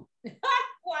from them.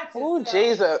 Oh,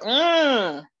 Jesus.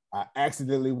 I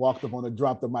accidentally walked up on a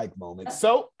drop the mic moment.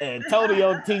 So,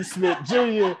 Antonio T. Smith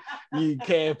Jr., you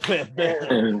can't play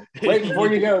better. Wait,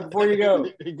 before you go. Go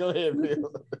ahead,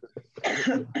 Phil.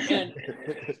 And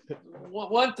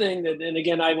one thing that, and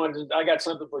again, I got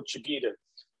something for Chiquita.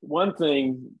 One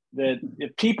thing that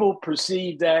if people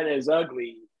perceive that as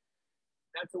ugly,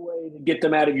 that's a way to get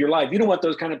them out of your life. You don't want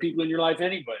those kind of people in your life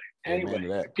anyway.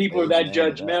 If people are that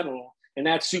judgmental and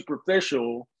that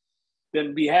superficial,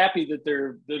 then be happy that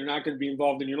they're not going to be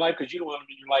involved in your life because you don't want them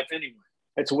in your life anyway.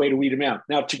 That's a way to weed them out.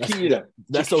 Now, Chiquita.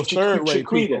 That's those third-rate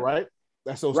people, right?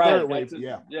 That's those third-rate,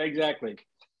 yeah. Yeah, exactly.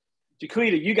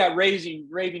 Chiquita, you got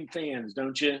raving fans,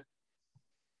 don't you?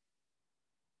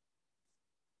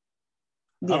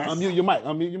 Yes.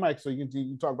 Unmute your mic so you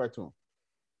can talk back to him.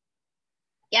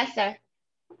 Yes, sir.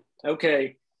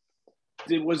 Okay.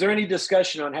 was there any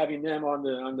discussion on having them on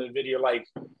the video? Like,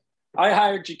 I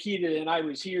hired Chiquita and I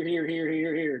was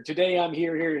here. Today I'm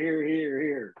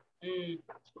here.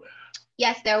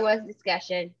 Yes, there was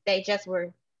discussion. They just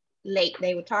were late.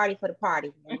 They were tardy for the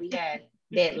party, and we had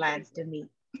deadlines to meet.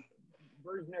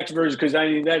 Next version, because I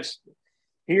mean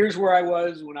here's where I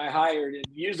was when I hired. And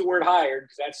use the word hired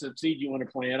because that's the seed you want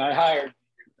to plant. I hired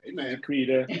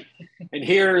Chiquita, and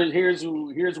here's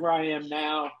where I am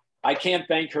now. I can't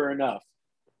thank her enough.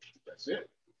 That's it.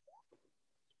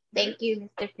 Thank you,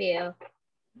 Mr. Phil.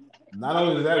 Not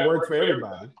only does that work for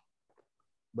everybody,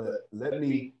 but let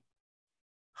me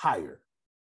hire.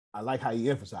 I like how you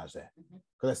emphasize that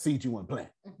because that's seed you want to plant.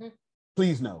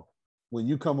 Please know, when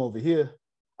you come over here,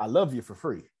 I love you for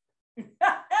free.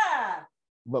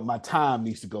 But my time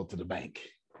needs to go to the bank.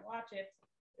 Watch it.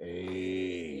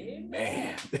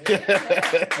 Amen.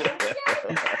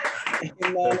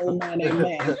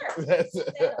 Amen. That's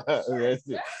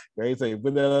it. Great say,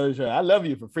 put that on the shirt. I love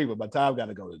you for free, but my time got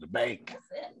to go to the bank.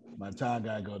 My time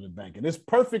got to go to the bank. And it's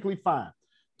perfectly fine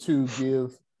to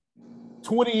give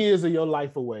 20 years of your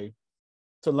life away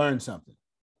to learn something.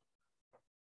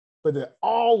 But there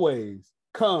always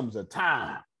comes a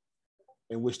time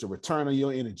in which the return of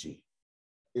your energy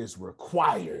is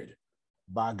required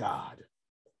by God.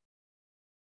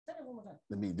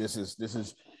 This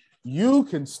is, you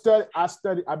can study.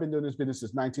 I've been doing this business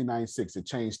since 1996. It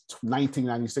changed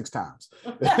 1996 times.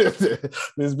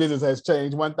 This business has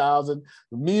changed 1,000.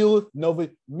 Mil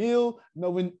noventa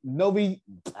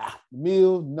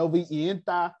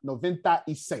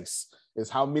y seis is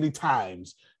how many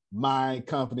times my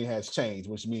company has changed,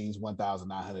 which means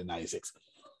 1,996.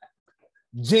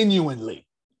 Genuinely,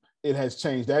 it has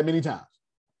changed that many times.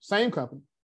 Same company,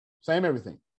 same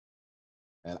everything.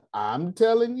 And I'm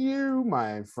telling you,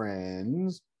 my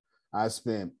friends, I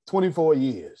spent 24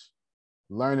 years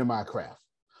learning my craft.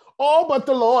 Oh, but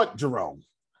the Lord, Jerome,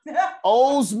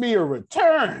 owes me a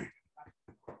return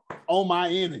on my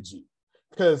energy.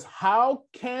 Because how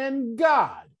can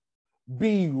God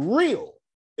be real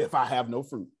if I have no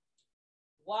fruit?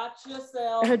 Watch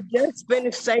yourself. I just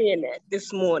finished saying that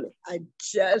this morning. I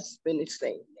just finished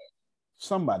saying that.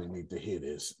 Somebody need to hear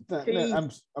this.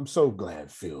 I'm so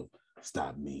glad Phil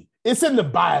stopped me. It's in the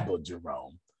Bible,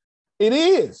 Jerome. It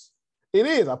is. It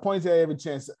is. I point to every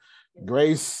chance.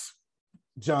 Grace,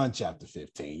 John chapter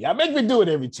 15. Y'all make me do it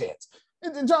every chance.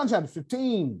 In John chapter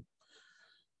 15.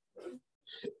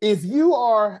 If you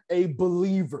are a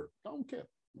believer, don't care.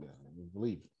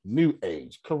 Believe New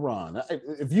Age, Quran.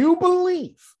 If you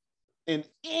believe in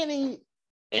any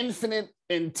infinite,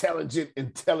 intelligent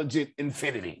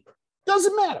infinity,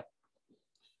 doesn't matter.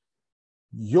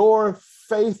 Your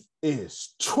faith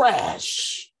is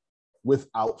trash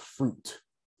without fruit.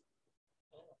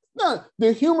 Now,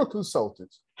 the humor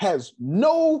consultant has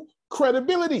no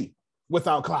credibility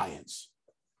without clients.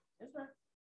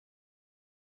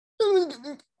 We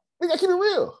gotta keep it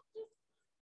real.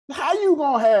 How you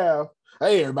gonna have,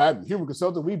 hey, everybody, humor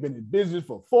consultant, we've been in business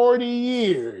for 40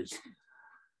 years.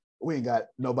 We ain't got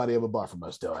nobody ever bought from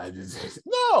us, though.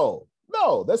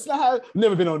 No, that's not how,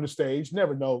 never been on the stage,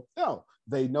 never know. No,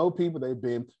 they know people, they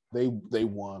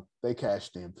won, they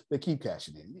cashed in, they keep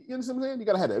cashing in. You understand what I'm saying? You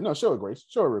gotta have that. No, show it, Grace.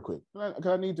 Show it real quick.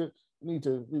 Because we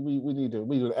need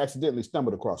to accidentally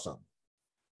stumble across something.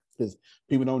 Because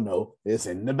people don't know it's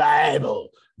in the Bible.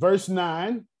 Verse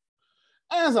 9.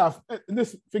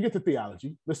 Forget the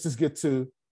theology. Let's just get to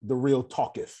the real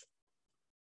talketh.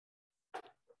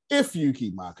 If you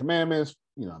keep my commandments,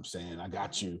 you know what I'm saying, I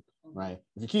got you, right?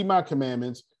 If you keep my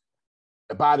commandments,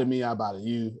 abide in me, I abide in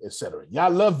you, etc.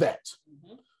 Y'all love that.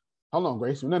 Hold on,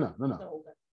 Grace. No.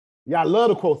 Y'all love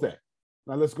to quote that.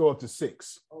 Now let's go up to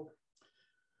 6.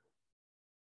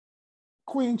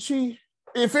 Queen Chi,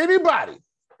 if anybody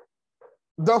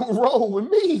don't roll with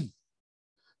me,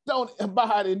 don't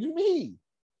abide in me,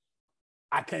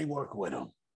 I can't work with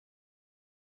them.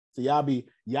 So y'all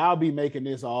be making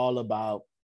this all about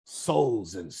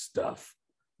souls and stuff.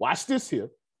 Watch this here.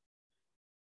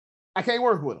 I can't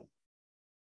work with them.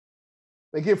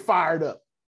 They get fired up,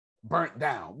 burnt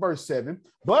down. Verse 7.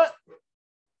 But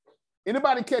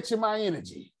anybody catching my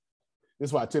energy? This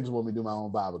is why Tips want me to do my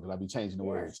own Bible, because I be changing the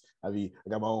words. I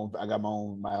got my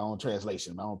own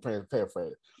translation, my own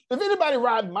paraphrase. If anybody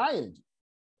riding my energy,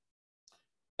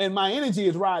 and my energy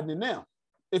is riding in them.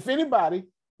 If anybody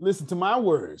listen to my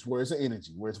words of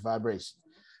energy, words of vibration,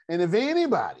 and if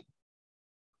anybody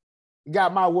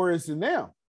got my words in them,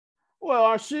 well,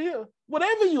 Arshia,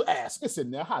 whatever you ask, it's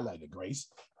in there, highlighted, Grace.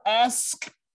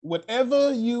 Ask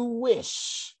whatever you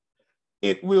wish,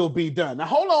 it will be done. Now,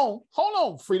 hold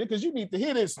on, Frida, because you need to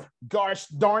hear this, gosh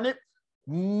darn it.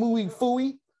 mooey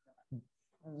fooey,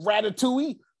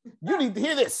 ratatouille. You need to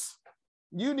hear this.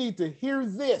 You need to hear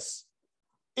this.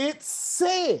 It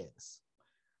says,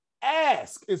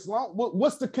 ask as long,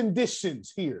 what's the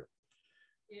conditions here?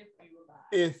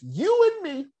 If you in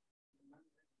me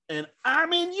and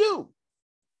I'm in you,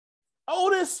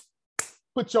 Otis,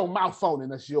 put your mouth on it,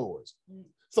 that's yours.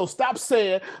 So stop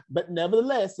saying, but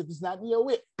nevertheless, if it's not in your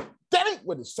wit, that ain't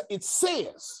what it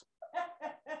says.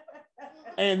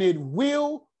 And it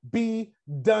will be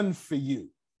done for you.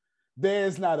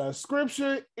 There's not a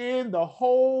scripture in the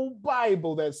whole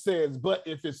Bible that says, but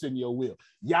if it's in your will.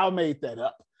 Y'all made that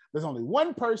up. There's only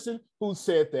one person who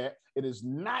said that. It is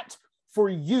not for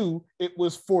you. It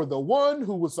was for the one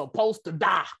who was supposed to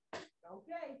die.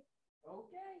 Okay.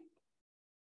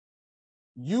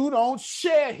 You don't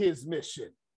share his mission.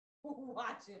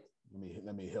 Watch it.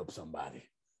 Let me help somebody.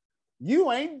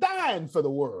 You ain't dying for the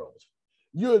world.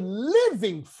 You're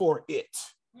living for it.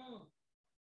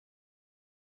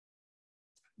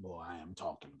 Boy, I am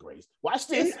talking, Grace. Watch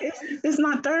this. It's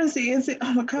not Thursday, is it?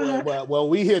 Oh my God. Well,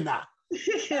 we here now.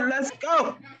 Let's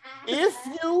go. If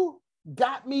you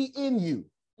got me in you,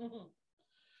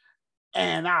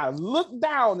 and I look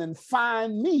down and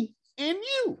find me in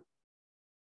you,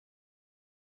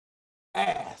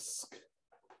 ask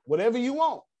whatever you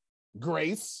want.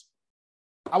 Grace,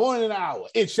 I want it in an hour.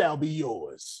 It shall be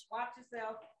yours. Watch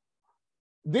yourself.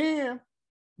 Then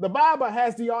the Bible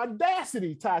has the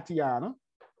audacity, Tatiana,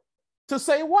 to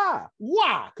say why.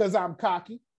 Why? Because I'm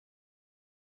cocky.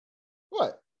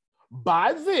 What?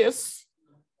 By this,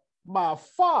 my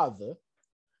Father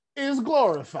is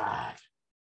glorified.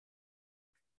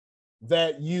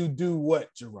 That you do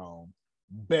what, Jerome?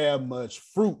 Bear much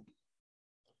fruit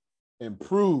and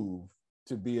prove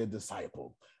to be a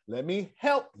disciple. Let me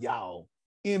help y'all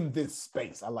in this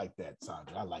space. I like that,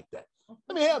 Sandra. I like that.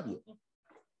 Let me help you.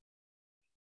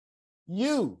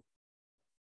 You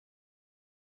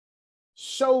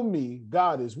show me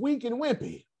God is weak and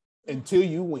wimpy until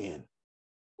you win.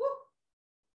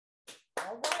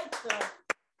 All right, sir.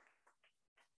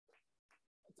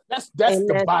 That's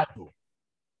the Bible.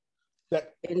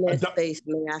 In that space,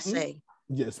 may I say?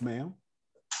 Yes, ma'am.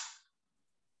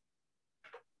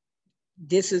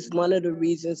 This is one of the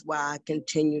reasons why I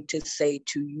continue to say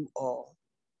to you all,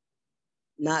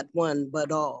 not one,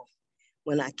 but all.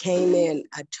 When I came in,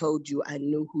 I told you I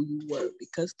knew who you were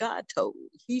because God told me,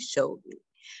 he showed me.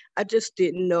 I just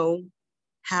didn't know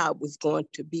how it was going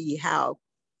to be, how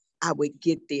I would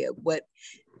get there.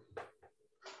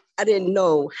 I didn't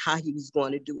know how he was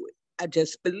going to do it. I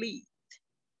just believed.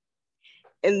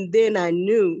 And then I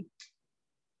knew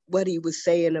what he was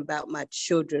saying about my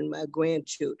children, my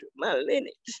grandchildren, my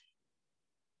lineage,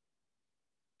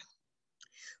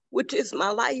 which is my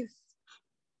life.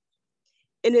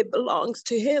 And it belongs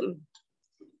to him.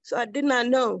 So I did not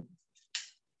know.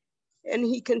 And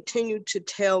he continued to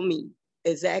tell me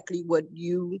exactly what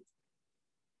you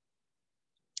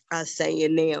are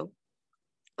saying now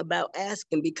about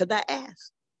asking, because I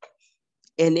asked.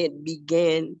 And it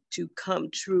began to come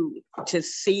true, to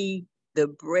see the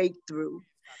breakthrough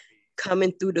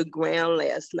coming through the ground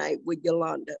last night with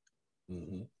Yolanda.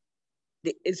 Mm-hmm.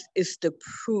 It's the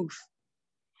proof.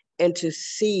 And to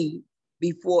see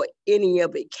before any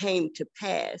of it came to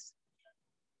pass,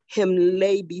 him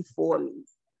lay before me,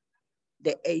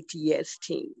 the ATS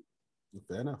team.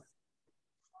 Fair enough.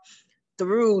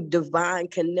 Through divine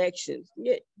connections.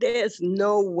 There's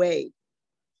no way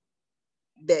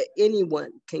that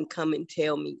anyone can come and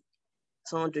tell me,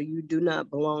 Sandra, you do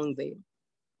not belong there.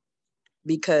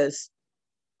 Because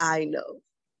I know,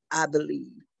 I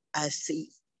believe, I see.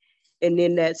 And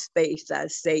in that space, I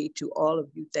say to all of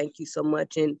you, thank you so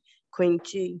much. And Queen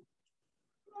Chi,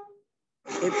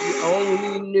 if you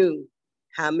only knew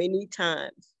how many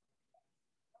times,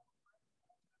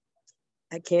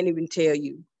 I can't even tell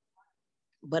you,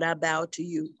 but I bow to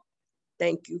you.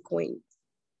 Thank you, Queen.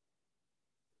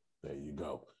 There you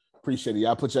go. Appreciate it.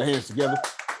 Y'all put your hands together.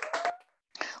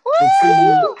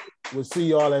 We'll see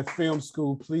y'all at film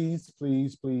school. Please.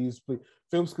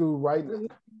 Film school right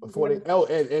before they,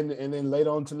 and then later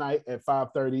on tonight at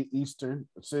 5:30 Eastern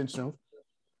Central.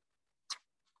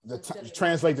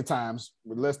 Translate the times.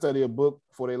 Let's study a book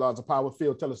before they laws of power.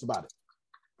 Phil, tell us about it.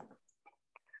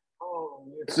 Oh,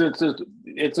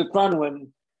 it's a fun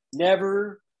one.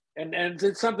 Never, and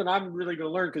it's something I'm really going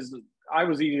to learn because I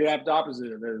was the exact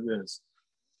opposite of this.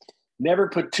 Never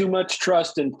put too much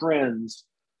trust in friends.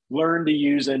 Learn to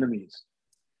use enemies.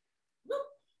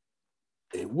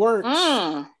 It works.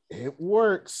 It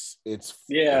works. It's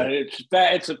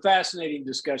a fascinating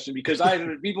discussion because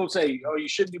people say, "Oh, you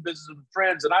shouldn't do business with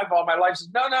friends," and I've all my life said,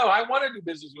 "No, I want to do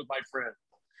business with my friends.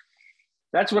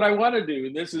 That's what I want to do."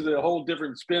 And this is a whole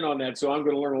different spin on that. So I'm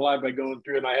going to learn a lot by going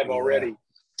through, and I have already.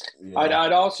 Yeah.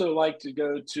 I'd also like to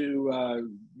go to.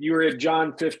 You were at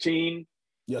John 15.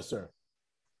 Yes, sir.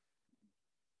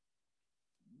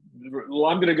 Well,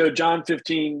 I'm going to go John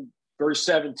 15, verse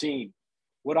 17.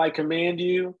 What I command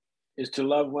you is to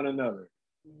love one another.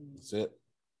 That's it.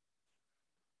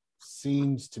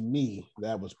 Seems to me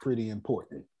that was pretty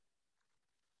important.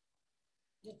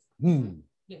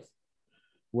 Yes.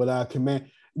 What I command,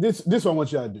 this what I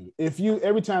want y'all to do. If you,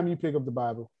 every time you pick up the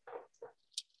Bible,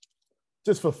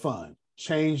 just for fun,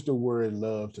 change the word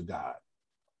love to God.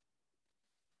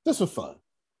 Just for fun.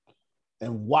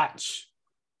 And watch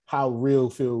how real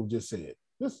Phil just said.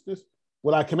 This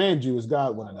what I command you is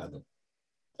God one another.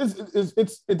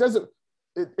 It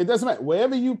doesn't matter.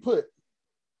 Wherever you put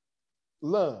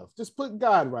love, just put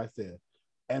God right there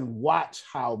and watch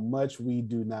how much we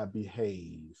do not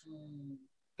behave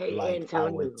like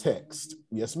our text.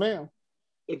 Yes, ma'am.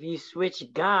 If you switch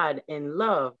God and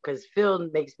love, because Phil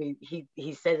makes me,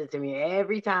 he says it to me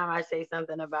every time I say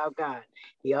something about God.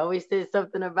 He always says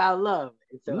something about love.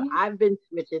 And so I've been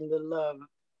switching the love,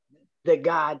 the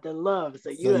God, the love. So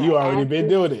you already been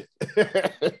doing it.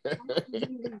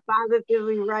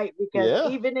 Positively right,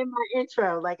 because even in my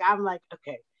intro, like I'm like,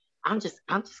 okay, I'm just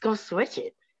gonna switch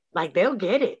it. Like they'll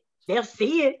get it, they'll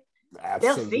see it,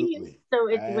 they'll see it. So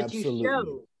it's what you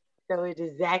show. So it's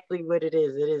exactly what it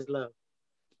is. It is love.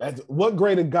 What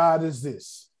greater God is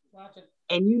this?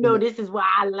 And you know, this is why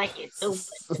I like it so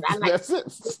much. I like to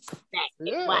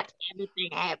watch everything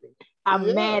happen.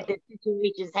 I'm mad that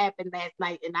situations happened last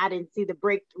night and I didn't see the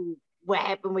breakthrough, what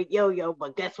happened with Yo-Yo,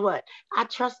 but guess what? I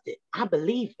trust it. I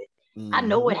believe it. I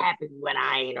know what happens when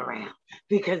I ain't around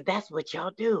because that's what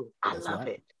y'all do. I love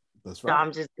it. That's right. So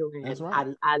I'm just doing it.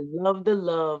 Right. I love the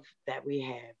love that we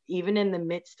have, even in the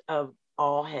midst of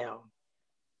all hell.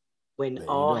 When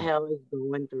all hell is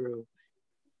going through,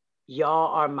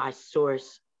 y'all are my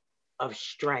source of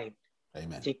strength.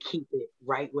 Amen. To keep it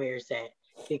right where it's at,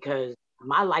 because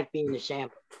my life being a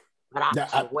shambles. But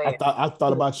I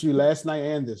thought about you last night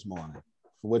and this morning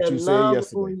for what you said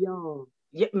yesterday.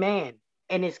 Yeah, man,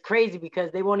 and it's crazy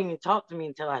because they won't even talk to me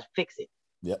until I fix it.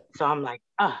 Yep. So I'm like,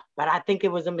 but I think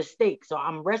it was a mistake. So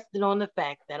I'm resting on the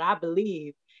fact that I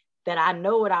believe that I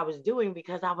know what I was doing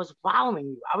because I was following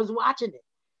you. I was watching it.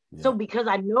 Yeah. So because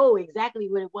I know exactly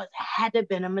what it was, it had to have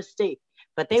been a mistake.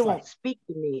 But they won't speak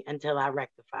to me until I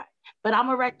rectify it. But I'm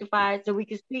going to rectify it so we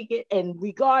can speak it. And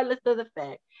regardless of the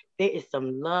fact, there is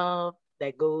some love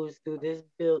that goes through this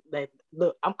building.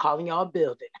 Look, I'm calling y'all a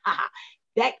building.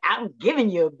 That I'm giving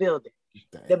you a building.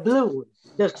 The blue one,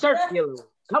 the circular one.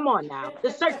 Come on now,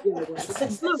 the circular one.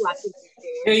 The blue, I think.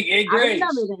 Hey, I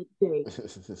remember that day.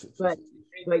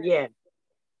 But yeah.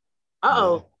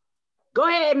 Uh-oh. Go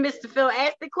ahead, Mr. Phil.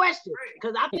 Ask the question,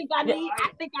 because I think I need.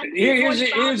 Here's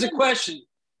a question.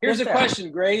 Here's a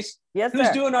question, Grace. Yes, Who's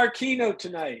sir. doing our keynote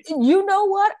tonight? You know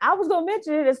what? I was gonna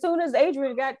mention it as soon as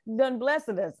Adrian got done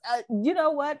blessing us. You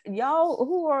know what? Y'all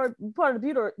who are part of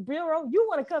the bureau, you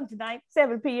want to come tonight?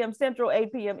 7 p.m. Central,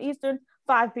 8 p.m. Eastern,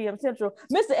 5 p.m. Central.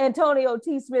 Mr. Antonio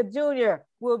T. Smith Jr.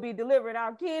 will be delivering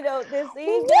our keynote this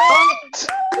evening.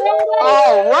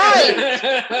 All right.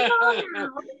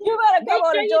 You better come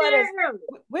on and join us.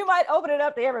 We might open it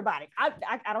up to everybody. I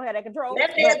don't have that control.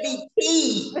 Let there be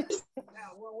tea.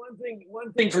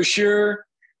 One thing for sure,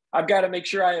 I've got to make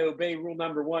sure I obey rule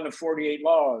number 1 of 48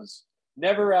 laws.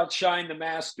 Never outshine the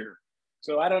master.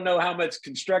 So I don't know how much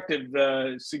constructive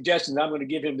suggestions I'm going to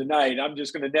give him tonight. I'm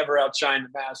just going to never outshine the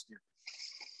master.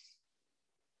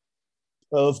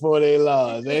 Those 48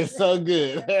 laws, they're so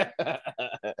good.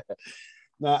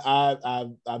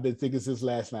 Now, I've been thinking since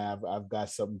last night. I've got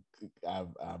something.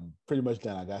 I'm pretty much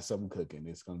done. I got something cooking.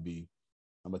 It's gonna be.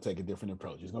 I'm gonna take a different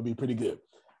approach. It's gonna be pretty good.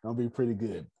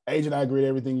 Agent, I agree with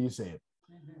everything you said.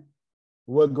 Mm-hmm.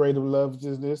 What greater love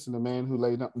is this? And the man who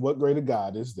laid down. What greater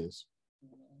God is this?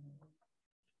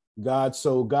 God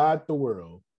so God the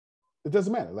world. It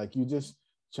doesn't matter. Like you just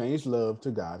change love to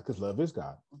God because love is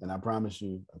God. And I promise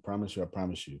you,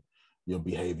 your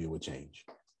behavior will change.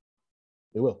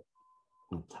 It will.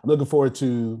 I'm looking forward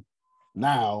to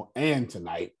now and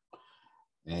tonight.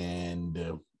 And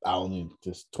I only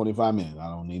just 25 minutes. I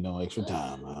don't need no extra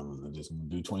time. I'm just going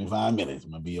to do 25 minutes.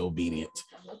 I'm going to be obedient.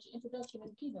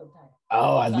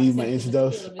 Oh, I need my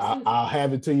introduction. I'll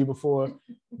have it to you before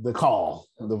the call,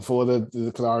 before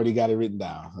because I already got it written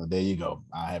down. So there you go.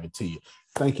 I'll have it to you.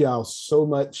 Thank y'all so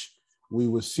much. We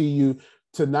will see you.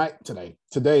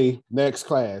 today, next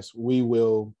class, we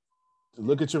will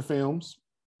look at your films,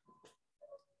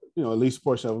 at least a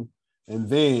portion of them, and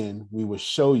then we will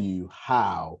show you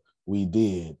how we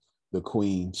did the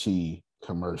Queen Chi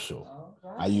commercial.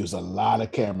 I use a lot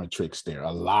of camera tricks there,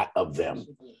 a lot of them.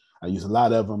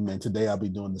 And today I'll be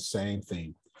doing the same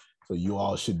thing. So you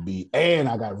all should be, and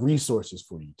I got resources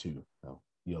for you too. So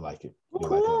you'll like it. You'll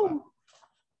like it a lot.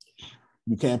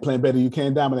 You can't plan better, you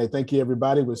can't dominate. Thank you,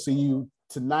 everybody. We'll see you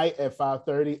tonight at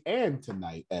 5:30 and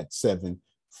tonight at 7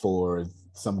 for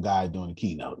some guy doing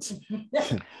keynotes.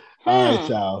 All right,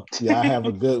 y'all. Y'all have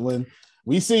a good one.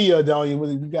 We see you, don't you?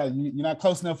 You're not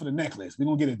close enough for the necklace. We're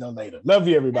going to get it done later. Love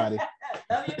you, everybody.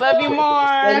 Love you more.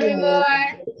 Love you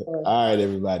more. All right,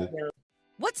 everybody.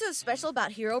 What's so special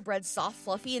about Hero Bread's soft,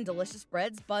 fluffy, and delicious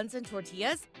breads, buns, and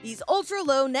tortillas? These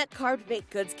ultra-low net-carb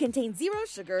baked goods contain 0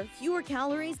 sugar, fewer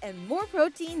calories, and more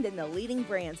protein than the leading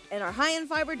brands, and are high in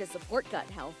fiber to support gut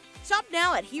health. Shop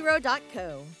now at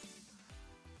hero.co.